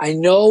years. I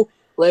know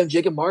letting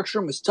Jacob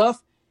Markstrom is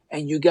tough,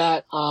 and you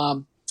got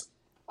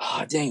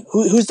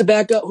who's the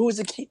backup? Who was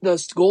the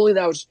goalie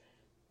that was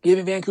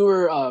giving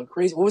Vancouver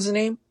crazy? What was his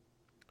name?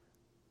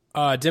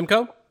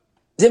 Demko.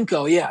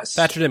 Demko, yes.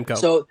 Thatcher Demko.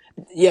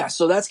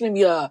 So that's going to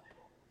be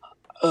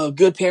a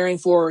good pairing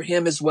for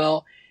him as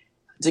well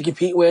to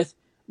compete with.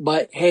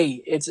 But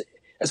hey, it's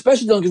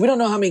especially because we don't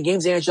know how many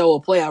games the NHL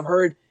will play. I've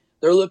heard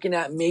they're looking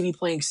at maybe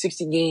playing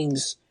 60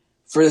 games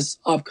for this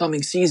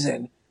upcoming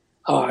season,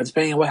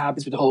 depending on what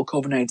happens with the whole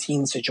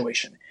COVID-19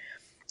 situation.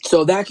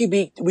 So that could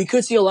be, we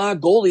could see a lot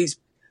of goalies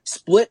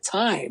split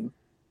time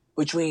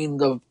between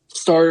the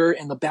starter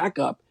and the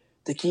backup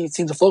to keep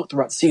teams afloat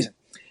throughout the season.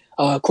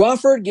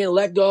 Crawford getting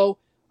let go.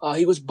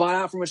 He was bought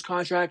out from his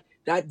contract.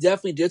 That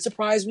definitely did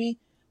surprise me.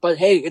 But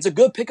hey, it's a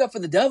good pickup for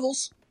the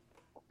Devils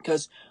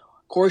because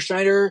Corey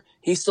Schneider,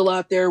 he's still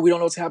out there. We don't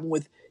know what's happened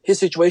with his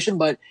situation,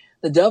 but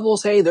the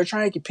Devils, hey, they're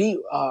trying to compete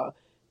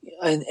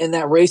in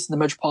that race in the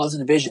Metropolitan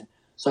Division.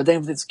 So I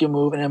think it's a good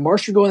move. And then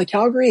Markstrom going to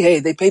Calgary, hey,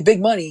 they pay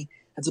big money.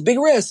 That's a big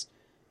risk.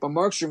 But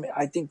Markstrom,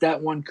 I think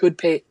that one could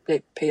pay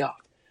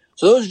off.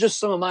 So those are just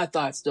some of my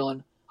thoughts,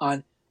 Dylan,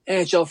 on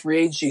NHL free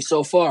agency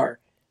so far.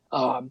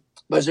 But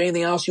is there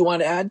anything else you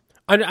want to add?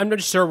 I'm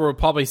not sure we'll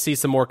probably see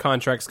some more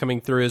contracts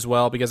coming through as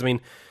well because, I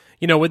mean,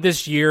 with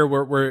this year,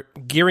 we're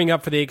gearing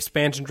up for the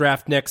expansion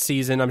draft next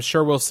season. I'm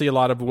sure we'll see a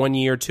lot of 1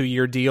 year, 2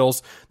 year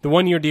deals. The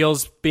 1 year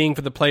deals being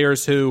for the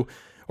players who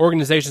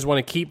organizations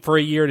want to keep for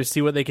a year to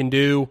see what they can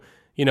do,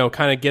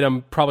 kind of get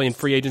them probably in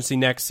free agency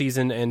next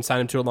season and sign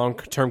them to a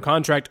long-term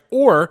contract,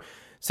 or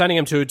signing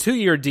them to a 2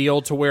 year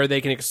deal to where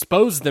they can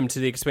expose them to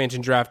the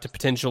expansion draft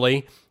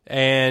potentially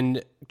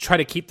and try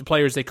to keep the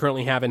players they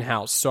currently have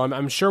in-house. So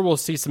I'm sure we'll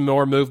see some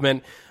more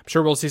movement. I'm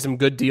sure we'll see some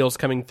good deals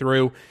coming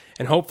through.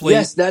 And hopefully...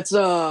 Yes, that's...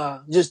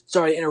 just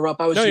sorry to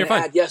interrupt. I was going to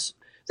add, yes,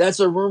 that's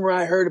a rumor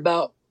I heard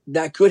about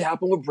that could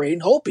happen with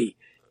Braden Holtby.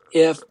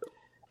 If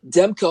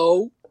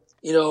Demko,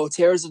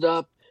 tears it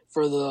up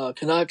for the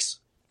Canucks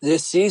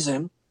this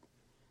season,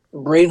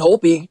 Braden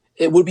Holtby,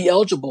 it would be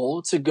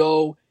eligible to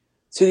go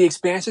to the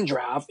expansion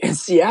draft, and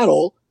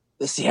Seattle,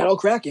 the Seattle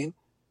Kraken,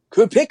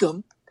 could pick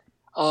him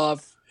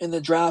in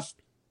the draft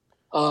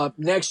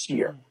next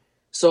year.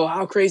 So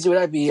how crazy would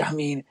that be? I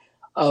mean,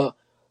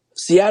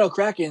 Seattle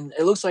Kraken,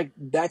 it looks like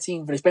that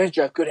team for the expansion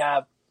draft could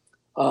have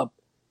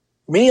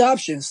many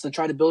options to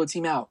try to build a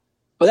team out.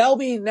 But that will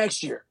be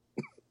next year.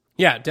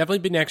 Yeah, definitely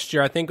be next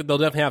year. I think they'll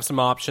definitely have some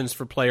options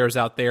for players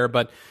out there.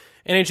 But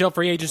NHL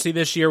free agency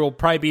this year will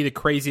probably be the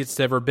craziest it's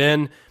ever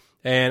been.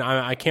 And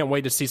I can't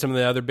wait to see some of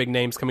the other big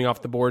names coming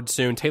off the board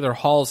soon. Taylor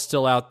Hall's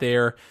still out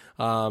there.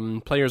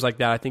 Players like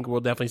that, I think we'll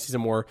definitely see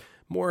some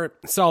more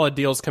solid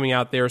deals coming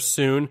out there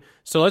soon.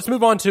 So let's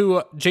move on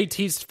to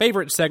JT's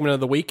favorite segment of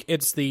the week.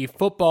 It's the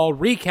football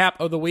recap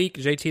of the week.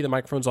 JT, the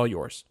microphone's all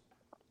yours.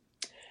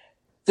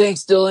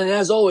 Thanks, Dylan.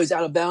 As always,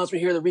 Out of Bounds, we're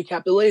here to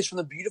recap the latest from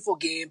the beautiful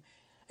game.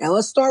 And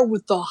let's start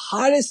with the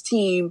hottest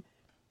team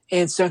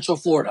in Central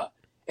Florida.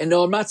 And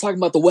no, I'm not talking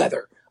about the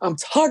weather. I'm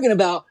talking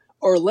about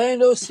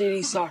Orlando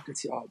City Soccer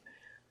Club.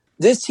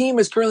 This team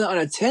is currently on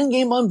a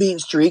 10-game unbeaten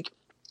streak.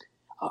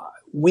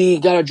 We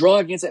got a draw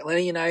against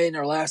Atlanta United in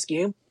our last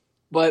game,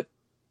 but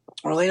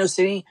Orlando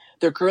City,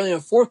 they're currently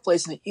in fourth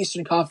place in the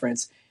Eastern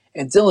Conference.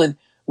 And Dylan,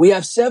 we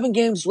have 7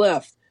 games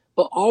left,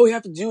 but all we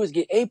have to do is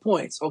get 8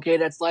 points. Okay,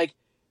 that's like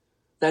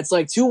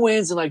 2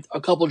 wins and like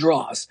a couple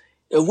draws.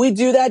 If we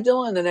do that,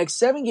 Dylan, in the next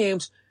 7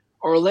 games,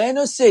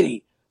 Orlando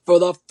City, for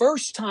the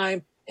first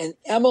time in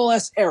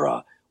MLS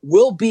era,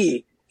 will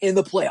be in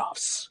the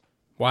playoffs.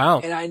 Wow.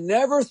 And I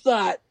never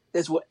thought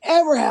this would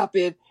ever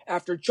happen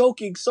after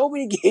choking so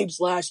many games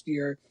last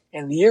year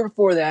and the year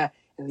before that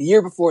and the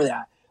year before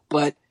that.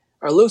 But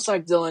it looks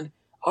like, Dylan,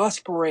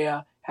 Oscar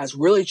Pereira has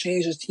really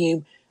changed his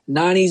team.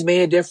 Nani's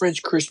made a difference.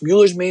 Chris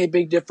Mueller's made a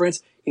big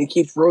difference. He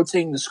keeps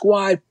rotating the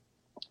squad,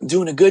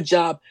 doing a good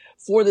job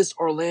for this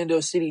Orlando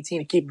City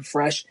team to keep it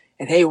fresh.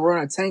 And hey, we're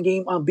on a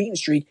 10-game unbeaten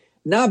streak.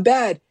 Not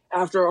bad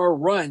after our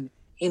run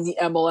in the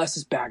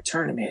MLS's back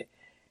tournament.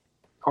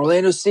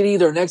 Orlando City,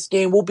 their next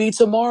game will be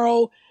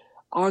tomorrow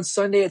on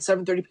Sunday at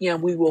 7:30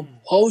 p.m. We will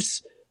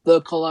host the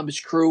Columbus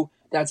Crew.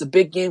 That's a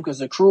big game because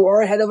the Crew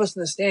are ahead of us in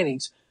the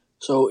standings.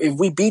 So if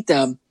we beat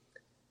them,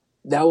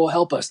 that will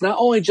help us. Not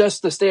only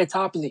just to stay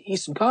atop in the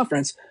Eastern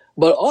Conference,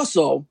 but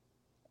also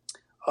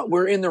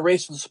we're in the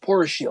race for the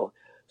Supporters Shield.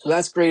 So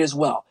that's great as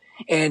well.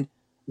 And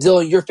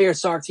Dylan, your favorite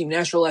soccer team,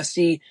 Nashville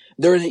SC,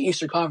 they're in the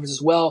Eastern Conference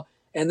as well.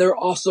 And they're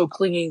also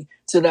clinging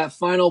to that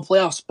final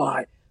playoff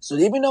spot. So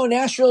even though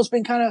Nashville's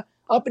been kind of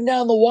up and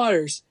down the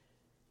waters,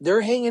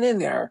 they're hanging in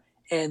there.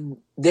 And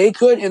they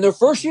could, in their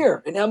first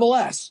year in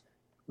MLS,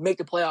 make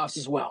the playoffs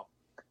as well.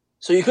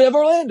 So you could have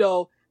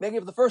Orlando make it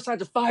for the first time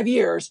to 5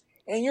 years,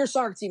 and your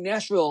soccer team,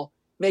 Nashville,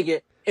 make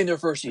it in their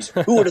first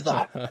season. Who would have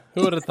thought?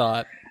 Who would have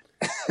thought?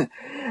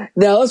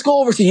 Now let's go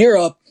over to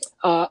Europe.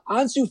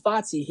 Ansu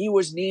Fati, he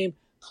was named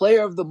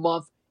Player of the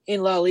Month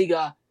in La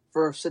Liga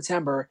for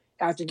September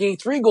after getting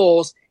 3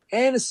 goals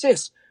and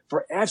assists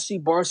for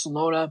FC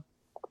Barcelona.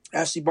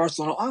 FC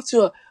Barcelona off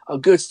to a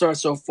good start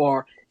so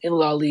far in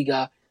La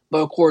Liga.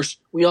 But of course,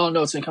 we all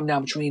know it's going to come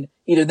down between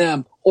either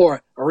them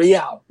or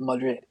Real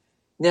Madrid.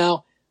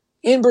 Now,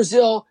 in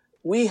Brazil,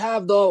 we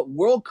have the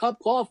World Cup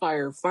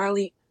qualifier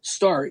finally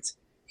start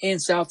in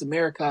South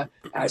America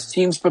as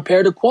teams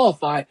prepare to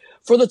qualify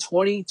for the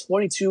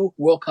 2022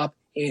 World Cup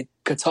in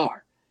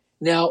Qatar.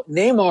 Now,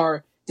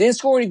 Neymar didn't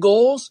score any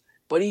goals,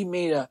 but he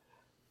made a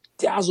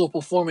dazzle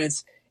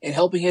performance in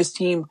helping his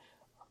team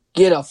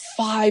get a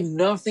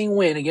 5-0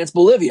 win against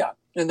Bolivia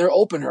in their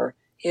opener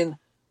in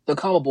the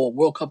CONMEBOL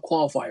World Cup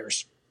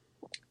qualifiers.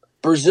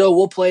 Brazil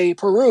will play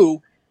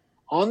Peru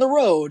on the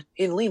road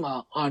in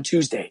Lima on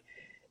Tuesday.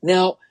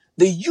 Now,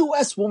 the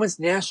U.S. women's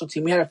national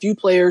team, we had a few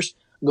players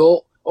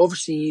go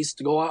overseas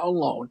to go out on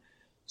loan.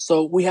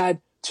 So we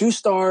had 2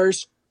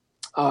 stars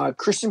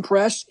Christian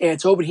Press and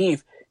Tobin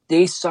Heath,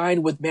 they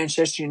signed with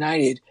Manchester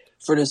United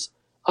for this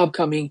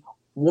upcoming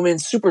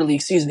Women's Super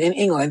League season in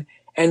England,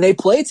 and they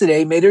played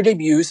today, made their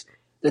debuts.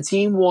 The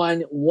team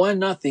won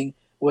 1-0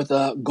 with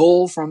a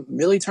goal from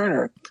Millie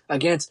Turner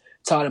against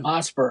Tottenham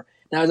Hotspur.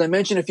 Now, as I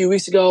mentioned a few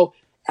weeks ago,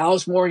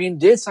 Alice Morgan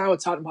did sign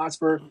with Tottenham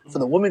Hotspur for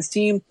the women's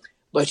team,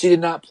 but she did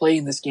not play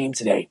in this game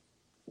today.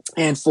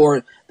 And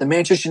for the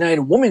Manchester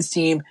United women's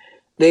team,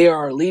 they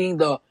are leading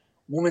the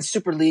Women's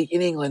Super League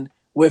in England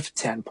with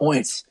 10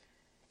 points.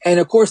 And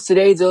of course,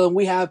 today, Dylan,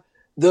 we have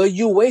the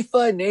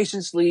UEFA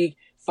Nations League,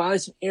 finally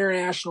some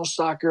international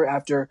soccer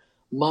after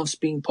months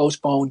being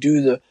postponed due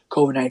to the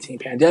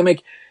COVID-19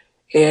 pandemic.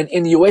 And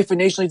in the UEFA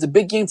Nations League, the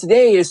big game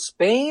today is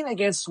Spain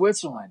against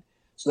Switzerland.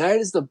 So that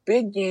is the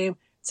big game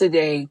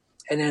today.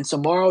 And then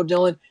tomorrow,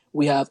 Dylan,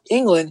 we have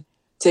England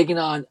taking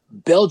on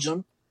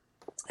Belgium.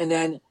 And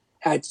then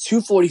at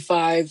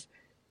 2:45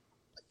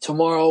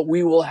 tomorrow,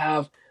 we will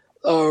have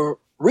a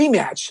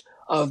rematch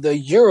of the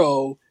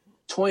Euro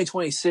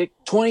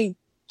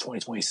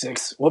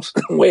 2026. Whoops,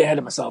 way ahead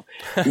of myself.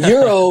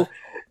 Euro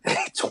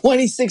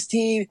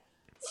 2016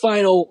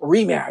 final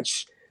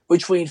rematch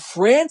between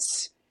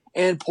France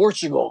and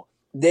Portugal.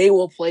 They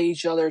will play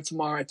each other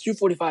tomorrow at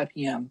 2:45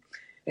 p.m.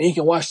 And you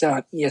can watch that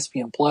on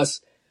ESPN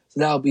Plus. So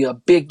that'll be a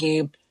big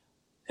game.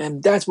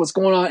 And that's what's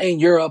going on in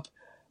Europe.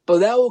 But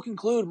that will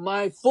conclude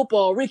my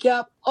football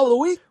recap of the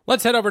week.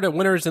 Let's head over to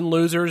winners and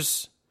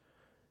losers.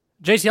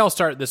 JT, I'll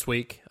start this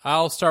week.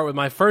 I'll start with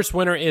my first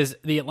winner is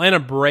the Atlanta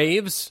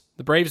Braves.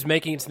 The Braves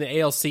making it to the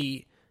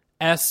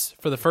ALCS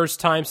for the first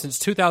time since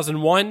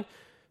 2001,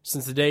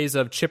 since the days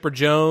of Chipper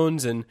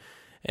Jones and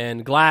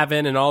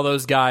Glavine and all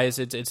those guys.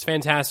 It's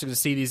fantastic to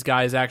see these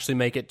guys actually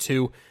make it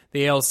to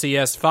the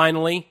ALCS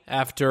finally.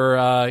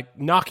 After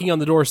knocking on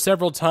the door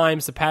several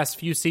times the past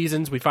few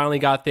seasons, we finally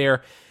got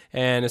there,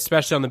 and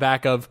especially on the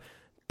back of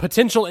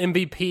potential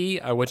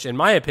MVP, which in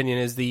my opinion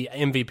is the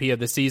MVP of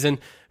the season,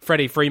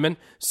 Freddie Freeman.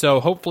 So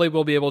hopefully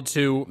we'll be able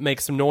to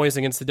make some noise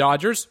against the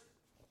Dodgers.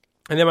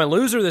 And then my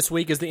loser this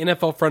week is the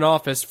NFL front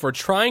office for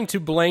trying to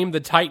blame the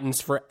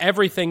Titans for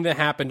everything that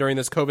happened during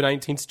this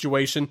COVID-19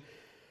 situation.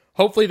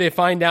 Hopefully they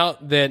find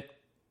out that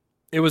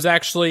it was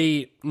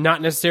actually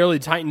not necessarily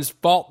the Titans'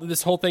 fault that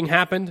this whole thing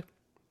happened.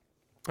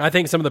 I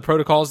think some of the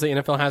protocols the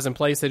NFL has in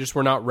place, they just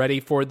were not ready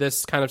for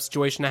this kind of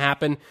situation to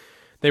happen.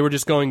 They were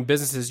just going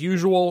business as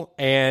usual,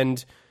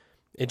 and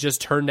it just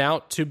turned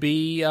out to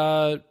be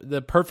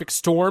the perfect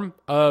storm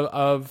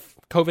of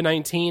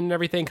COVID-19 and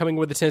everything coming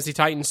with the Tennessee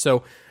Titans.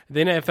 So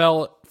the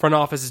NFL front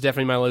office is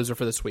definitely my loser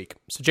for this week.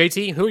 So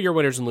JT, who are your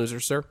winners and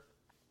losers, sir?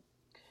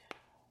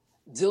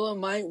 Dylan,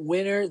 my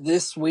winner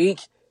this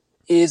week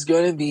is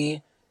going to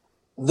be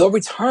the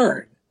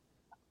return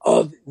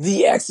of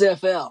the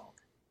XFL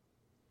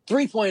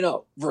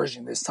 3.0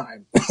 version this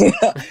time.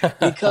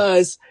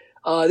 Because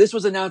this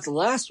was announced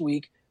last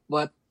week,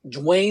 but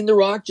Dwayne "The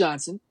Rock"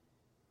 Johnson,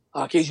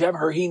 in case you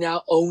haven't heard, he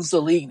now owns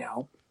the league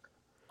now,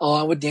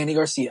 along with Danny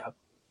Garcia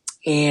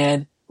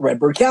and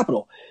Redbird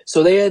Capital.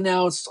 So they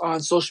announced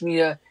on social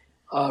media,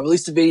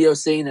 released a video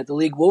saying that the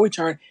league will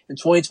return in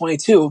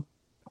 2022.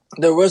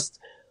 There was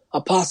a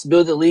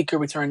possibility the league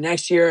could return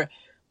next year,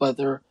 but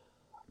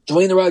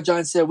Dwayne "The Rock"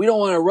 Johnson said, we don't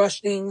want to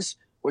rush things.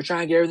 We're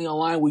trying to get everything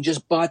online. We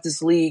just bought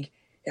this league,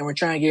 and we're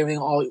trying to get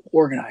everything all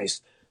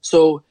organized.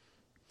 So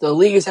the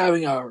league is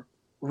having a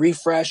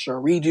refresh or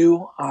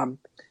redo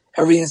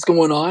everything that's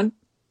going on,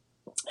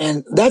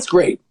 and that's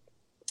great.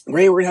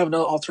 Great, we're going to have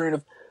another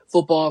alternative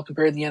football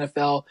compared to the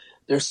NFL.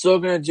 They're still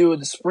going to do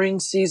the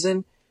spring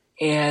season,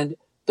 and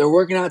they're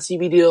working out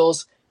TV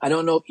deals. I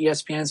don't know if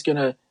ESPN's going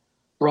to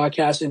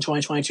broadcast in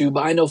 2022,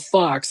 but I know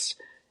Fox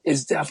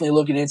is definitely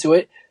looking into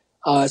it.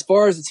 As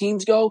far as the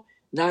teams go,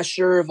 not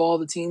sure if all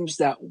the teams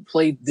that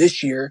played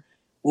this year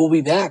will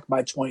be back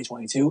by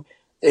 2022.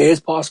 It is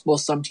possible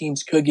some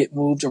teams could get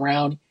moved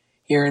around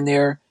here and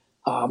there.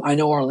 I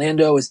know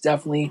Orlando is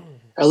definitely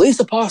at least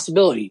a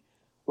possibility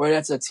where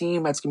that's a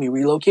team that's going to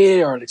be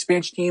relocated or an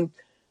expansion team.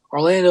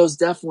 Orlando is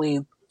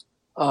definitely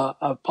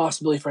a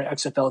possibility for an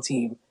XFL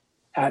team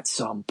at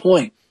some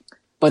point.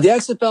 But the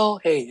XFL,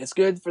 hey, it's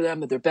good for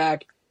them that they're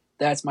back.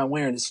 That's my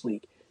winner this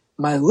week.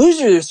 My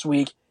loser this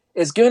week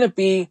is going to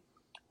be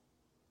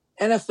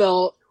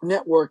NFL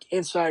Network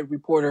inside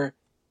reporter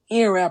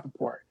Ian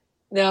Rappaport.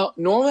 Now,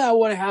 normally I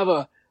want to have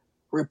a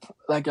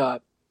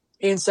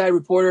inside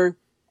reporter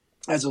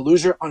as a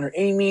loser under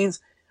any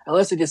means,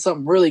 unless they did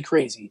something really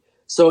crazy.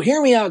 So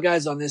hear me out,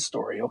 guys, on this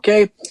story,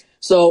 okay?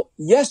 So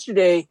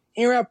yesterday,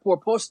 Ian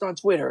Rappaport posted on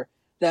Twitter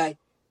that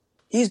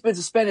he's been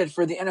suspended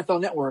for the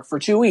NFL Network for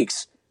 2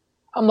 weeks.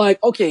 I'm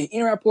like, okay,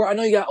 Ian Rappaport, I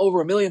know you got over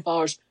 1 million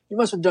followers. You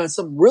must have done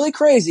something really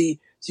crazy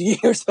to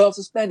get yourself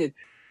suspended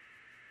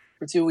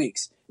for 2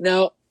 weeks.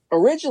 Now,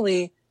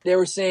 originally, they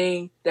were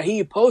saying that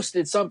he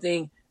posted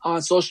something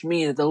on social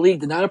media that the league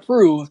did not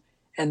approve,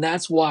 and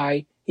that's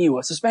why he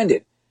was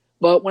suspended.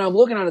 But when I'm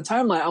looking on the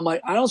timeline, I'm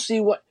like, I don't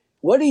see what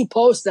did he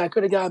post that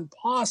could have gotten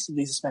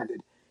possibly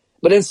suspended.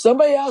 But then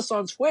somebody else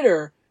on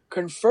Twitter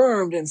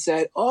confirmed and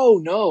said, oh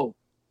no,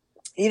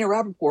 Ian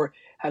Rappaport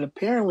had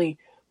apparently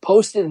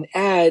posted an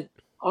ad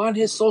on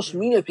his social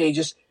media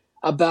pages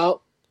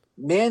about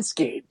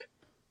Manscaped.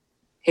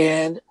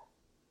 And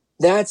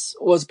that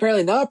was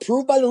apparently not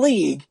approved by the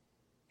league,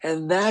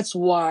 and that's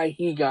why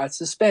he got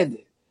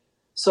suspended.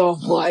 So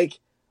I'm like,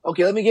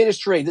 okay, let me get it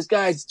straight. This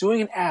guy's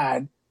doing an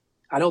ad.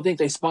 I don't think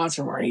they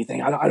sponsor him or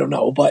anything. I don't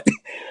know, but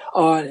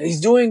he's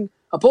doing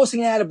a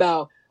posting ad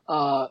about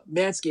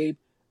Manscaped,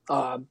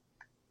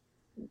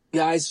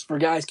 guys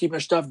keeping their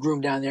stuff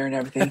groomed down there and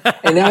everything.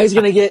 And now he's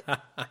going to get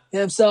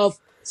himself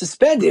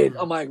suspended.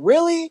 I'm like,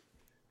 really?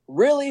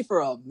 Really?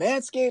 For a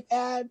Manscaped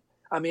ad?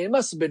 I mean, it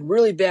must have been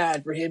really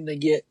bad for him to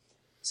get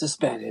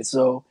suspended.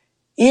 So,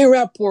 Ian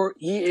Rappaport,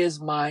 he is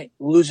my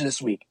loser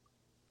this week.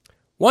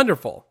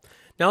 Wonderful.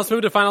 Now let's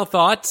move to final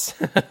thoughts.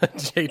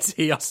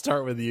 JT, I'll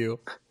start with you.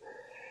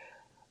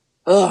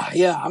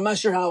 Yeah, I'm not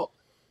sure how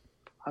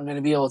I'm going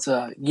to be able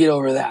to get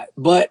over that,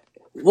 but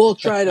we'll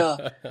try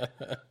to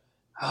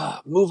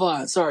move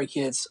on. Sorry,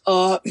 kids.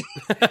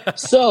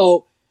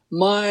 So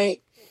my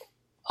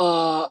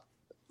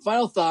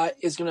final thought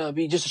is going to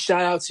be just a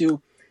shout out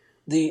to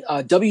the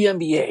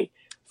WNBA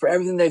for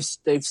everything they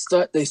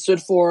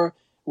stood for,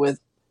 with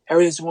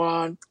everything that's going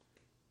on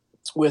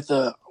with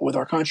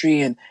our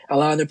country and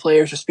allowing their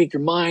players to speak their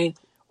mind,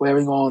 with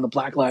everything going on in the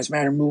Black Lives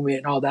Matter movement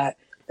and all that.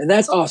 And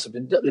that's awesome.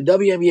 The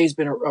WNBA has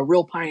been a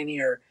real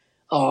pioneer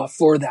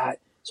for that.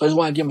 So I just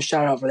want to give them a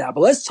shout out for that.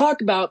 But let's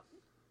talk about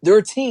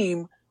their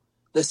team,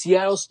 the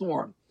Seattle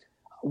Storm,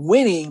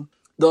 winning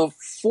their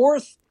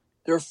fourth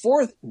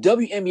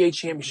WNBA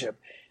championship.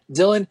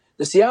 Dylan,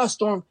 the Seattle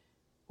Storm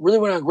really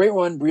went on a great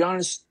run.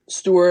 Breanna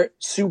Stewart,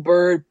 Sue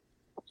Bird,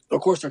 of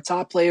course, their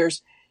top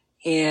players.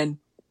 And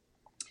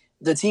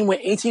the team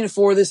went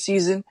 18-4 this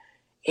season,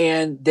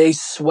 and they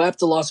swept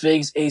the Las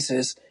Vegas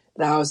Aces.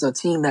 That was a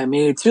team that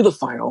made it to the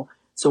final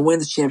to win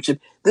the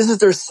championship. This is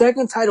their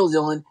second title,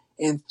 Dylan,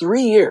 in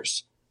 3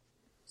 years,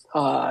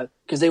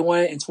 because they won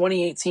it in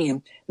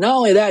 2018. Not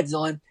only that,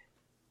 Dylan,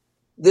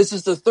 this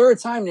is the third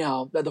time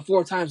now, that the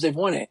 4 times they've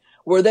won it,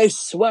 where they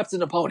swept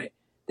an opponent.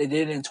 They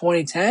did it in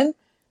 2010,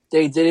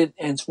 they did it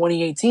in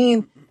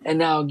 2018, and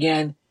now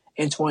again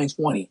in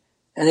 2020.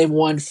 And they've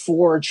won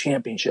 4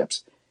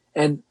 championships.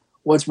 And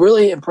what's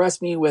really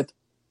impressed me with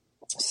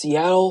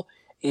Seattle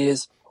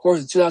is, of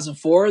course, in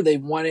 2004, they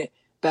won it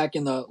back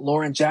in the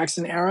Lauren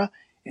Jackson era,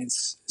 and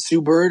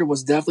Sue Bird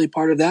was definitely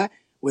part of that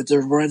with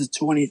their runs of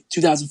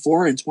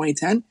 2004 and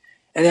 2010.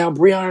 And now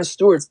Breanna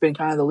Stewart's been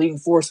kind of the leading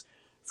force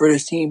for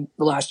this team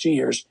the last 2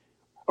 years,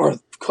 or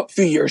a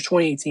few years,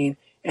 2018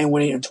 and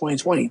winning in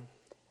 2020.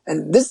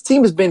 And this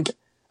team has been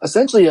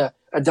essentially a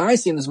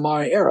dynasty in this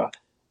modern era.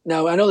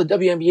 Now, I know the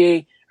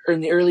WNBA, in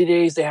the early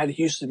days, they had the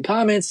Houston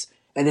Comets,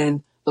 and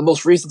then the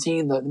most recent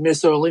team, the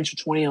Minnesota Lynx, from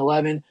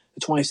 2011 to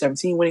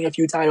 2017, winning a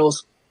few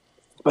titles.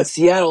 But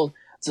Seattle,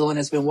 Dylan,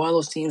 has been one of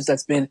those teams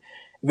that's been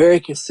very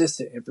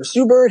consistent. And for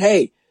Sue Bird,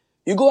 hey,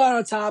 you go out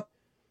on top,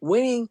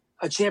 winning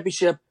a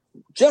championship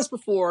just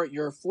before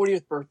your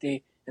 40th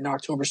birthday on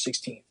October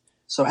 16th.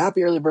 So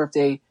happy early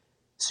birthday,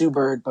 Sue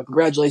Bird, but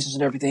congratulations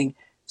and everything.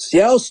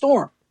 Seattle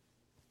Storm,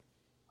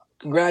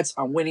 congrats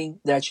on winning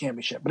that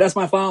championship. But that's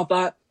my final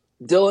thought.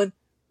 Dylan,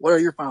 what are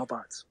your final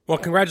thoughts? Well,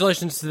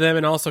 congratulations to them,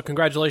 and also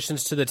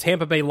congratulations to the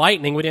Tampa Bay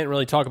Lightning. We didn't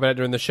really talk about it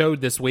during the show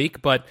this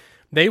week, but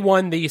they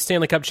won the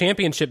Stanley Cup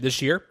championship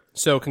this year.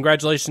 So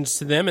congratulations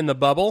to them in the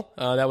bubble.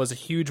 That was a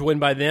huge win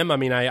by them. I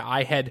mean,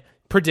 I had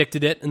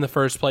predicted it in the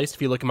first place.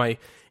 If you look at my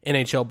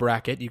NHL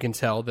bracket, you can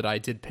tell that I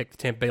did pick the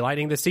Tampa Bay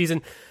Lightning this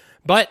season.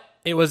 But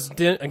it was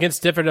against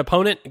a different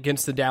opponent,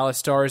 against the Dallas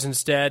Stars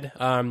instead.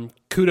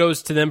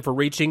 Kudos to them for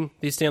reaching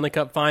the Stanley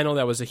Cup final.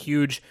 That was a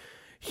huge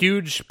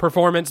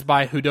performance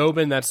by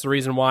Hudobin. That's the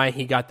reason why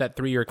he got that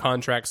 3-year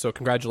contract, so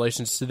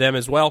congratulations to them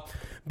as well.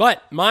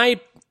 But my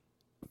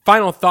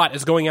final thought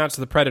is going out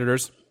to the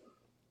Predators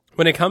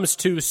when it comes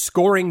to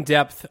scoring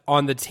depth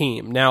on the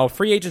team. Now,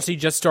 free agency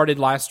just started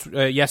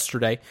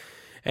yesterday,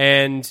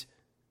 and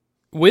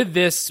with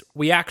this,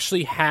 we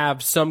actually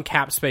have some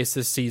cap space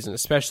this season,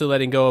 especially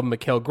letting go of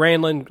Mikael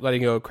Granlund,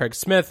 letting go of Craig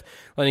Smith,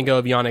 letting go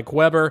of Yannick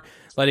Weber,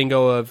 letting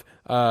go of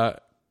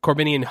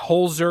Corbinian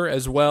Holzer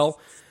as well.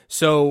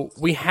 So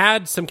we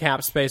had some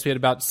cap space. We had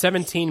about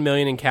 $17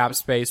 million in cap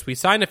space. We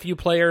signed a few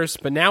players,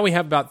 but now we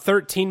have about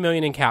 $13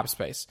 million in cap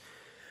space.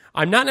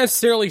 I'm not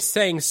necessarily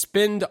saying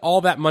spend all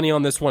that money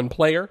on this one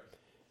player,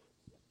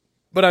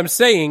 but I'm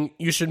saying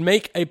you should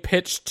make a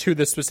pitch to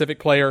the specific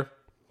player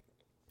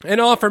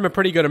and offer him a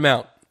pretty good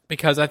amount,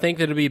 because I think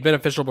that it'll be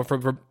beneficial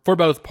for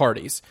both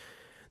parties.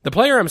 The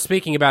player I'm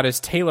speaking about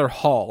is Taylor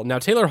Hall. Now,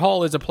 Taylor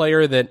Hall is a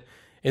player that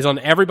is on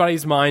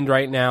everybody's mind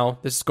right now.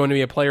 This is going to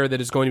be a player that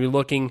is going to be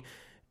looking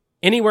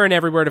anywhere and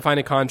everywhere to find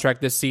a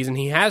contract this season.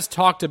 He has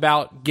talked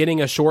about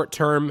getting a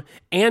short-term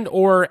and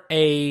or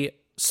a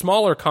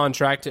smaller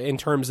contract in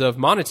terms of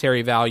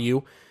monetary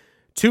value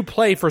to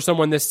play for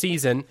someone this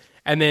season,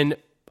 and then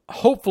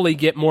hopefully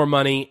get more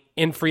money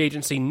in free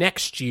agency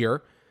next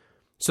year.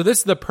 So this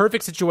is the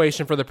perfect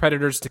situation for the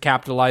Predators to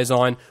capitalize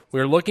on.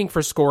 We're looking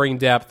for scoring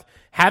depth,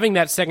 having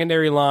that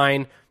secondary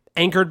line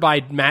anchored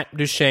by Matt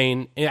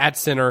Duchene at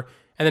center,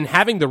 and then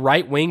having the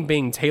right wing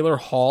being Taylor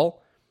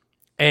Hall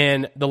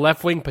and the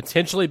left wing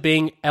potentially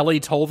being Eli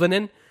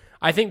Tolvanen,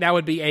 I think that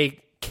would be a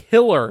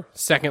killer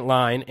second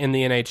line in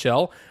the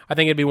NHL. I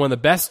think it'd be one of the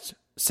best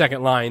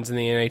second lines in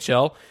the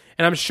NHL.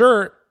 And I'm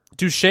sure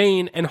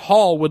Duchesne and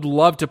Hall would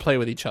love to play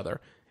with each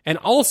other. And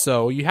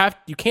also, you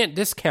can't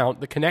discount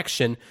the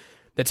connection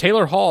that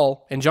Taylor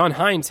Hall and John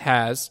Hines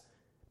has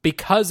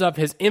because of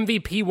his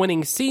MVP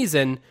winning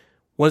season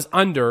was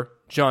under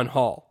John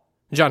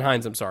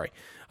Hines, I'm sorry.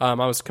 I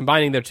was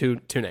combining their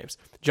two names.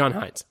 John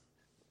Hines.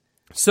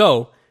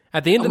 So,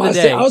 at the end of the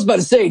day... I was about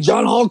to say,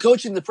 John Hall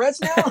coaching the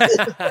Preds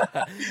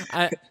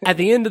now? At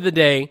the end of the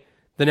day,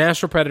 the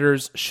Nashville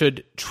Predators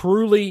should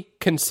truly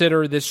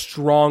consider this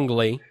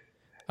strongly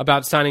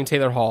about signing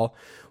Taylor Hall.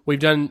 We've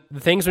done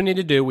the things we need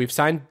to do. We've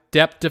signed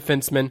depth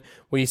defensemen.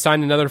 We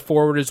signed another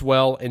forward as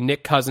well, and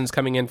Nick Cousins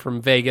coming in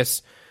from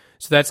Vegas.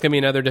 So that's going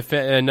to be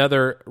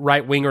another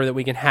right winger that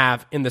we can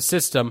have in the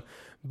system.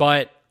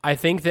 But I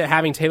think that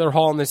having Taylor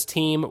Hall on this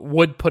team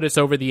would put us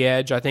over the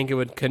edge. I think it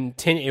would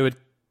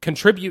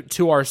contribute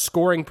to our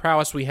scoring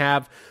prowess we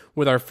have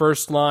with our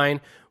first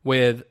line,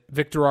 with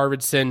Victor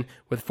Arvidsson,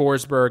 with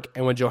Forsberg,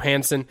 and with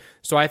Johansson.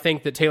 So I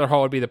think that Taylor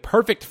Hall would be the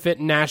perfect fit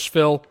in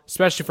Nashville,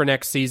 especially for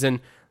next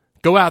season.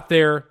 Go out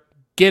there,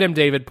 get him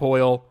David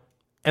Poile,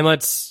 and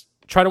let's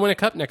try to win a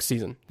cup next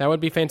season. That would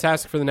be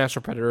fantastic for the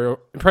Nashville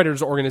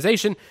Predators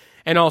organization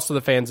and also the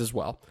fans as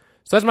well.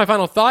 So that's my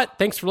final thought.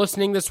 Thanks for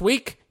listening this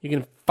week. You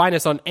can find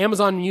us on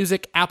Amazon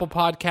Music, Apple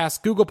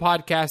Podcasts, Google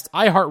Podcasts,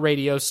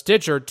 iHeartRadio,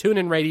 Stitcher,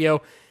 TuneIn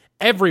Radio,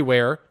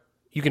 everywhere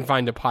you can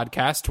find a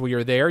podcast. We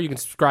are there. You can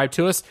subscribe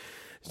to us.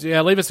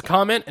 Leave us a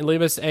comment and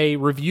leave us a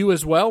review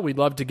as well. We'd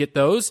love to get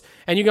those.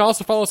 And you can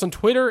also follow us on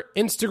Twitter,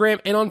 Instagram,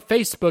 and on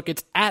Facebook.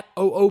 It's at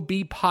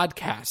OOB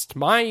Podcast.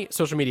 My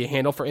social media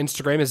handle for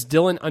Instagram is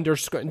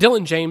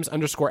Dylan James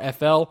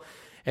 _FL,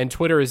 and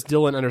Twitter is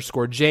Dylan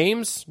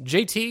 _James.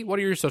 JT, what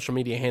are your social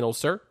media handles,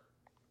 sir?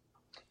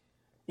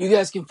 You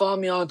guys can follow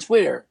me on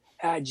Twitter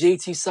at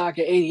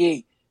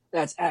JTSocka88.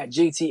 That's at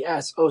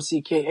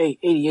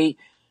JTSOCKA88.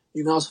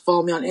 You can also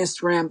follow me on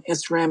Instagram.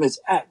 Instagram is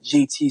at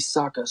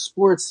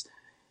JTSoccerSports.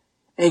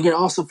 And you can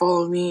also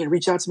follow me and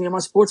reach out to me on my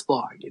sports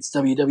blog. It's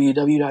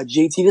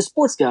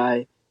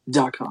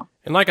www.jtthesportsguy.com.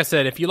 And like I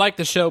said, if you like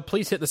the show,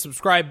 please hit the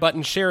subscribe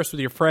button, share us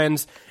with your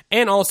friends,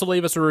 and also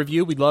leave us a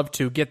review. We'd love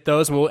to get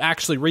those, and we'll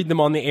actually read them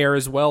on the air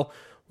as well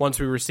once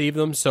we receive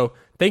them. So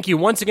thank you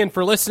once again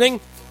for listening,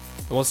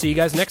 and we'll see you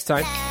guys next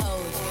time.